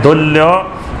 তাকে দলীয়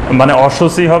মানে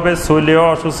অসুচি হবে, শুইলেও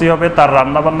অসুচি হবে, তার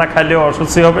রান্না বান্না খাইলেও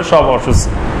অসুচি হবে, সব অসুচি।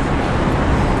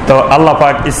 তো আল্লাহ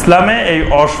পাক ইসলামে এই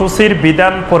অসুচির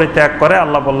বিধান পরিত্যাগ করে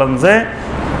আল্লাহ বললেন যে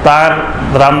তার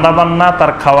রান্না বান্না,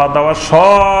 তার খাওয়া দাওয়া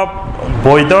সব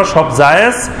বৈধ, সব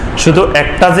জায়েজ, শুধু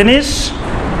একটা জিনিস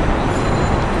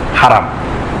হারাম,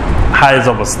 হায়েজ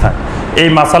অবস্থায়। এই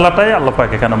মাসালাটাই আল্লাহ পাক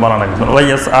এখানে বর্ণনা করেছেন।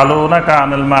 ওয়ায়াসআলুনাকা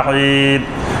আনিল মাহিদ,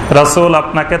 রাসূল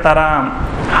আপনাকে তারা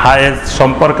হায়েজ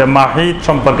সম্পর্কে, মাহিদ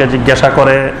সম্পর্কে জিজ্ঞাসা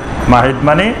করে। মাহিদ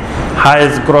মানে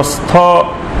হায়েজগ্রস্ত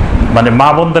মানে মা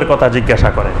বোনদের কথা জিজ্ঞাসা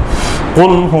করে।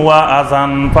 কুল হুয়া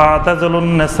আযান ফাতাযুলুন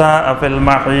নিসা ফিল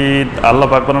মাহিদ, আল্লাহ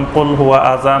পাক বলেন কুল হুয়া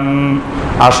আযান,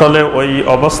 আসলে ওই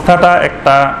অবস্থাটা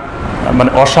একটা মানে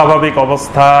অস্বাভাবিক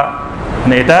অবস্থা,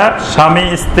 মানে এটা স্বামী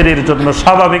স্ত্রীর জন্য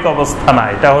স্বাভাবিক অবস্থা না,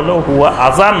 এটা হলো হুয়া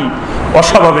আযান,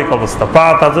 অস্বাভাবিক অবস্থা।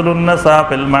 ফাতাযুলুন নিসা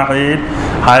ফিল মাহিদ,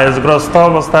 হায়েজগ্রস্ত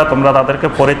অবস্থায় তোমরা তাদেরকে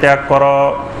পরিত্যাগ করো।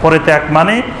 পরিত্যাগ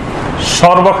মানে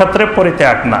সর্বক্ষেত্রে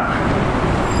পরিত্যাগ না।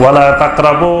 ওয়ালা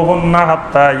তাকরাবুহুন্না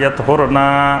হাত্তা ইয়াতহুরনা,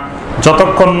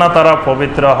 যতক্ষণ না তারা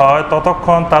পবিত্র হয়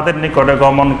ততক্ষণ তাদের নিকটে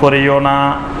গমন করিও না।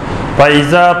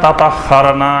 ফাইজা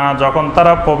তাতাহহারনা, যখন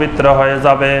তারা পবিত্র হয়ে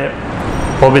যাবে,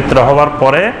 পবিত্র হওয়ার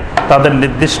পরে তাদের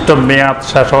নির্দিষ্ট মেয়াদ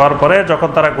শেষ হওয়ার পরে যখন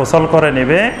তারা গোসল করে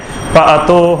নেবে,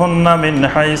 ফাআতুহুন্না মিন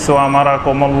হাইসু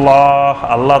আমারাকুমুল্লাহ,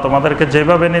 আল্লাহ তোমাদেরকে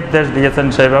যেভাবে নির্দেশ দিয়েছেন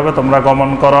সেইভাবে তোমরা গমন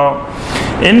করো।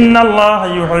 ইন্নাল্লাহা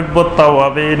ইউহিব্বুত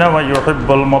তাওয়াবিন ওয়া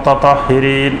ইউহিব্বুল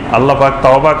মুতাতাহহিরিন, আল্লাহ পাক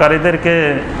তওবাকারীদেরকে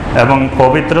এবং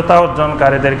পবিত্রতা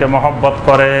অর্জনকারীদেরকে মহব্বত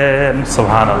করেন।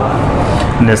 সুবহানাল্লাহ।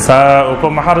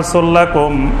 নিসাউকুম হারসুল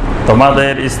লাকুম,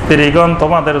 তোমাদের স্ত্রীগণ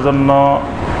তোমাদের জন্য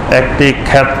একটি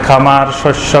ক্ষেত খামার,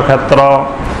 শস্য ক্ষেত্র।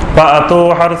 ফাআতু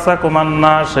হারসাকুম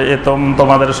আন্না শি'তুম,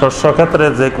 তোমাদের শস্য ক্ষেত্রে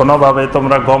যে কোনো ভাবে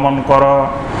তোমরা গমন করো।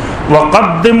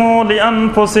 ওয়াকাদ্দিমু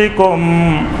লিআনফুসিকুম,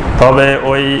 তবে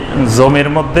ওই জমির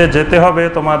মধ্যে যেতে হবে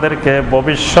তোমাদেরকে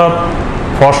ভবিষ্যৎ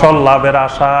ফসল লাভের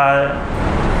আশায়।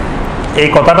 এই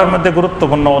কথাটার মধ্যে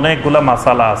গুরুত্বপূর্ণ অনেকগুলা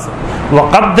মাসালা আছে।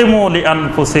 ওয়াকাদ্দিমু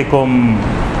লিআনফুসিকুম,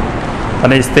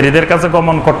 মানে স্ত্রীদের কাছে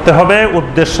গমন করতে হবে,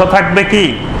 উদ্দেশ্য থাকবে কি?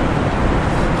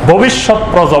 ভবিষ্যৎ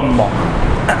প্রজন্ম,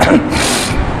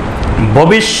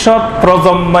 ভবিষ্যৎ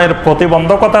প্রজন্মের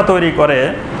প্রতিবন্ধকতা তৈরি করে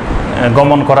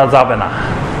গমন করা যাবে না।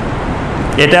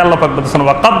 এটা আল্লাহ পাক বলেছেন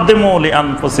ওয়াকাদ্দিমু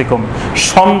লিআনফুসিকুম,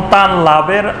 সন্তান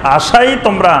লাভের আশায়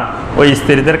তোমরা ওই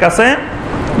স্ত্রীদের কাছে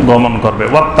গমন করবে।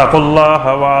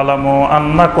 ওয়াত্তাকুল্লাহা ওয়ালামু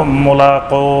আন্নাকুম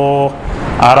মুলাকুহ,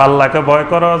 আর আল্লাহকে ভয়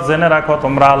করো, জেনে রাখো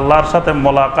তোমরা আল্লাহর সাথে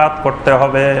মোলাকাত করতে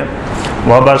হবে।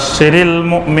 ওয়াবাশশিরিল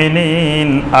মুমিনিন,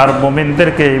 আর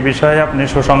মুমিনদেরকে এই বিষয়ে আপনি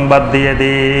সুসংবাদ দিয়ে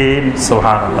দিন।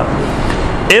 সুবহানাল্লাহ।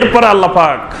 এরপর আল্লাহ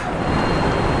পাক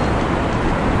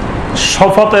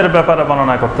শপথের ব্যাপারে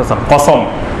বর্ণনা করতেছেন, কসম।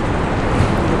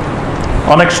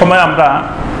 অনেক সময় আমরা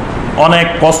অনেক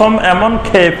কসম এমন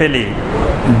খেয়ে ফেলি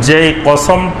যে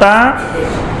কসমটা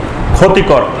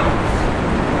ক্ষতিকর,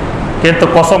 কিন্তু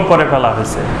কসম করে ফেলা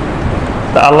হয়েছে।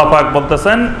 আল্লাহ পাক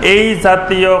বলতেছেন এই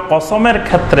জাতীয় কসমের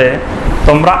ক্ষেত্রে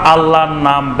তোমরা আল্লাহর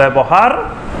নাম ব্যবহার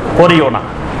করিও না,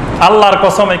 আল্লাহর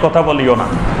কসম এই কথা বলিও না,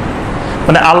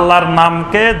 মানে আল্লাহর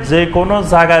নামকে যে কোনো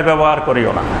জায়গায় ব্যবহার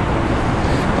করিও না।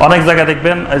 অনেক জায়গায়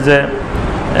দেখবেন এই যে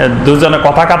দুজনে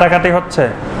কথা কাটাকাটি হচ্ছে,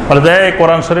 বলে যে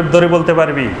কোরআন শরীফ ধরে বলতে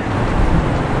পারবি,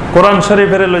 কোরআন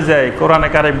শরীফের লই যাই, কোরআনে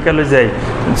কারিমকে লই যাই,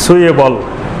 ছুঁয়ে বল।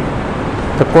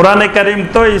 তো কোরআনে কারিম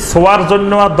তো এই ছোঁয়ার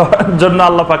জন্য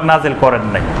আল্লাহ পাক নাজিল করেন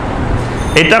নাই।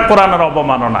 এটা কোরআনের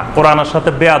অবমাননা, কোরআনের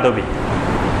সাথে বেয়াদবি।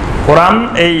 কোরআন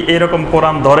এইরকম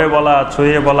কোরআন ধরে বলা,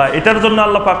 ছুঁয়ে বলা, এটার জন্য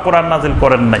আল্লাহ পাক কোরআন নাজিল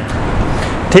করেন নাই।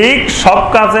 ঠিক সব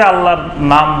কাজে আল্লাহর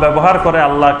নাম ব্যবহার করে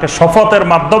আল্লাহকে শপথের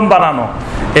মাধ্যম বানানো,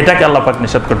 এটাকে আল্লাহ পাক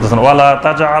নিষেধ করতেছেন। ওয়ালা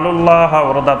তাজআলুল্লাহা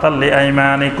উরদাতাল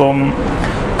লিআইমানিকুম,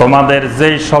 তোমাদের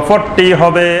যেই শপথটি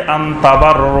হবে আন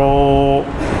তাবাররু,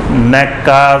 নেক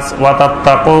কাজ, ওয়া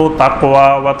তাত্তাকু, তাকওয়া,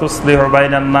 ওয়া তুসলিহু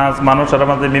বাইনান নাস, মানুষের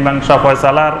মাঝে মীমাংসা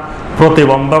ফয়সালার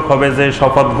প্রতিবন্ধক হবে যে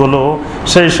শপথগুলো,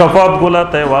 সেই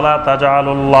শপথগুলোতে ওয়ালা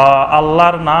তাজআলুল্লাহ,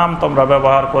 আল্লাহর নাম তোমরা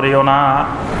ব্যবহার করিও না।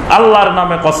 আল্লাহর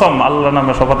নামে কসম, আল্লাহর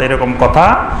নামে শপথ, এরকম কথা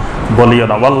বলিও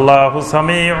না। ওয়াল্লাহু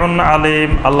সামিউন আলিম,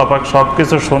 আল্লাহ পাক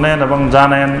সবকিছু শুনেন এবং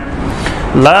জানেন।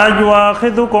 লা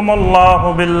ইউআখিযুকুমুল্লাহু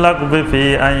বিল্লাগবি ফি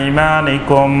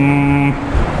আইমানিকুম,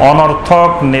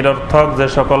 অনর্থক নিরর্থক যে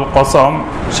সকল কসম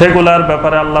সেগুলার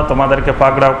ব্যাপারে আল্লাহ তোমাদেরকে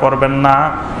পাকড়াও করবেন না।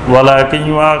 ওয়ালাকিন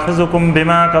ইউআখিযুকুম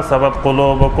বিমা কাসাবাত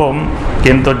কুলুবুকুম,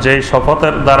 কিন্তু যেই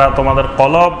শপথের দ্বারা তোমাদের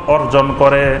কলব অর্জন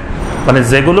করে, মানে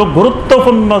যেগুলো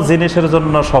গুরুত্বপূর্ণ জিনিসের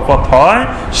জন্য শপথ হয়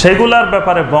সেগুলার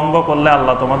ব্যাপারে ভঙ্গ করলে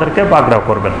আল্লাহ তোমাদেরকে পাকড়াও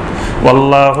করবেন।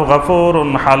 ওয়াল্লাহু গাফুরুন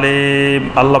হালিম,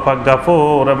 আল্লাহ পাক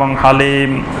গাফুর এবং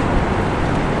হালিম।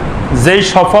 যেই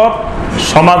শপথ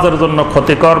সমাজের জন্য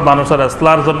ক্ষতিকর, মানুষের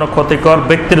ইসলামের জন্য ক্ষতিকর,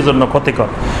 ব্যক্তির জন্য ক্ষতিকর,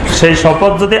 সেই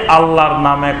শপথ যদি আল্লাহর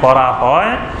নামে করা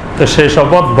হয় তো সেই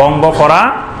শপথ ভঙ্গ করা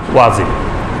ওয়াজিব,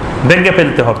 ভেঙে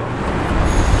ফেলতে হবে।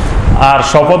 আর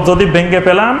শপথ যদি ভেঙে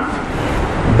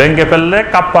ফেললে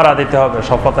কাফফারা দিতে হবে,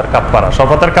 শপথের কাফফারা।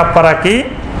 শপথের কাফফারা কি?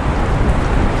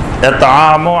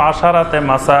 ইতআমু আশারাতে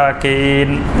মাসাকিন,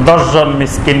 10 জন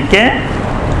মিসকিনকে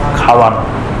খাওয়ানো,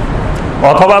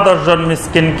 অথবা 10 জন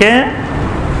মিসকিনকে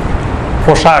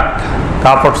পোশাক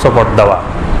কাপড় চোপড় দেওয়া,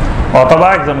 অথবা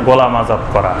একজন গোলাম আজাদ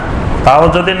করা। তাও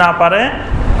যদি না পারে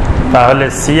তাহলে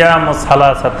সিয়াম ও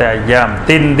সালাসাতে আইয়াম,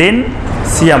 3 দিন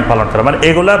সিয়াম পালন করা। মানে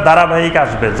এগুলা ধারাবাহিক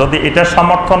আসবে। যদি এটা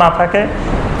সামর্থ্য না থাকে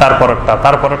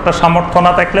তারপর একটা সামর্থ্য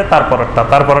না থাকলে তারপর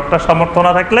একটা সামর্থ্য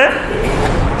না থাকলে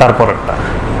তারপর একটা।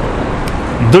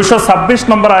 226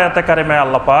 নম্বর আয়াতে কারিমে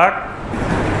আল্লাহ পাক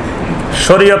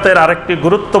শরীয়তের আরেকটি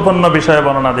গুরুত্বপূর্ণ বিষয়ে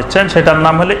বর্ণনা দিচ্ছেন, সেটার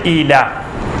নাম হলো ইলা।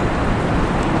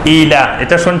 ইলা,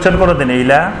 এটা শুনছেন কোনদিন?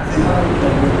 ইলা,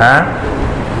 হ্যাঁ,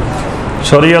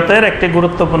 শরীয়তের একটি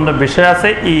গুরুত্বপূর্ণ বিষয় আছে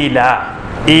ইলা।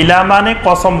 ইলা মানে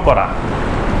কসম করা।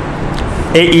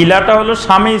 এই ইলাটা হলো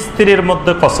স্বামী স্ত্রীর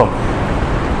মধ্যে কসম।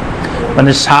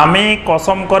 মানে স্বামী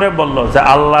কসম করে বলল যে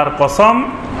আল্লাহর কসম,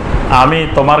 আমি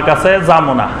তোমার কাছে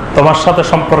যাবো না, তোমার সাথে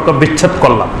সম্পর্ক বিচ্ছেদ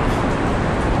করলাম,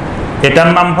 এটার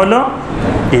নাম হলো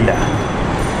ইলা।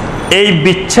 এই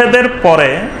বিচ্ছেদের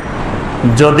পরে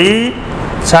যদি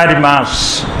 4 মাস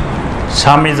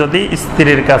স্বামী যদি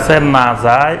স্ত্রীর কাছে না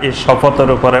যায়, এই শপথের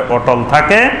উপরে অটল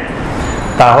থাকে,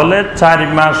 তাহলে 4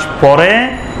 মাস পরে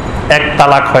 1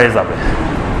 তালাক হয়ে যাবে।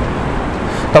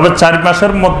 তবে 4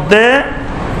 মাসের মধ্যে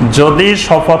যদি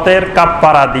শপথের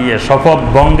কাপ্পারা দিয়ে, শপথ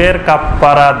ভঙ্গের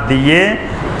কাপ্পারা দিয়ে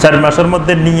 4 মাসের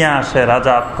মধ্যে নিয়ে আসে,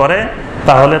 রাজাত করে,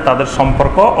 তাহলে তাদের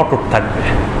সম্পর্ক অটুট থাকবে।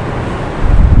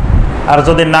 আর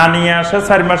যদি না নিয়ে আসে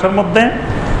 4 মাসের মধ্যে,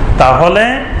 তাহলে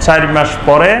 4 মাস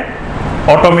পরে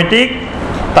অটোমেটিক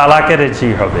তালাকে রেজি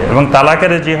হবে, এবং তালাকে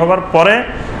রেজি হবার পরে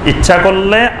ইচ্ছা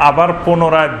করলে আবার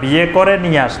পুনরায় বিয়ে করে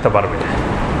নিয়ে আসতে পারবে।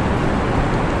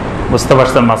 বুঝতে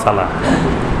পারছেন মাসালা?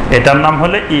 এটার নাম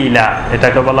হলো ইলা,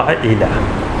 এটাকে বলা হয় ইলা।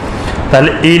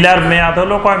 তাহলে ইলার মেয়াদ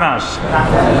হলো কয় মাস?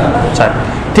 4।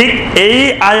 ঠিক এই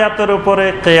আয়াতের উপরে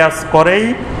কিয়াস করেই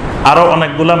আরো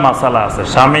অনেকগুলা মাসালা আছে।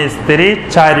 স্বামী স্ত্রী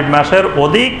 4 মাসের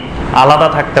অধিক আলাদা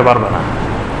থাকতে পারবে না।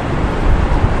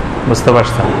 বুঝতে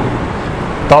পারছেন?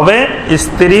 তবে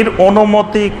স্ত্রীর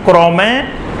অনুমতি ক্রমে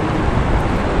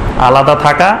আলাদা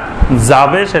থাকা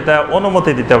যাবে, সেটা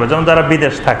অনুমতি দিতে হবে। যেমন যারা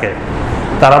বিদেশ থাকে,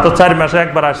 তারা তো 4 মাসে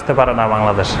একবার আসতে পারে না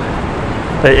বাংলাদেশে,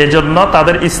 এই জন্য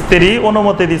তাদের স্ত্রী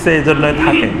অনুমতি দিছে, এই জন্যই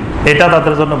থাকে, এটা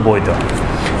তাদের জন্য বৈধ।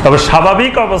 তবে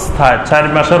স্বাভাবিক অবস্থায় 4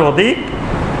 মাসের অধিক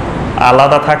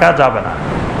আলাদা থাকা যাবে না।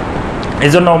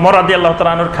 এই জন্য ওমর রাদিয়াল্লাহু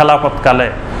তাআলা আনহুর খেলাফত কালে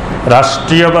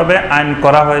রাষ্ট্রীয়ভাবে আইন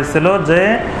করা হয়েছিল যে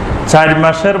 4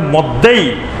 মাসের মধ্যেই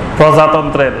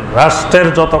প্রজাতন্ত্রের, রাষ্ট্রের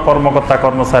যত কর্মকর্তা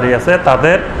কর্মচারী আছে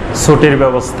তাদের ছুটির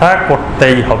ব্যবস্থা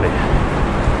করতেই হবে।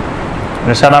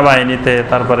 সেনাবাহিনীতে,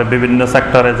 তারপরে বিভিন্ন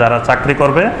সেক্টরে যারা চাকরি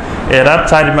করবে, এরা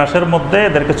 4 মাসের মধ্যে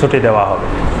এদেরকে ছুটি দেওয়া হবে।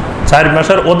 4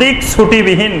 মাসের অধিক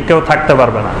ছুটিবিহীন কেউ থাকতে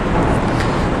পারবে না।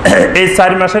 এই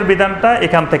 4 মাসের বিধানটা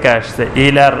এখান থেকে আসছে,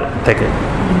 ইলার থেকে।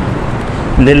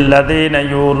 লিল্লাযীনা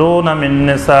ইউলুনা মিন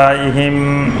নিসাইহিম,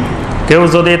 কেউ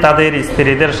যদি তাদের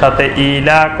স্ত্রীদের সাথে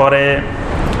ইলা করে,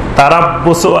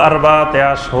 তারাব্বুসু আরবাতে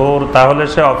আশহুর, তাহলে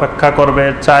সে অপেক্ষা করবে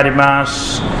 4 মাস।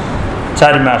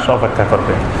 4 মাস অপেক্ষা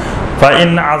করবে।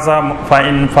 ফাইন আযাম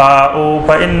ফাইন ফাউ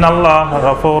ফাইন্নাল্লাহা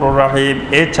গফুরুর রহিম,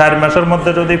 এই 4 মাসের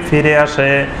মধ্যে যদি ফিরে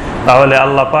আসে, তাহলে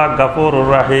আল্লাহ পাক গফুরুর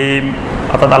রহিম,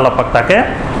 অর্থাৎ আল্লাহ পাক তাকে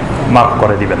মাফ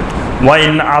করে দিবেন।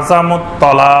 ওয়াইন আযামুত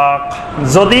তালাক,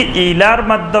 যদি ইলার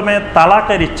মাধ্যমে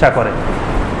তালাকের ইচ্ছা করে,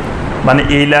 মানে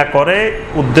ইলা করে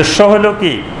উদ্দেশ্য হলো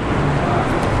কি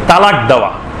তালাক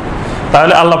দেওয়া,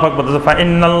 তাহলে আল্লাহ পাক বলতেছে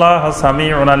ফাইন্নাল্লাহা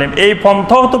সামিউন আলিম, এই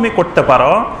পন্থাও তুমি করতে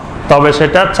পারো, তবে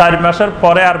সেটা 4 মাসের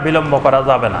পরে আর বিলম্ব করা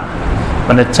যাবে না।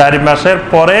 মানে 4 মাসের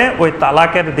পরে ওই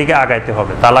তালাকের দিকে আগাইতে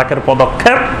হবে, তালাকের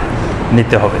পদক্ষেপ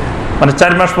নিতে হবে। মানে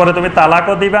 4 মাস পরে তুমি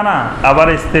তালাকও দিবে না, আবার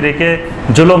স্ত্রীকে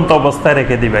ঝুলন্ত অবস্থায়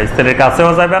রেখে দিবে, স্ত্রীর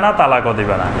কাছেও যাবে না, তালাকও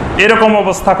দিবে না, এরকম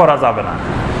অবস্থা করা যাবে না।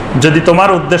 যদি তোমার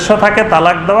উদ্দেশ্য থাকে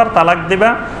তালাক দেওয়ার, তালাক দিবা।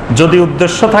 যদি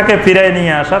উদ্দেশ্য থাকে ফিরাই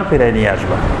নিয়ে আসার, ফিরাই নিয়ে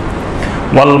আসবা।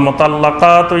 ওয়াল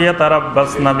মুতাল্লাকাতু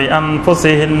ইয়াতারাব্বাসনা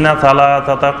বিআনফুসিহিন্না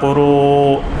সালাসাতা কুরু,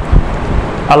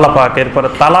 আল্লাহ পাক এরপরে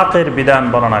তালাকের বিধান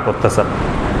বর্ণনা করতেছেন।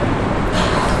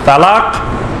 তালাক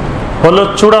হলো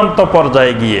চূড়ান্ত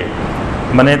পর্যায়ে গিয়ে,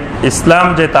 মানে ইসলাম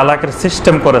যে তালাকের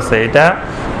সিস্টেম করেছে, এটা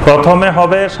প্রথমে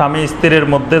হবে স্বামী স্ত্রীর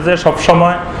মধ্যে যে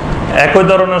সবসময় একই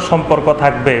ধরনের সম্পর্ক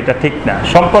থাকবে, এটা ঠিক না।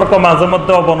 সম্পর্ক মাঝে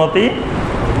মধ্যে অবনতি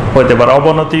হইতে পারে,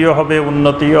 অবনতিও হবে,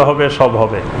 উন্নতিও হবে, সব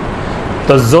হবে।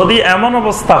 তো যদি এমন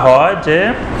অবস্থা হয় যে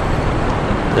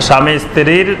স্বামী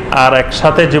স্ত্রীর আর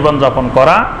একসাথে জীবনযাপন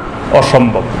করা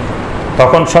অসম্ভব,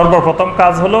 তখন সর্বপ্রথম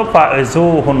কাজ হলো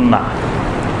ফাইজুহুন্না,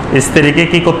 স্ত্রীকে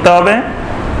কি করতে হবে?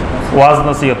 ওয়াজ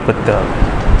নসিহত করতে হবে।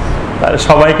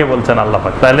 সবাইকে বলছেন আল্লাহ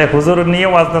পাক, তাহলে হুজুর নিয়ে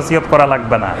ওয়াজ নসিহত করা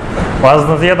লাগবে না, ওয়াজ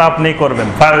নসিহত আপনি করবেন।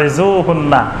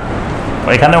 ফাইজুহুন্না,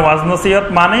 এখানে ওয়াজ নসিহত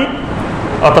মানে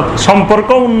অর্থাৎ সম্পর্ক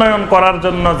উন্নয়ন করার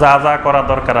জন্য যা যা করা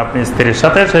দরকার আপনি স্ত্রীর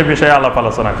সাথে সেই বিষয়ে আলাপ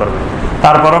আলোচনা করবেন।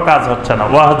 তারপরও কাজ হচ্ছে না,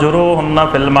 ওয়াহজুরুহুন্না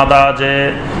ফিল মাদাজি,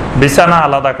 বিছানা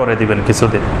আলাদা করে দিবেন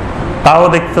কিছুদিন, তাও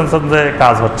দেখতেন যে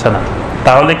কাজ হচ্ছে না,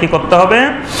 তাহলে কি করতে হবে?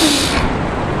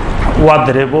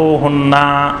 ওয়াদরিবুহুন্না,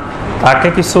 তাকে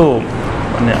কিছু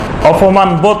মানে অপমান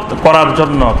বোধ করার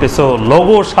জন্য কিছু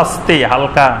লঘু শাস্তি,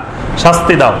 হালকা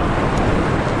শাস্তি দাও,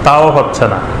 তাও হচ্ছে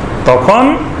না। তখন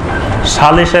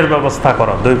সালিশের ব্যবস্থা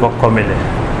করো, 2 পক্ষ মিলে,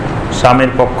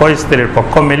 স্বামীর পক্ষ স্ত্রীর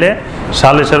পক্ষ মিলে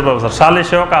সালিশের ব্যবস্থা,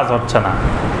 সালিশেও কাজ হচ্ছে না।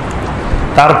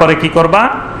 তারপরে কি করবা?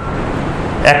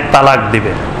 1 তালাক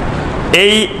দিবে।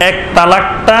 এই 1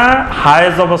 তালাকটা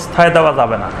হায়েজ অবস্থায় দেওয়া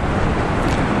যাবে না,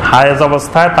 হায়েজ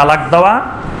অবস্থায় তালাক দেওয়া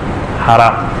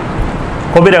হারাম,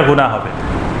 কবিরা গুনাহ হবে।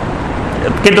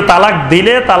 কিন্তু তালাক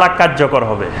দিলে তালাক কার্যকর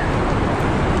হবে,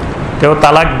 কেউ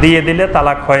তালাক দিয়ে দিলে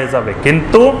তালাক হয়ে যাবে,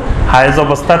 কিন্তু হায়েজ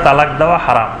অবস্থায় তালাক দেওয়া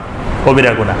হারাম,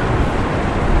 কবিরা গুনাহ।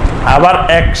 আবার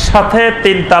একসাথে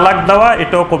 3 তালাক দেওয়া,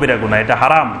 এটাও কবিরা গুনাহ, এটা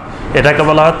হারাম, এটাকে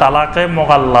বলা হয় তালাকে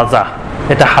মুগাল্লাজা,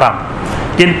 এটা হারাম।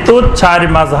 কিন্তু 4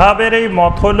 মাযহাবের এই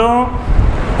মত হলো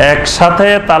একসাথে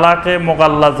তালাকে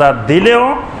মুগাল্লাজা দিলেও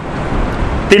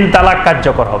 3 তালাক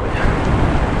কার্যকর হবে।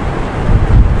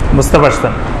 বুঝতে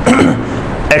পারছেন?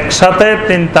 একসাথে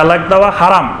 3 তালাক দেওয়া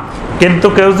হারাম, কিন্তু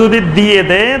কেউ যদি দিয়ে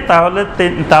দেয় তাহলে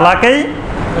 3 তালাকেই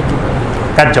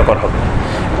কার্যকর হবে।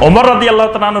 ওমর রাদিয়াল্লাহু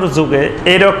তাআলা আনহুর যুগে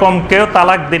এরকম কেউ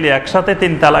তালাক দিলে, একসাথে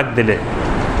 3 তালাক দিলে,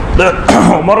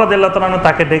 ওমর রাদিয়াল্লাহু তাআলা আনহু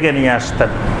তাকে ডেকে নিয়ে আসতেন।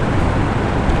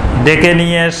 ডেকে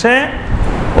নিয়ে এসে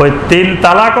ওই 3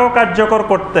 তালাকও কার্যকর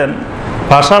করতেন,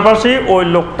 পাশাপাশি ওই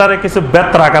লোকটারে কিছু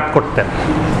বেত্রাঘাত করতেন,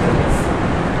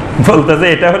 বলতে যে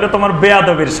এটা হলো তোমার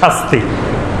বেয়াদবির শাস্তি,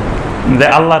 যে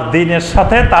আল্লাহর দ্বীনের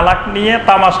সাথে তালাক নিয়ে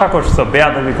তামাশা করছো,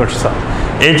 বেয়াদবি করছো,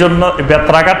 এই জন্য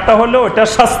বেত্রাঘাতটা হলো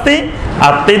ওইটার শাস্তি,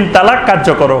 আর 3 তালাক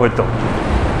কার্যকর হইতো।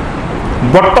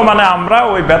 বর্তমানে আমরা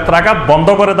ওই বেত্রাঘাত বন্ধ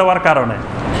করে দেওয়ার কারণে,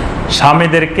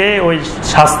 স্বামীদেরকে ওই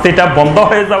শাস্তিটা বন্ধ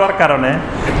হয়ে যাওয়ার কারণে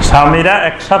স্বামীরা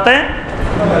একসাথে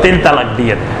 3 তালাক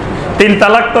দিয়ে দেয়। 3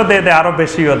 তালাক তো দেয়, আরো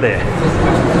বেশিও দেয়,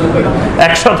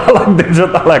 100 তালাক 150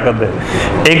 তালাকও দেয়।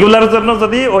 এগুলার জন্য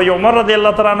যদি ওই ওমর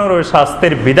রাদিয়াল্লাহু তাআলা আনহুর ওই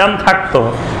শাস্তির বিধান থাকতো,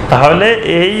 তাহলে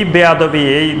এই বেয়াদবি,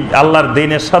 এই আল্লাহর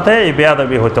দ্বীনের সাথে এই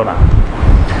বেয়াদবি হতো না।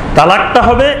 তালাকটা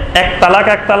হবে 1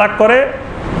 তালাক করে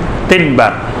 3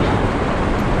 বার,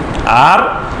 আর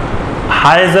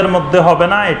হায়েজের মধ্যে হবে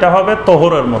না, এটা হবে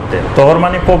তোহরের মধ্যে। তোহর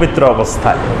মানে পবিত্র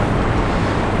অবস্থায়।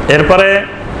 এরপরে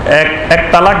এক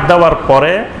তালাক দেওয়ার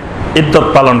পরে ইদ্যত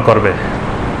পালন করবে।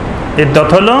 ইদ্যত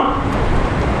হলো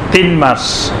 3 মাস,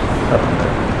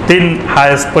 3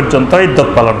 হায়েজ পর্যন্ত ইদ্যত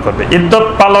পালন করবে। ইদ্যত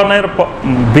পালনের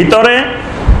ভিতরে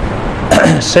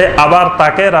সে আবার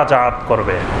তাকে রাজাত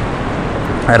করবে।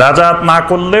 রাজাত না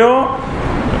করলেও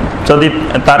যদি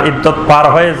তার ইদ্যত পার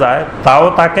হয়ে যায়, তাও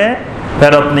তাকে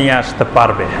ফেরত নিয়ে আসতে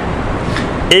পারবে।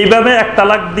 এইভাবে 1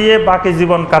 তালাক দিয়ে বাকি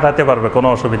জীবন কাটাতে পারবে, কোনো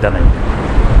অসুবিধা নেই।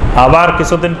 আবার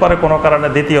কিছুদিন পরে কোনো কারণে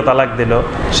 2য় তালাক দিল,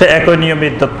 সে একই নিয়মে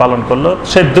ইদ্যত পালন করলো,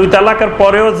 সে 2 তালাকের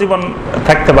পরেও জীবন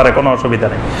থাকতে পারে, কোনো অসুবিধা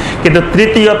নেই। কিন্তু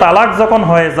 3য় তালাক যখন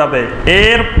হয়ে যাবে,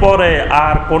 এরপরে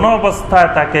আর কোনো অবস্থায়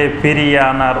তাকে ফিরিয়ে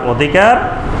আনার অধিকার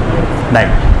নাই।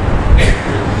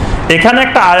 এখানে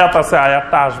একটা আয়াত আছে,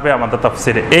 আয়াতটা আসবে আমাদের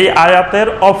তাফসিরে। এই আয়াতের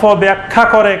অপব্যাখ্যা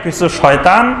করে কিছু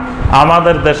শয়তান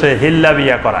আমাদের দেশে হিল্লা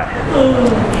বিয়া করায়।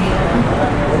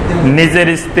 নিজের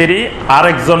স্ত্রী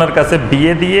আরেকজনের কাছে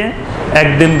বিয়ে দিয়ে 1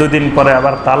 দিন 2 দিন পরে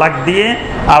আবার তালাক দিয়ে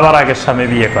আবার আগের স্বামী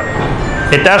বিয়ে করে।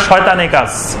 এটা শয়তানি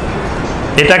কাজ।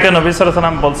 এটাকে নবী সাল্লাল্লাহু আলাইহি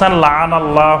ওয়াসাল্লাম বলছেন,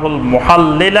 লাআনাল্লাহুল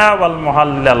মুহাল্লিলা ওয়াল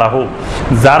মুহাল্লিলা লাহু।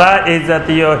 যারা এই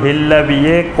জাতীয় হিল্লা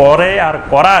বিয়ে করে আর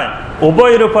করায়,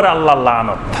 উভয়ের উপর আল্লাহর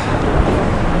লানত।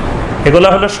 এগুলো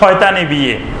হলো শয়তানি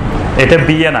বিয়ে, এটা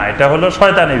বিয়ে না, এটা হলো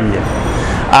শয়তানি বিয়ে।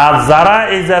 আর যারা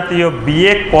এই জাতীয়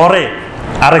বিয়ে করে,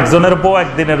 আরেকজনের বউ 1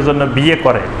 দিনের জন্য বিয়ে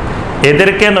করে,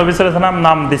 এদেরকে নবী সাল্লাল্লাহু আলাইহি ওয়াসাল্লাম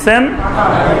নাম দিবেন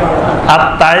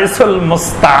আত-তাইসুল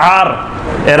মুস্তাআর।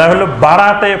 এরা হলো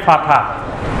বাড়াতে ফাটা,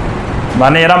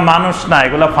 মানে এরা মানুষ না,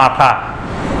 এগুলা ফাটা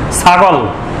ছাগল,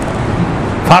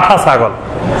 ফাটা ছাগল।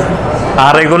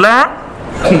 আর এগুলা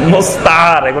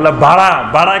মুস্তাআর, এগুলা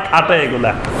ভাড়ায় খাটে।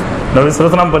 এগুলা নবী সাল্লাল্লাহু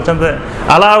আলাইহি ওয়াসাল্লাম বলছেন যে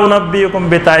আলা উনাব্বিউকুম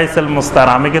বিতাইসিল মুস্তাআর,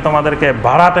 আমি কি তোমাদেরকে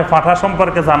ভাড়াটে ফাটা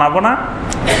সম্পর্কে জানাবো না?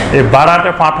 এই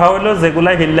ভাড়াটে ফাটা হইলো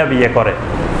যেগুলা হিল্লা বিয়ে করে।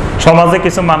 সমাজে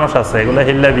কিছু মানুষ আছে এগুলা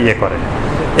হিল্লা বিয়ে করে,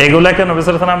 এগুলাকে নবী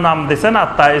সাল্লাল্লাহু আলাইহি ওয়াসাল্লাম নাম দিয়েছেন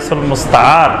আত-তাইসুল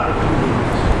মুস্তাআর।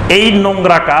 এই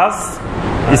নোংরা কাজ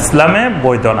ইসলামে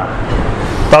বৈধ না।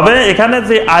 তবে এখানে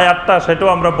যে আয়াতটা, সেটাও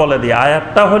আমরা বলে দিই।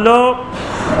 আয়াতটা হলো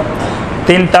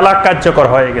 3 তালাক কার্যকর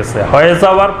হয়ে গেছে, হয়ে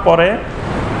যাওয়ার পরে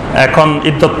এখন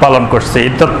ইদ্যত পালন করছে।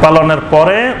 ইদ্যত পালনের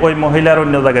পরে ওই মহিলার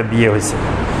অন্য জায়গায় বিয়ে হয়েছে।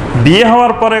 বিয়ে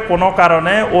হওয়ার পরে কোনো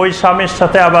কারণে ওই স্বামীর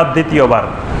সাথে আবার 2য়বার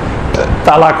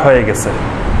তালাক হয়ে গেছে।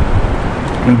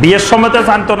 বিয়ের সময় তো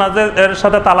জানতো না যে এর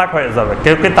সাথে তালাক হয়ে যাবে।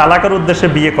 কেউ কি তালাকের উদ্দেশ্যে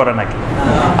বিয়ে করে নাকি?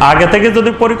 আগে থেকে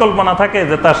যদি পরিকল্পনা থাকে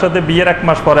যে তার সাথে বিয়ের 1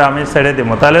 মাস পরে আমি ছেড়ে দিব,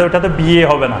 তাহলে ওটাতে বিয়ে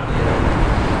হবে না।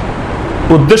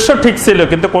 উদ্দেশ্য ঠিক ছিল,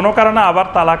 কিন্তু কোনো কারণে আবার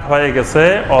তালাক হয়ে গেছে,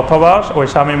 অথবা ওই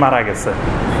স্বামী মারা গেছে,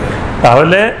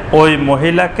 তাহলে ওই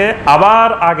মহিলাকে আবার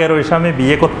আগের ওই স্বামী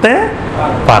বিয়ে করতে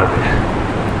পারবে।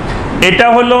 এটা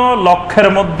হলো লক্ষের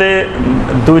মধ্যে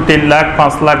 2-3 লাখ,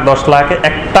 5 লাখ, 10 লাখ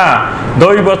একটা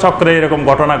দৈব চক্রে এরকম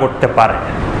ঘটনা ঘটতে পারে।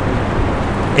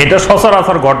 এটা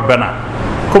সচরাচর ঘটবে না,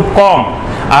 খুব কম।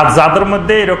 আর যাদের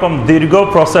মধ্যে এরকম দীর্ঘ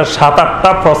প্রসেস,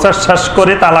 7-8টা প্রসেস শেষ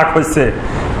করে তালাক হয়েছে,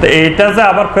 তো এইটা যে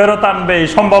আবার ফেরত আনবে এই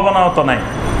সম্ভাবনাও তো নাই।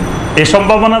 এই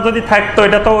সম্ভাবনা যদি থাকতো,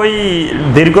 এটা তো ওই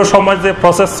দীর্ঘ সময় যে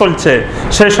প্রসেস চলছে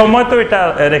সেই সময় তো এটা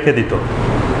রেখে দিত।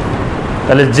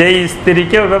 তাহলে যেই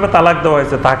স্ত্রীকে ওইভাবে তালাক দেওয়া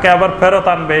হয়েছে তাকে আবার ফেরত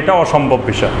আনবে, এটা অসম্ভব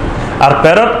বিষয়। আর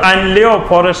ফেরত আনলেও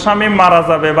পরের স্বামী মারা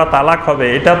যাবে বা তালাক হবে,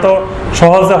 এটা তো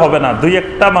সহজে হবে না,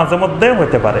 2-1টা মাঝে মধ্যে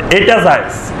হতে পারে, এটা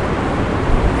জায়েজ।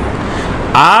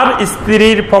 আর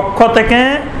স্ত্রীর পক্ষ থেকে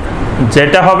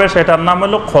যেটা হবে সেটার নাম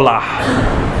হলো খোলা।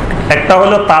 একটা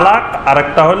হলো তালাক আর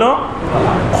একটা হলো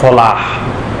খোলা।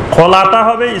 খোলাটা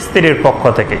হবে স্ত্রীর পক্ষ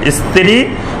থেকে। স্ত্রী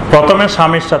প্রথমে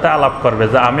স্বামীর সাথে আলাপ করবে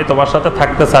যে আমি তোমার সাথে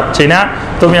থাকতে চাচ্ছি না,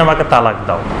 তুমি আমাকে তালাক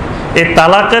দাও। এই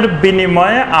তালাকের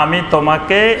বিনিময়ে আমি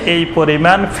তোমাকে এই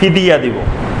পরিমাণ ফিদিয়া দিব।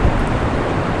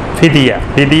 ফিদিয়া,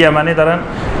 ফিদিয়া মানে ধরেন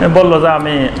বললো যে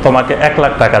আমি তোমাকে 1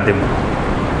 লাখ টাকা দিব,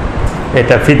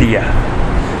 এটা ফিদিয়া।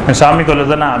 স্বামী বললো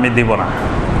যে না আমি দিব না,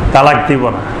 তালাক দিব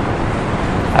না।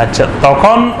 আচ্ছা,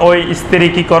 তখন ওই স্ত্রী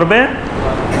কি করবে?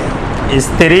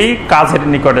 স্ত্রী কাজের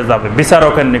নিকটে যাবে,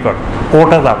 বিচারকের নিকট,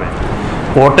 কোর্টে যাবে।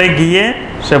 কোর্টে গিয়ে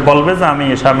সে বলবে যে আমি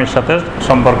স্বামীর সাথে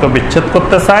সম্পর্ক বিচ্ছেদ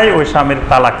করতে চাই, ওই স্বামীর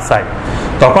তালাক চাই।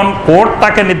 তখন কোর্ট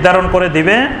তাকে নির্ধারণ করে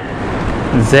দিবে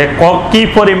যে কি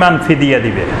পরিমাণ ফিদিয়া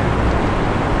দিবে।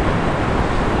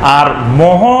 আর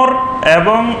মোহর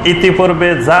এবং ইতিপূর্বে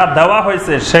যা দেওয়া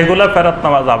হয়েছে সেগুলো ফেরত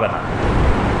নেওয়া যাবে না।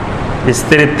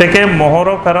 স্ত্রীর থেকে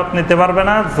মোহরও ফেরত নিতে পারবে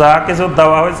না, যা কিছু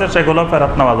দেওয়া হয়েছে সেগুলো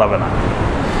ফেরত নেওয়া যাবে না।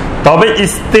 তবে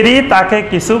স্ত্রী তাকে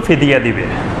কিছু ফিদিয়া দিবে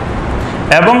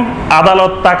এবং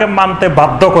আদালত তাকে মানতে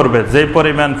বাধ্য করবে যে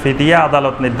পরিমাণ ফিদিয়া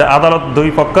আদালত দুই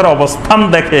পক্ষের অবস্থান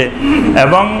দেখে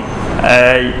এবং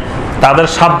তাদের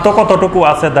সাধ্য কতটুকু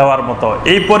আছে দেওয়ার মতো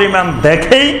এই পরিমাণ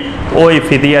দেখেই ওই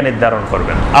ফিদিয়া নির্ধারণ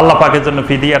করবেন। আল্লাহ পাকের জন্য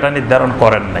ফিদিয়াটা নির্ধারণ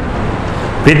করেন নাই।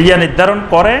 ফিদিয়া নির্ধারণ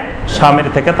করে স্বামীর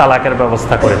থেকে তালাকের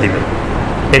ব্যবস্থা করে দিবেন।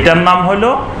 এটার নাম হলো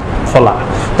খোলা।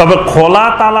 তবে খোলা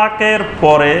তালাকের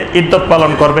পরে ইদ্যত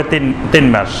পালন করবে 3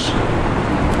 মাস।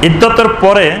 ইদ্যতের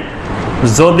পরে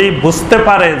যদি বুঝতে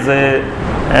পারে যে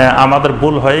আমাদের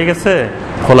ভুল হয়ে গেছে,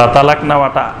 খোলা তালাক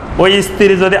নেওয়াটা, ওই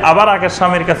স্ত্রী যদি আবার আগের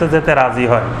স্বামীর কাছে যেতে রাজি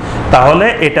হয় তাহলে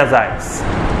এটা জায়েজ।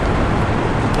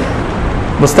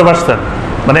 বুঝতে পারছেন?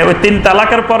 মানে ওই 3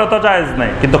 তালাকের পরে তো জায়েজ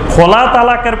নাই, কিন্তু খোলা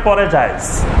তালাকের পরে জায়েজ।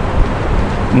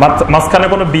 মাঝখানে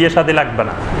কোনো বিয়ে শাদী লাগবে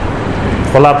না।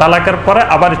 খোলা তালাকের পরে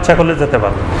আবার ইচ্ছা করলে যেতে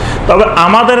পারবে। তবে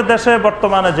আমাদের দেশে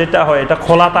বর্তমানে যেটা হয় এটা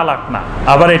খোলা তালাক না।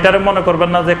 আবার এটারে মনে করবেন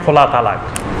না যে খোলা তালাক,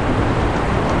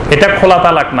 এটা খোলা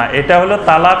তালাক না, এটা হলো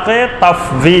তালাকে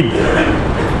তাফবিদ।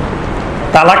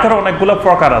 তালাকের অনেকগুলো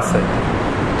প্রকার আছে,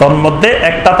 তোর মধ্যে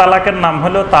একটা তালাকের নাম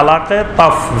হলো তালাকে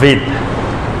তাফবিদ।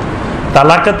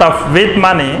 তালাকে তাফবিদ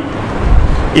মানে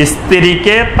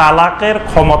স্ত্রীকে তালাকের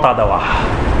ক্ষমতা দেওয়া।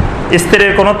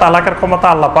 স্ত্রীর কোনো তালাকের ক্ষমতা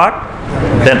আল্লাহ পাক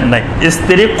দেন নাই।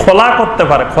 স্ত্রী খোলা করতে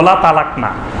পারে, খোলা তালাক না।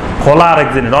 খোলা আরেক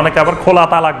জিনিস, অনেকে আবার খোলা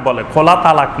তালাক বলে, খোলা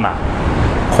তালাক না।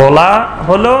 খোলা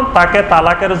হলো তাকে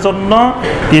তালাকের জন্য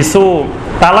কিছু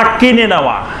তালাক কিনে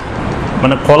নেওয়া,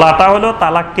 মানে খোলাটা হলো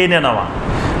তালাক কিনে নেওয়া।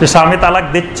 যে স্বামী তালাক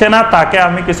দিচ্ছে না, তাকে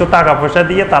আমি কিছু টাকা পয়সা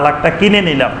দিয়ে তালাকটা কিনে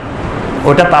নিলাম,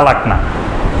 ওটা তালাক না।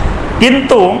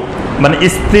 কিন্তু মানে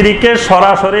স্ত্রীকে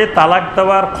সরাসরি তালাক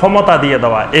দেওয়ার ক্ষমতা দিয়ে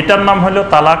দেওয়া, এটার নাম হলো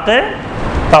তালাকে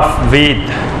তাফবিদ।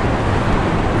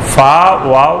 ফা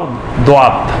ওয়াও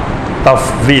দাদ,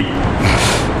 তাফবিদ।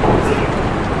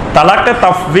 তালাকে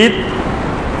তাফবিদ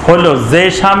হলো যে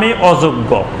স্বামী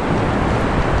অযোগ্য,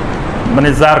 মানে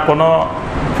যার কোনো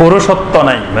পুরুষত্ব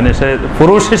নাই, মানে সে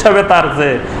পুরুষ হিসাবে তার যে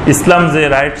ইসলাম যে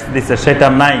রাইটস দিছে সেটা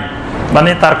নাই, মানে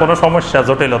তার কোনো সমস্যা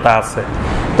জটিলতা আছে,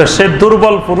 তো সে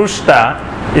দুর্বল পুরুষটা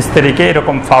স্ত্রীকে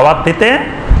এরকম ফাওয়াত দিতে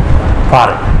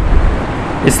পারে।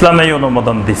 ইসলাম এই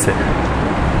অনুমোদন দিছে।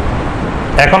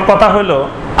 এখন কথা হলো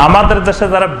আমাদের দেশে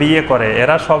যারা বিয়ে করে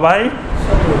এরা সবাই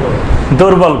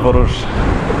দুর্বল পুরুষ।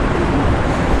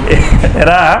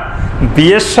 এরা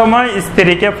বিয়ের সময়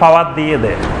স্ত্রীকে ফাওয়াত দিয়ে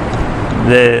দেয়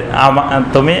যে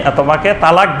তোমাকে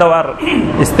তালাক দেওয়ার,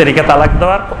 স্ত্রীকে তালাক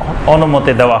দেওয়ার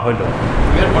অনুমতি দেওয়া হইল।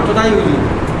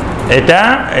 এটা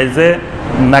এই যে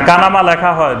নাকানামা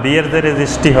লেখা হয়, বিয়ের যে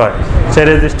রেজিস্ট্রি হয়, সেই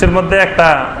রেজিস্ট্রির মধ্যে একটা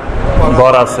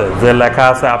ঘর আছে যে লেখা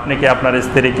আছে আপনি কি আপনার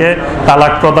স্ত্রীকে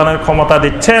তালাক প্রদানের ক্ষমতা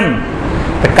দিচ্ছেন।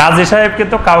 কাজী সাহেব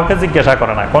কিন্তু কাউকে জিজ্ঞাসা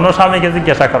করে না, কোনো স্বামীকে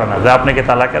জিজ্ঞাসা করে না যে আপনি কি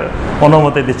তালাকের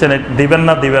অনুমতি দিচ্ছেন, দিবেন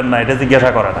না, এটা জিজ্ঞাসা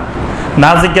করে না। না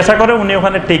জিজ্ঞাসা করে উনি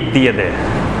ওখানে টিক দিয়ে দেয়।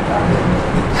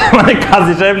 মানে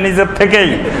কাজী সাহেব নিজের থেকেই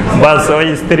বাস ওই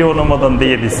স্ত্রী অনুমোদন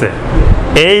দিয়ে দিচ্ছে।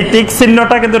 এই টিক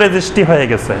চিহ্নটা কিন্তু রেজিস্ট্রি হয়ে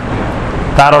গেছে।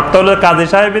 তার অর্থ হলো কাজী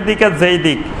সাহেবের দিকে যেই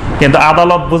দিক, কিন্তু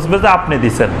আদালত বুঝবে যে আপনি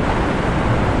দিচ্ছেন,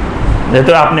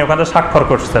 যেহেতু আপনি ওখানে স্বাক্ষর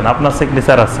করছেন, আপনার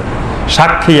সিগনেচার আছে,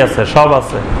 সাক্ষী আছে, সব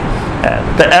আছে।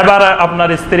 তো এবার আপনার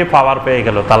স্ত্রী পাওয়ার পেয়ে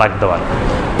গেল তালাক দেওয়ার।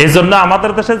 এই জন্য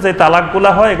আমাদের দেশে যে তালাক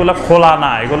গুলা হয় এগুলো খোলা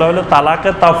না, এগুলো হলো তালাকে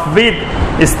তাফবিদ।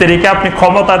 স্ত্রীকে আপনি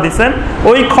ক্ষমতা দিচ্ছেন,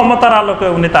 ওই ক্ষমতার আলোকে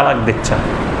উনি তালাক দিচ্ছেন।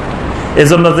 এই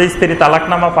জন্য যে স্ত্রী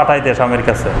তালাকনামা পাঠাই দেয় স্বামীর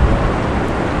কাছে,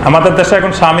 আমাদের দেশে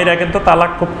এখন স্বামীরা কিন্তু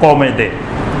তালাক খুব কমে দেয়,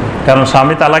 কারণ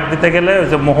স্বামী তালাক দিতে গেলে ওই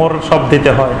যে মোহর সব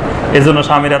দিতে হয়, এই জন্য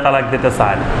স্বামীরা তালাক দিতে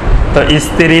চায় না। তো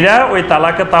স্ত্রীরা ওই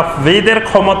তালাকে তাফবিদের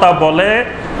ক্ষমতা বলে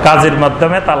কাজের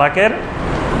মাধ্যমে তালাকের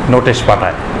নোটিশ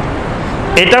পাঠায়।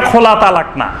 এটা খোলা তালাক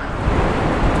না।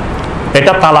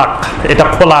 এটা তালাক, এটা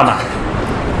খোলা না,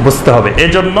 বুঝতে হবে।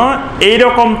 এজন্য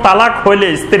এইরকম তালাক হইলে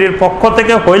স্ত্রীর পক্ষ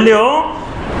থেকে হইলেও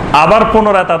আবার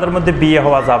পুনরায় তাদের মধ্যে বিয়ে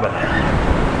হওয়া যাবে না।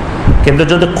 কিন্তু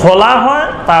যদি খোলা হয়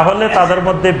তাহলে তাদের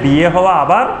মধ্যে বিয়ে হওয়া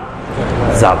আবার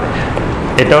যাবে।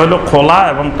 এটা হলো খোলা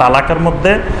এবং তালাকের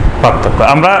মধ্যে পার্থক্য।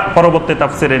 আমরা পরবর্তী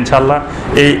তাফসিরে ইনশাআল্লাহ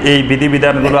এই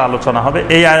বিধিবিধানগুলো আলোচনা হবে।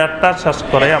 এই আয়াতটা শেষ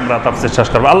করে আমরা তাফসির শেষ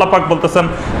করব। আল্লাহ পাক বলতেছেন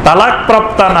তালাক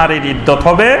প্রাপ্তা নারীর ইদ্যত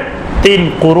হবে 3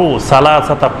 কুরু,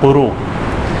 সালাসাতা কুরু।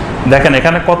 দেখেন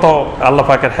এখানে কত আল্লাহ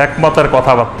পাকের হিকমতের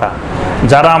কথাবার্তা।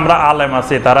 যারা আমরা আলেম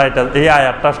আছি তারা এটা এই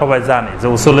আয়াতটা সবাই জানি যে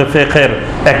উসুলে ফিকহের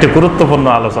একটি গুরুত্বপূর্ণ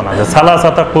আলোচনা, যে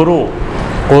সালাসাতা কুরু।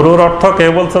 কুরুর অর্থ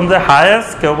কেউ বলছেন যে হায়েজ,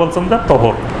 কেউ বলছেন যে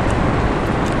তহর।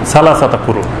 সালাসাতা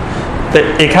কুরু, তো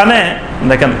এখানে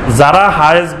দেখেন যারা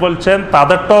হায়েজ বলছেন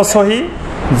তাদেরটাও সহি,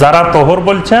 যারা তহর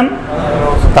বলছেন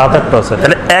তাদেরটাও সহি।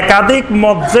 তাহলে একাধিক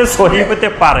মত যে সহি হতে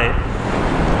পারে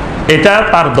এটা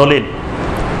তার দলিল।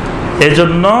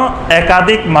 এজন্য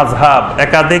একাধিক মাযহাব,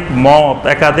 একাধিক মত,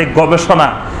 একাধিক গবেষণা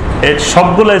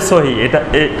সবগুলাই সহি, এটা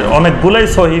অনেকগুলাই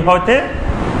সহি হতে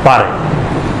পারে।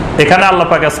 এখানে আল্লাহ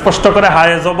পাক স্পষ্ট করে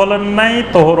হায়েজও বলেন নাই,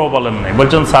 তোহরও বলেন নাই,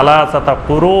 বলছেন সালাসাতা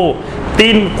কুরু,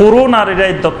 3 কুরু নারীরা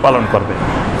ইদ্যত পালন করবে।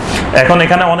 এখন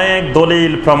এখানে অনেক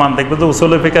দলিল প্রমাণ দেখবে যে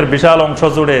উসুল ফিকহের বিশাল অংশ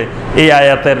জুড়ে এই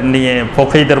আয়াতের নিয়ে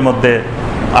ফকীহদের মধ্যে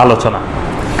আলোচনা।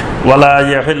 ওয়ালা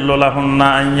ইয়াহিল্লু লাহুন্না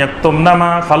আন ইয়াকতুমনা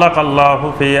মা খালাকাল্লাহু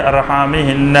ফি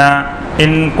আরহামিহিন্না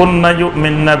ইন কুননা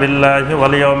ইউমিননা বিল্লাহি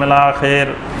ওয়াল ইয়াউমিল আখির।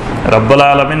 রব্বুল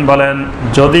আলামিন বলেন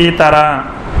যদি তারা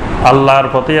আল্লাহর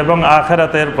প্রতি এবং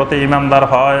আখিরাতের প্রতি ঈমানদার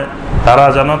হয়, তারা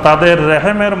যেন তাদের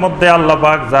রেহেমের মধ্যে আল্লাহ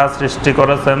পাক যা সৃষ্টি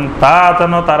করেছেন তা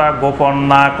যেন তারা গোপন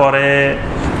না করে।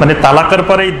 মানে তালাকের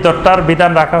পরে ইদ্যতটার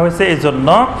বিধান রাখা হয়েছে এই জন্য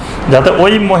যাতে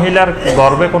ওই মহিলার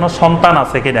গর্ভে কোনো সন্তান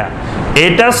আছে কিনা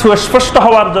এটা সুস্পষ্ট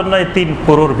হওয়ার জন্য এই 3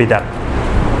 কুরুর বিধান।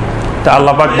 তা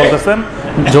আল্লাহ পাক বলতেছেন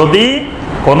যদি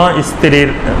কোনো স্ত্রীর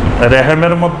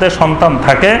রেহেমের মধ্যে সন্তান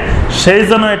থাকে সেই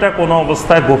জন্য এটা কোনো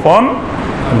অবস্থায় গোপন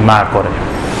না করে।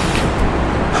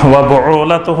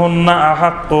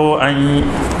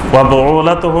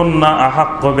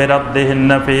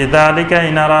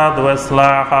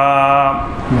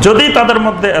 যদি তাদের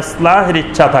মধ্যে ইসলাহের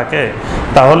ইচ্ছা থাকে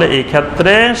তাহলে এই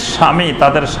ক্ষেত্রে স্বামী,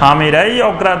 তাদের স্বামীরাই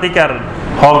অগ্রাধিকার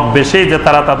হক বেশি যে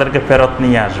তারা তাদেরকে ফেরত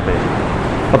নিয়ে আসবে।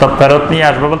 অর্থাৎ ফেরত নিয়ে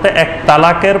আসবে বলতে এক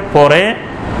তালাকের পরে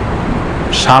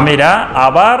স্বামীরা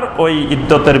আবার ওই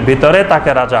ইদ্যতের ভিতরে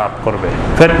তাকে রাজাত করবে,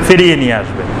 ফিরিয়ে নিয়ে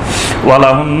আসবে।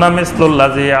 ওয়ালাহুন্না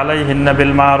মিসলুল্লাযী আলাইহিন্না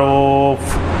বিল মারুফ।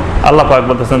 আল্লাহ পাক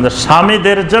বলতেছেন যে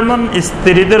স্বামীদের যেমন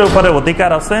স্ত্রীদের উপরে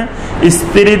অধিকার আছে,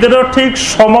 স্ত্রীদেরও ঠিক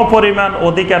সমপরিমাণ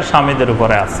অধিকার স্বামীদের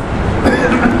উপরে আছে।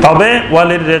 তবে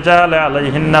ওয়ালির রিজাল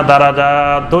আলাইহিন্না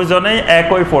দারাজাত, দুইজনেই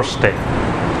একই পোস্টে,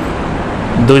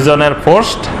 দুইজনের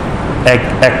পোস্ট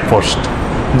এক পোস্ট,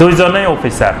 দুইজনেই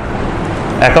অফিসার।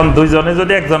 এখন দুইজনে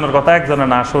যদি একজনের কথা একজনে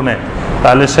না শুনে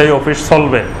তাহলে সেই অফিস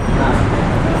চলবে?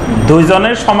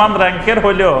 দুইজনের সমান র্যাঙ্কের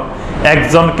হইলেও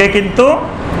একজনকে কিন্তু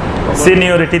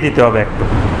সিনিয়রিটি দিতে হবে একটু,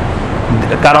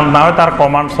 কারণ না হয় তার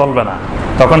কমান্ড চলবে না,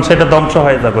 তখন সেটা ধ্বংস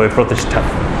হয়ে যাবে ওই প্রতিষ্ঠান।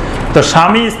 তো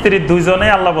স্বামী স্ত্রী দুইজনে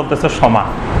আল্লাহ বলতেছে সমান।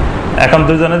 এখন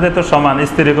দুইজনে যেহেতু সমান,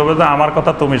 স্ত্রী কবে যে আমার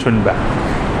কথা তুমি শুনবা,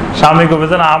 স্বামী কবে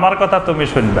যে আমার কথা তুমি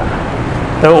শুনবা,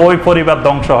 তো ওই পরিবার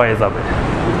ধ্বংস হয়ে যাবে।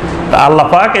 আল্লাহ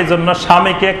পাক এই জন্য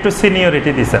স্বামীকে একটু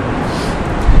সিনিয়রিটি দিচ্ছেন,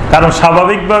 কারণ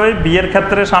স্বাভাবিকভাবে বিয়ের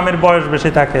ক্ষেত্রে স্বামীর বয়স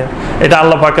বেশি থাকে, এটা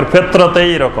আল্লাহ পাকের ফিতরতেই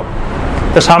এরকম।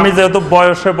 তো স্বামী যেহেতু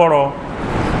বয়সে বড়,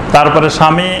 তারপরে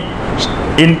স্বামী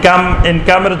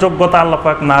ইনকামের যোগ্যতা আল্লাহ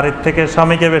পাক নারীর থেকে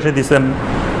স্বামীকে বেশি দিচ্ছেন,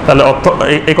 তাহলে অর্থ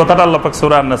এই কথাটা আল্লাহ পাক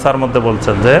সূরা আন-নিসার মধ্যে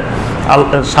বলছেন যে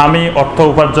স্বামী অর্থ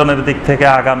উপার্জনের দিক থেকে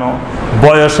আগানো,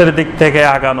 বয়সের দিক থেকে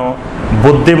আগানো,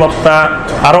 বুদ্ধিমত্তা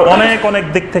আরো অনেক অনেক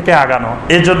দিক থেকে আগানো।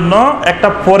 এজন্য একটা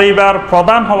পরিবার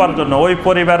প্রধান হওয়ার জন্য, ওই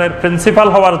পরিবারের প্রিন্সিপাল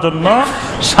হওয়ার জন্য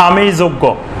স্বামী যোগ্য।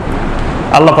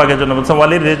 আল্লাহ পাকের জন্য বলছেন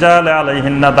ওয়ালির রিজাল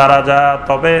আলাইহিন্না দারাজা,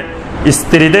 তবে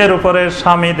স্ত্রীদের উপরে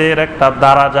স্বামীদের একটা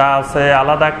দারাজা আছে,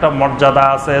 আলাদা একটা মর্যাদা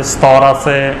আছে, স্তর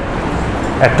আছে,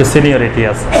 একটা সিনিয়রিটি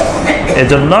আছে।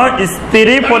 এজন্য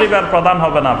স্ত্রী পরিবার প্রধান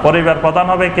হবে না, পরিবার প্রধান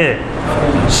হবে কে?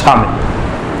 স্বামী।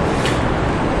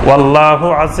 ওয়াল্লাহু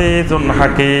আজিজুন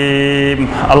হাকিম।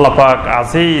 আল্লাহ পাক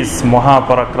আজিজ,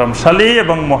 মহাপরাক্রমশালী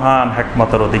এবং মহান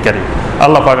হিকমতের অধিকারী।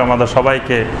 আল্লাহ পাক আমাদের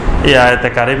সবাইকে এই আয়াতে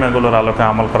কারিমাগুলোর আলোকে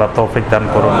আমল করার তৌফিক দান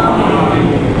করুন।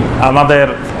 আমাদের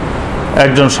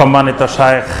একজন সম্মানিত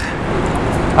শায়েখ,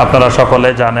 আপনারা সকলে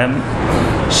জানেন,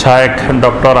 শায়েখ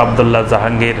ডক্টর আব্দুল্লাহ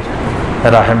জাহাঙ্গীর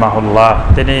রাহিমাহুল্লাহ,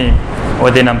 তিনি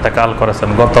ওই দিন ইন্তেকাল করেছেন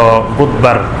গত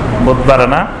বুধবার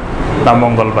না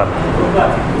মঙ্গলবার?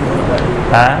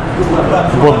 হ্যাঁ,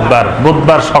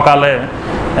 বুধবার সকালে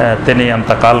তিনি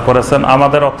ইন্তেকাল করেছেন।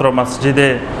 আমাদের অত্র মসজিদে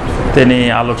তিনি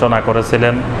আলোচনা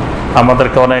করেছিলেন,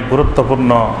 আমাদেরকে অনেক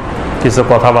গুরুত্বপূর্ণ কিছু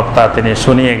কথাবার্তা তিনি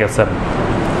শুনিয়ে গেছেন।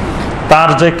 তার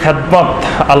যে খেদমত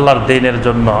আল্লাহর দ্বীনের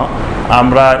জন্য,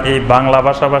 আমরা এই বাংলা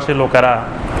ভাষাভাষী লোকেরা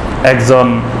একজন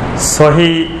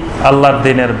সহি আল্লাহর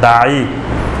দ্বীনের দায়ী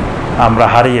আমরা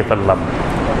হারিয়ে ফেললাম।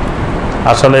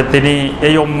 আসলে তিনি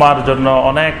এই উম্মার জন্য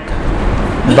অনেক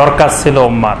দরকার ছিল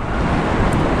উম্মার।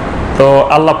 তো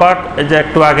আল্লাহ পাক, এই যে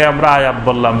একটু আগে আমরা আয়াত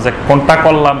বললাম যে কোনটা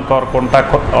কল্যাণকর কোনটা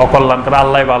অকল্যাণকর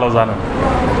আল্লাহ ভালো জানেন।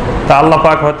 তা আল্লাহ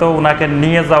পাক হয়তো উনাকে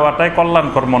নিয়ে যাওয়াটাই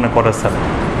কল্যাণকর মনে করেছেন।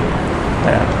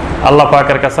 আল্লাহ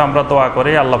পাকের কাছে আমরা দোয়া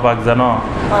করি, আল্লাহ পাক যেন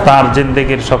তার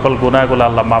জিন্দেগির সকল গুনাহগুলো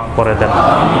আল্লাহ মাফ করে দেন।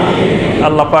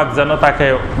 আল্লাহ পাক যেন তাকে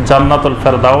জান্নাতুল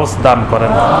ফেরদাউস দান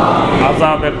করেন।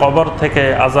 আযাবে কবর থেকে,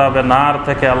 আযাবে নার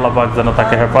থেকে আল্লাহ পাক যেন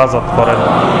তাকে হেফাজত করেন।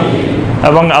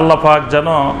 এবং আল্লাহ পাক যেন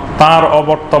তার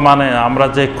অবর্তমানে আমরা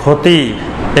যে ক্ষতি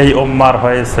এই উম্মার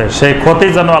হয়েছে, সেই ক্ষতি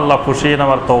যেন আল্লাহ পুষিয়ে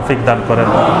নেওয়ার তৌফিক দান করেন।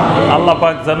 আল্লাহ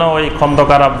পাক যেন ওই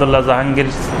খন্দকার আব্দুল্লাহ জাহাঙ্গীর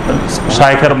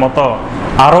শায়েখের মতো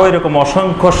আরো এরকম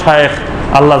অসংখ্য শায়েখ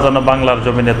আল্লাহ যেন বাংলার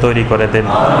জমিনে তৈরি করে দেন।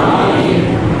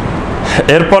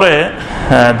 এরপরে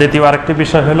দ্বিতীয় আরেকটি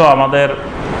বিষয় হলো, আমাদের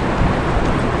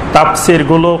তাফসির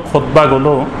গুলো,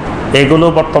 খুতবাগুলো, এগুলো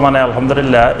বর্তমানে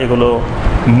আলহামদুলিল্লাহ এগুলো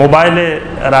মোবাইলে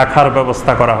রাখার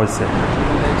ব্যবস্থা করা হয়েছে।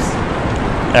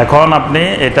 এখন আপনি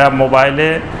এটা মোবাইলে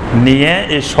নিয়ে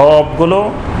এই সবগুলো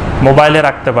মোবাইলে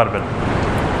রাখতে পারবেন।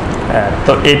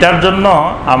 তো এটার জন্য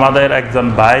আমাদের একজন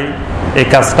ভাই এই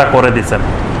কাজটা করে দিয়েছেন।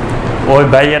 ওই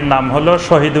ভাইয়ের নাম হলো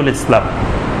শহীদুল ইসলাম,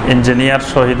 ইঞ্জিনিয়ার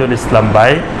শহীদুল ইসলাম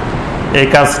ভাই। এই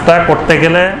কাজটা করতে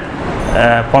গেলে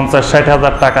 50-60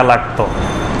 হাজার টাকা লাগতো।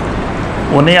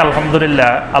 উনি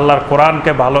আলহামদুলিল্লাহ আল্লাহর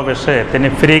কোরআনকে ভালোবেসে তিনি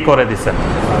ফ্রি করে দিয়েছেন।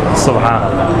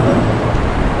 সুবহানাল্লাহ।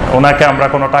 ওনাকে আমরা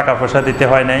কোনো টাকা পয়সা দিতে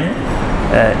হয় নাই।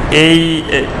 এই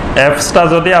অ্যাপসটা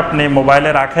যদি আপনি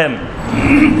মোবাইলে রাখেন,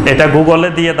 এটা গুগলে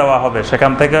দিয়ে দেওয়া হবে,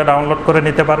 সেখান থেকে ডাউনলোড করে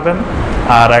নিতে পারবেন।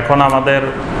 আর এখন আমাদের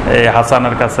এই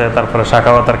হাসানের কাছে, তারপরে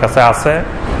শাকাওয়াতের কাছে আছে,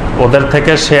 ওদের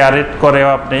থেকে শেয়ার ইট করেও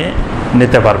আপনি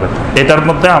নিতে পারবেন। এটার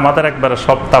মধ্যে আমাদের একবারে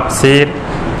সব তাফসির,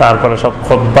 তারপরে সব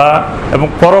খুতবা এবং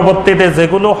পরবর্তীতে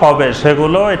যেগুলো হবে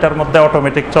সেগুলো এটার মধ্যে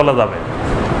অটোমেটিক চলে যাবে।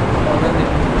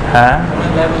 হ্যাঁ,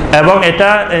 এবং এটা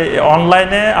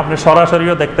অনলাইনে আপনি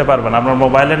সরাসরিও দেখতে পারবেন। আপনার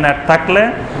মোবাইলে নেট থাকলে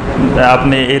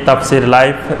আপনি এই তাফসির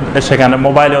লাইভ সেখানে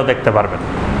মোবাইলেও দেখতে পারবেন।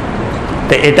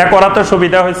 তো এটা করাতে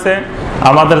সুবিধা হয়েছে,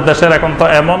 আমাদের দেশের এখন তো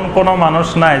এমন কোনো মানুষ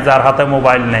নাই যার হাতে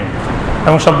মোবাইল নেই,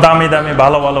 এবং সব দামি দামি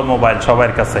ভালো ভালো মোবাইল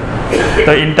সবার কাছে।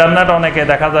 তো ইন্টারনেট অনেকে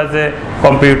দেখা যায় যে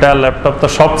কম্পিউটার, ল্যাপটপ তো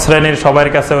সব শ্রেণীর সবার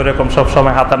কাছে ওইরকম সব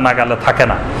সময় হাতের নাগালে থাকে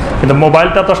না, কিন্তু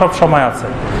মোবাইলটা তো সব সময় আছে।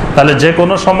 তাহলে যে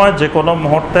কোনো সময় যে কোনো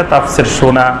মুহূর্তে তাফসির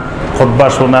শোনা, খুতবা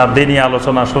শোনা, দ্বীনি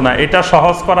আলোচনা শোনা, এটা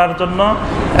সহজ করার জন্য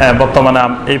বর্তমানে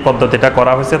এই পদ্ধতিটা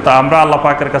করা হয়েছে। তো আমরা আল্লাহ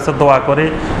পাকের কাছে দোয়া করি,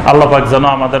 আল্লাহ পাক যেন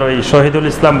আমাদের ওই শহীদুল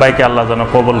ইসলাম ভাইকে আল্লাহ যেন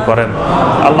কবুল করেন।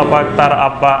 আল্লাহ পাক তার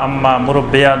আব্বা আম্মা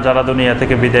মুরব্বিয়ান যারা দুনিয়া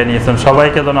থেকে বিদায় নিয়েছেন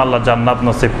সবাইকে যেন আল্লাহ জান্নাত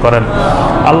নসিব করেন।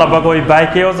 আল্লাহ পাক ওই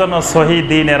ভাইকেও যেন সহি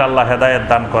দ্বীনের আল্লাহ হেদায়েত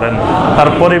দান করেন। তার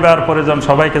পরিবার পরিজন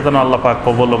সবাইকে যেন আল্লাহ পাক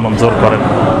কবুল ও মঞ্জুর করেন।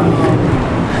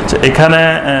 এখানে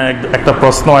একটা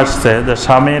প্রশ্ন আসছে যে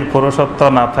স্বামীর পুরুষত্ব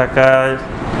না থাকায়,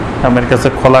 স্বামীর কাছে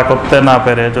খোলা করতে না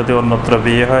পেরে যদি অন্যত্র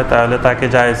বিয়ে হয় তাহলে তাকে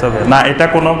জায়েজ হবে না? এটা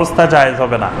কোনো অবস্থা জায়েজ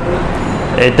হবে না।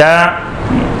 এটা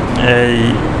এই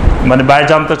মানে ভাই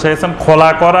জানতে চেয়েছেন,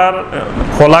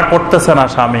 খোলা করতেছে না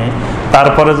স্বামী,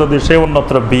 তারপরে যদি সে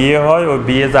অন্যত্র বিয়ে হয় ওই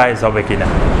বিয়ে জায়েজ হবে কিনা।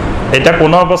 এটা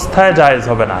কোনো অবস্থায় জায়েজ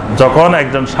হবে না। যখন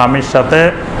একজন স্বামীর সাথে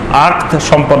আকদ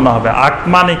সম্পন্ন হবে, আকদ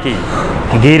মানে কি?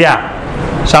 গিরা।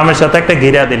 স্বামীর সাথে একটা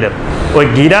গিরা দিলেন, ওই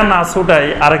গিরা না ছুটাই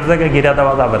আরেক জায়গায় গিরা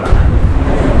দেওয়া যাবে না।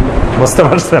 বুঝতে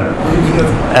পারছেন?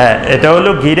 এটা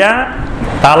হলো গিরা।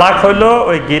 তালাক হইলো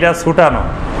ওই গিরা ছুটানো,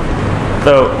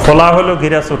 তো খোলা হলো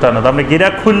গিরা ছুটানো। আপনি গিরা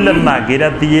খুললেন না, গিরা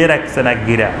দিয়ে রাখছেন এক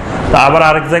গিরা, তো আবার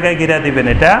আরেক জায়গায় গিরা দিবেন,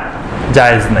 এটা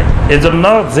জায়েজ নাই। এজন্য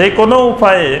যে কোনো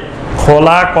উপায়ে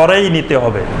খোলা করেই নিতে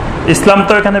হবে। ইসলাম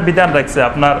তো এখানে বিধান রাখছে,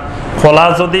 আপনার খোলা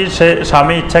যদি সে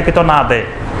স্বামী ইচ্ছাকৃত না দেয়,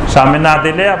 স্বামী না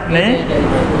দিলে আপনি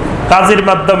কাজীর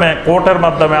মাধ্যমে, কোর্টের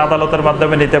মাধ্যমে, আদালতের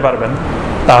মাধ্যমে নিতে পারবেন।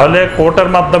 তাহলে কোর্টের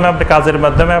মাধ্যমে আপনি কাজের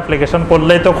মাধ্যমে অ্যাপ্লিকেশন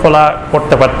করলেই তো খোলা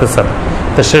করতে পারতেছেন।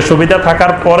 তো সে সুবিধা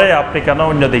থাকার পরে আপনি কেন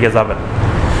অন্যদিকে যাবেন?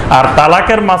 আর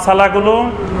তালাকের মাসালাগুলো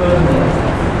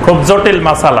খুব জটিল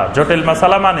মাসালা। জটিল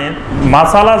মাসালা মানে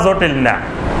মাসালা জটিল না,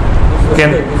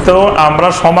 কিন্তু আমরা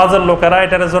সমাজের লোকেরা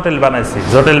এটারে জটিল বানাইছি,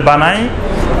 জটিল বানাই।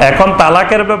 এখন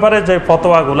তালাকের ব্যাপারে যে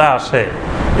ফতোয়াগুলা আসে,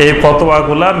 এই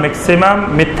ফতোয়াগুলা ম্যাক্সিমাম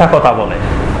মিথ্যা কথা বলে।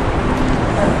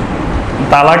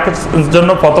 তালাকের জন্য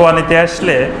ফতোয়া নিতে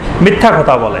আসলে মিথ্যা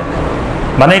কথা বলে,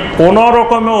 মানে কোন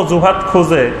রকমের অজুহাত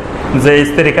খুঁজে যে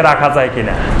স্ত্রীকে রাখা যায়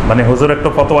কিনা, মানে হুজুর একটু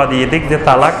ফতোয়া দিয়ে দিক যে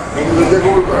তালাক,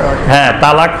 হ্যাঁ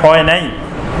তালাক হয় নাই,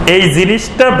 এই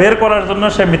জিনিসটা বের করার জন্য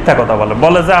সে মিথ্যা কথা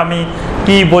বলে যে আমি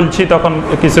কি বলছি তখন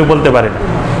কিছু বলতে পারি না।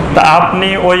 তা আপনি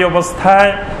ওই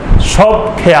অবস্থায় সব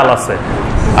খেয়াল আছে,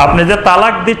 আপনি যে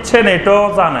তালাক দিচ্ছেন এটাও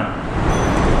জানেন,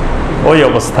 ওই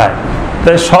অবস্থায়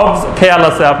সব খেয়াল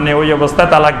আছে, আপনি ওই অবস্থায়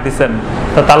তালাক দিচ্ছেন,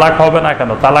 তা তালাক হবে না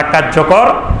কেন? তালাক কার্যকর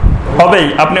হবেই।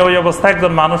 আপনি ওই অবস্থায়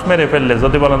একজন মানুষ মেরে ফেললে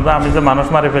যদি বলেন যে আমি যে মানুষ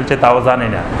মারে ফেলছি তাও জানি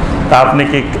না, তা আপনি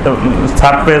কি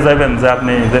ছাড় পেয়ে যাবেন যে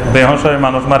আপনি বেহুশ হয়ে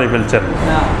মানুষ মারি ফেলছেন?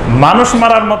 মানুষ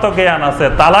মারার মতো জ্ঞান আছে,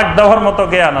 তালাক দেওয়ার মতো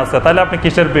জ্ঞান আছে, তাহলে আপনি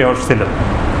কিসের বেহুশ ছিলেন?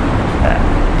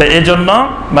 তো এই জন্য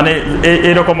মানে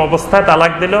এরকম অবস্থায়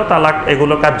তালাক দিলেও তালাক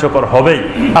এগুলো কার্যকর হবেই।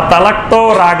 আর তালাক তো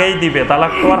রাগেই দিবে,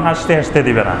 তালাক তো আর হাসতে হাসতে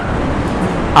দিবে না।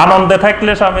 আনন্দে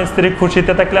থাকলে স্বামী স্ত্রী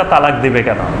খুশিতে থাকলে তালাক দিবে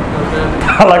কেন?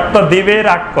 তালাক তো দিবে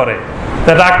রাগ করে,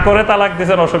 রাগ করে তালাক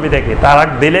দিচ্ছেন, অসুবিধা কি? তালাক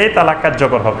দিলেই তালাক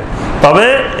কার্যকর হবে। তবে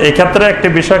এই ক্ষেত্রে একটি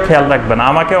বিষয় খেয়াল রাখবেন,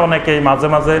 আমাকে অনেকেই মাঝে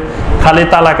মাঝে খালি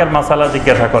তালাকের মাসালা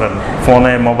জিজ্ঞাসা করেন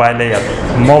ফোনে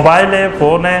মোবাইলে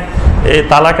ফোনে এই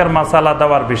তালাকের মাসালা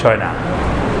দেওয়ার বিষয় না,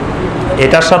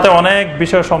 এটার সাথে অনেক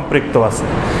বিষয় সম্পৃক্ত আছে।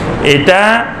 এটা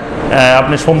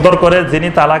আপনি সুন্দর করে যিনি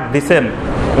তালাক দিছেন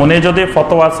উনি যদি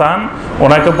ফতোয়া চান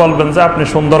ওনাকে বলবেন যে আপনি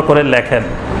সুন্দর করে লেখেন,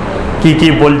 কি কি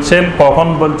বলছেন, কখন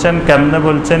বলছেন, কেমনে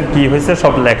বলছেন, কি হয়েছে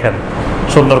সব লেখেন।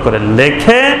 সুন্দর করে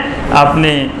লেখে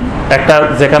আপনি একটা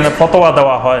যেখানে ফতোয়া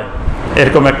দেওয়া হয়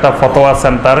এরকম একটা ফতোয়া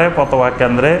সেন্টারে, ফতোয়া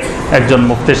কেন্দ্রে একজন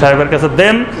মুফতি সাহেবের কাছে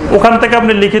দেন, ওখান থেকে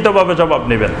আপনি লিখিতভাবে জবাব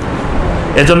নেবেন।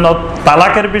 এজন্য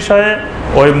তালাকের বিষয়ে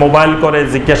ওই মোবাইল করে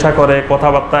জিজ্ঞাসা করে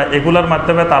কথাবার্তা এগুলোর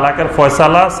মাধ্যমে তালাকের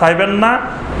ফয়সালা চাইবেন না,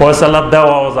 ফয়সালা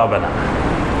দেওয়াও যাবে না।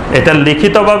 এটা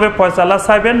লিখিতভাবে ফয়সালা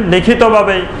চাইবেন,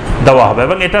 লিখিতভাবেই দেওয়া হবে।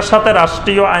 এবং এটার সাথে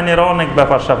রাষ্ট্রীয় আইনেরও অনেক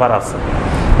ব্যাপার স্যাপার আছে।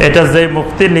 এটা যে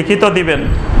মুফতি লিখিত দিবেন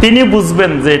তিনি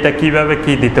বুঝবেন যে এটা কিভাবে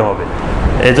কি দিতে হবে,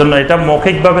 এই জন্য এটা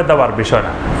মৌখিকভাবে দেওয়ার বিষয়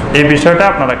না, এই বিষয়টা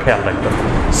আপনারা খেয়াল রাখবেন।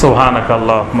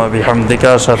 সুবহানাকাল্লাহুম্মা বিহামদিকা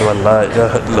আশহাদু আল্লা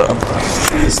ইলাহা ইল্লা আনতা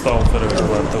আস্তাগফিরুকা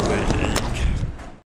ওয়া আতুবু ইলাইক।